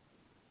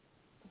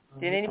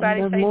 Did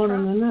anybody say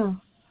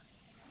Trump?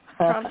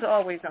 Trump's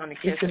always on the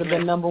kiss. He should have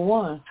been number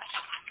one.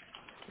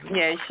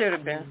 Yeah, he should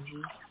have been.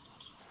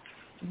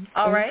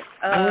 All right.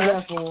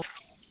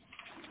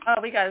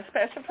 We got a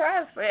special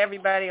prize for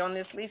everybody on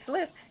this week's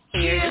list.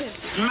 Here it is.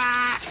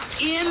 My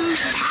entire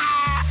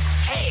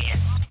ass.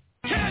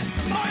 Kiss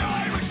my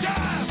Irish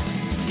ass.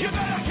 You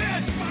better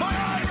kiss my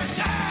Irish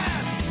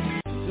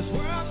ass. This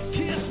world can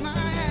kiss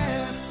my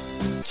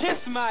ass. Kiss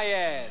my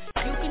ass.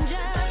 You can just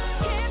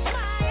kiss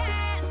my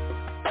ass.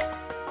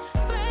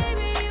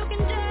 Baby, you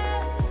can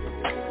just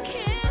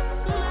kiss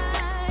my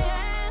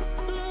ass.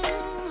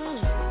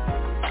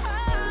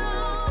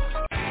 Oh,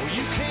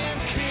 you can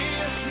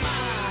kiss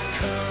my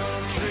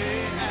country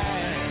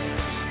ass.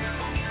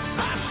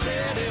 I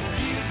said if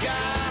you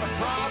got a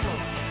problem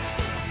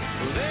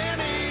with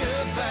any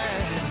of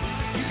that,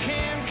 you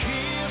can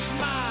kiss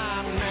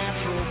my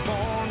natural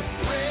born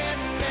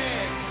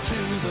redneck to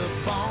the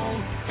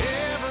bone,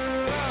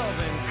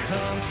 ever-loving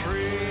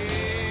country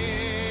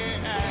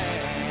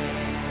ass.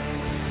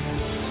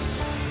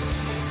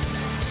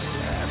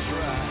 That's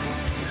right.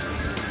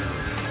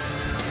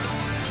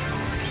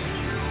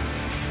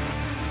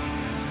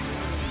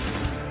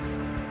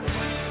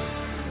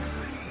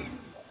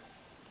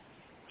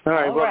 All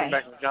right, All welcome right.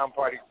 back to the John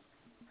Party.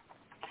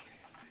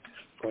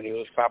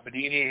 Cornelius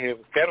Papadini here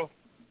with Kettle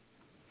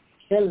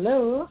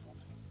Hello.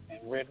 and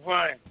Red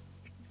Wine.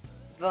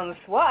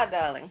 Bonsoir,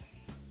 darling.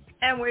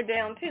 And we're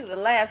down to the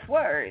last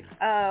word.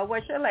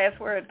 What's your last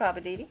word,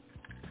 Papa Didi?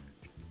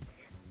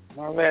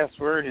 My last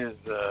word is,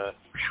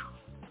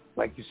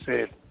 like you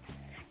said,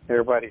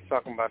 everybody's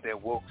talking about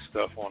that woke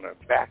stuff on a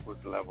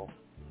backwards level.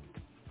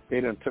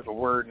 They done took a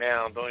word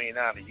now and don't even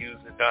know how to use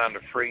it, don't know how to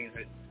phrase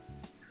it.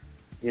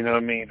 You know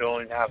what I mean?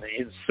 Don't even know how to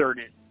insert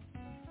it.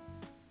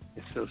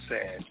 It's so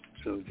sad.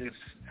 So just,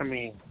 I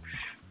mean,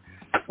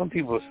 some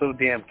people are so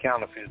damn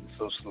counterfeit and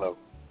so slow.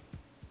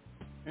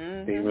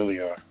 They really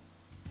are.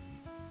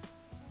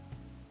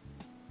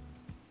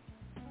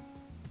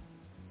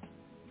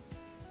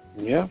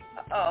 Yeah.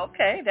 Oh,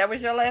 okay. That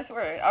was your last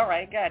word. All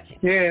right, got you.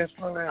 Yeah, that's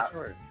my last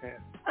word. Yeah.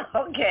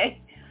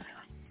 Okay.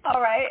 All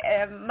right.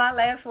 And my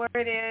last word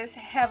is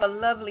have a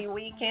lovely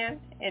weekend.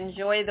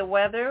 Enjoy the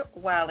weather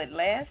while it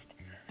lasts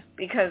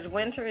because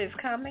winter is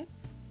coming.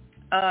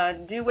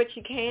 Do what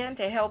you can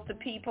to help the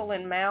people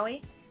in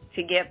Maui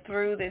to get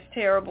through this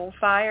terrible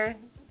fire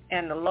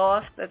and the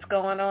loss that's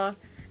going on.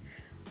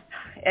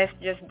 It's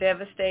just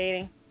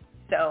devastating.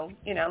 So,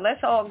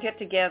 let's all get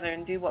together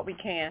and do what we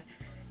can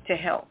to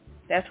help.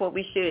 That's what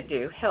we should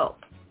do,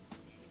 help.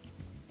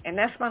 And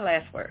that's my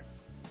last word.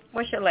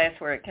 What's your last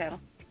word, Cal?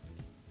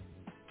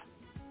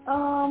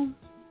 I'm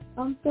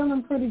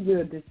feeling pretty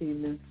good this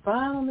evening.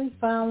 Finally.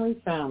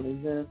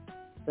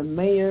 The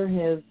mayor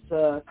has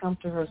come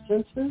to her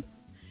senses,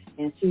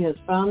 and she has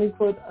finally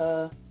put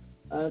a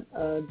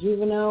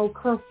juvenile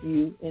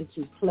curfew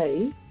into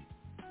play.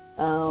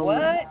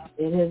 What?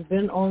 It has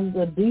been on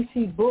the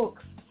D.C.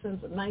 books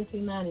since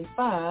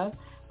 1995,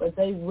 but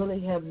they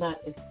really have not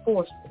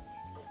enforced it.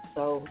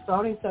 So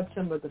starting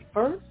September the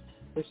 1st,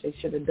 which they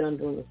should have done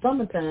during the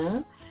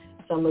summertime,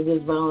 some of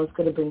this violence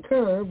could have been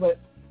curbed, but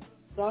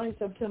starting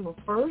September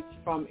 1st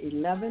from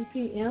 11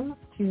 p.m.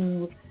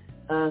 to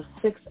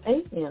 6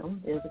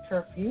 a.m. there's a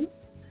curfew.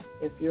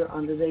 If you're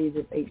under the age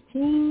of 18,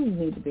 you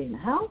need to be in the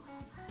house.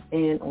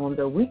 And on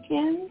the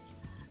weekends,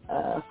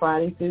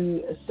 Friday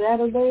through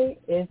Saturday,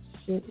 it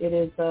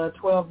is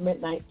 12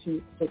 midnight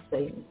to 6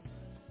 a.m.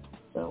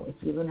 So if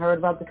you haven't heard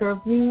about the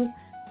curfew,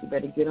 you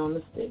better get on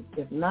the stick.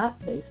 If not,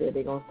 they said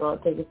they're going to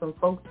start taking some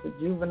folks to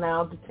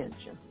juvenile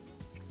detention.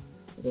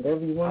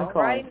 Whatever you want to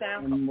call it. Now.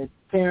 And the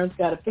parents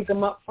got to pick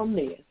them up from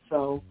there.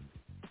 So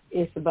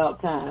it's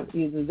about time.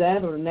 Either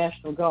that or the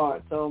National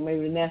Guard. So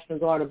maybe the National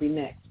Guard will be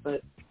next.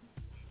 But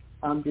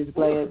I'm just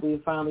glad we're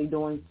finally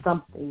doing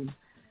something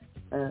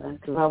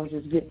because I was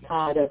just getting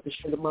tired of the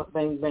shoot 'em up,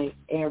 bang, bang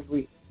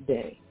every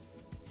day.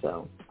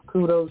 So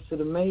kudos to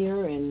the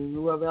mayor and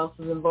whoever else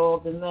is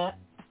involved in that.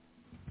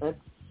 Let's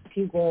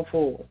keep going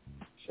forward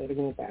instead of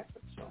going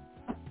backwards. So,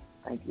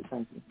 thank you.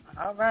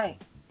 All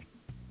right.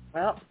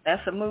 Well,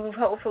 that's a move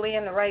hopefully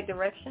in the right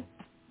direction.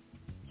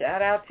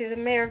 Shout out to the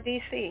mayor of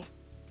D.C.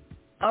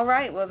 All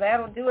right, well,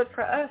 that'll do it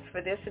for us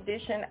for this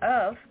edition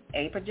of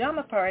A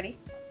Pajama Party.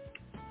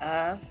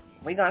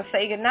 We're going to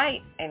say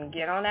goodnight and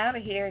get on out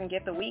of here and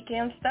get the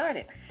weekend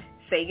started.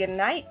 Say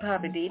goodnight,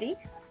 Papa Didi.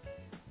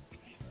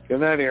 Good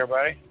night,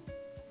 everybody.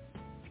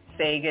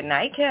 Say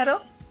goodnight,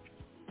 Kettle.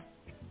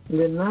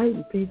 Good night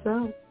and peace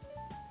out.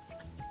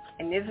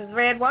 And this is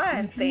Red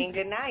Wine saying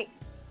goodnight.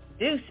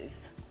 Deuces.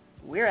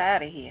 We're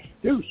out of here.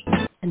 Deuce.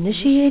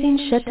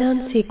 Initiating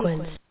shutdown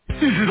sequence. Is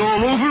it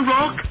all over,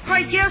 Rock?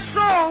 I guess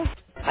so.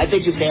 I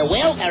bid you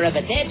farewell,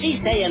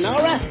 arrivederci,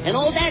 sayonara, and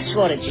all that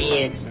sort of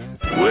jazz.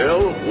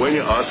 Well,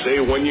 I say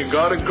when you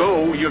gotta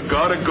go, you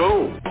gotta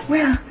go.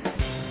 Well,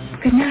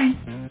 good night.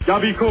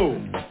 Yabiko.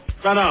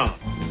 Sana.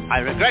 I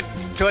regret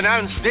to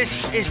announce this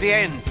is the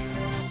end.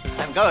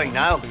 I'm going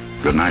now.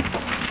 Good night,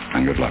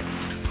 and good luck.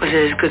 Was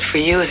it as good for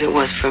you as it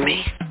was for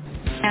me?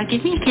 Now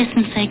give me a kiss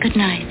and say good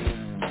night.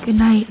 Good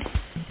night.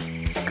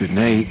 Good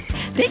night.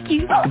 Thank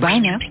you. Goodbye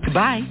now.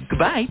 Goodbye.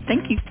 Goodbye.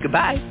 Thank you.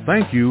 Goodbye.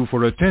 Thank you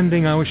for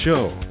attending our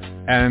show,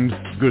 and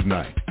good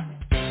night.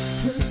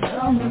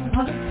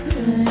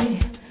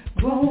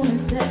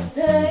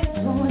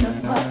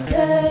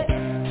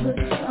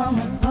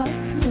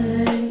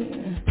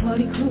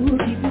 Party crew,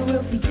 keep it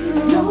real for you.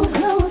 No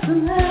closer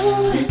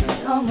now. It's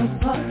summer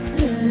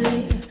party.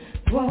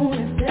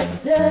 Rolling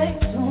sexy,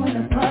 join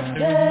the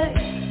party.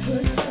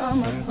 Good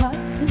summer party.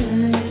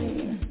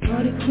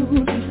 Party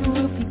crew, keep it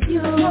real for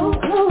you. No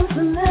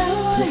closer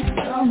now. It's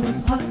summer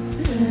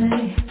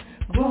party.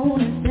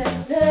 Rolling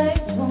sexy,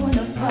 join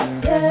the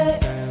party.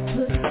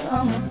 Good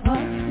summer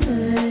party.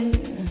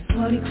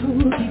 Party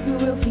crew, keep it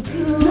real for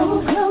you. No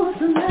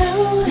closer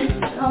now.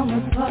 It's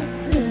summer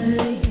party.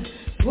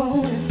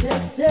 Rolling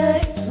sexy,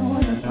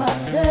 join the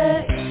party.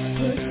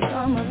 Good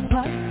summer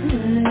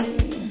party.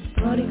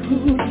 Party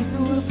crew, keep it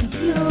real for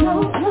you. No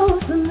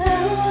closer now.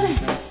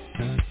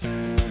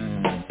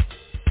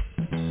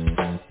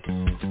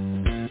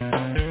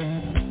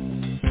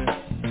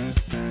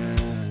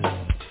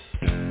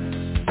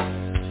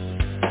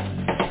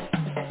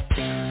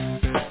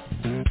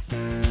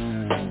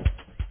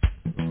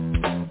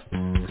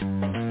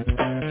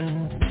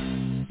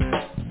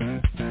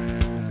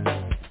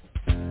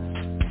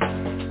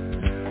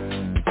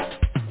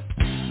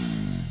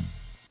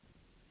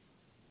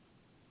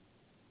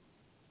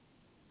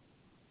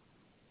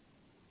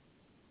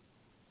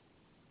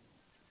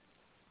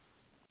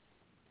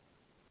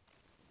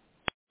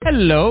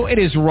 Hello, it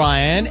is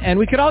Ryan, and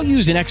we could all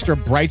use an extra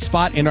bright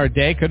spot in our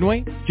day, couldn't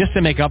we? Just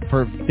to make up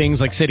for things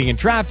like sitting in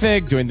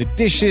traffic, doing the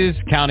dishes,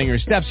 counting your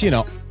steps, you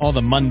know, all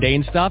the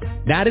mundane stuff.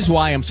 That is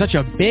why I'm such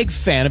a big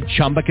fan of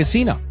Chumba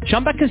Casino.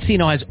 Chumba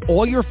Casino has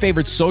all your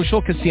favorite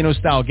social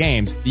casino-style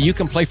games that you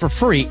can play for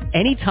free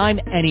anytime,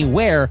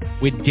 anywhere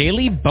with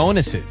daily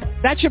bonuses.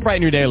 That should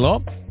brighten your day a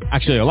little.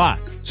 Actually, a lot.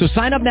 So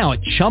sign up now at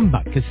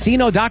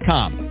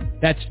ChumbaCasino.com.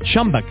 That's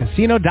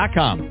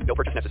ChumbaCasino.com. No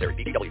purchase necessary.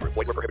 VGW Group.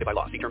 Void where prohibited by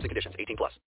law. See terms and conditions. 18+.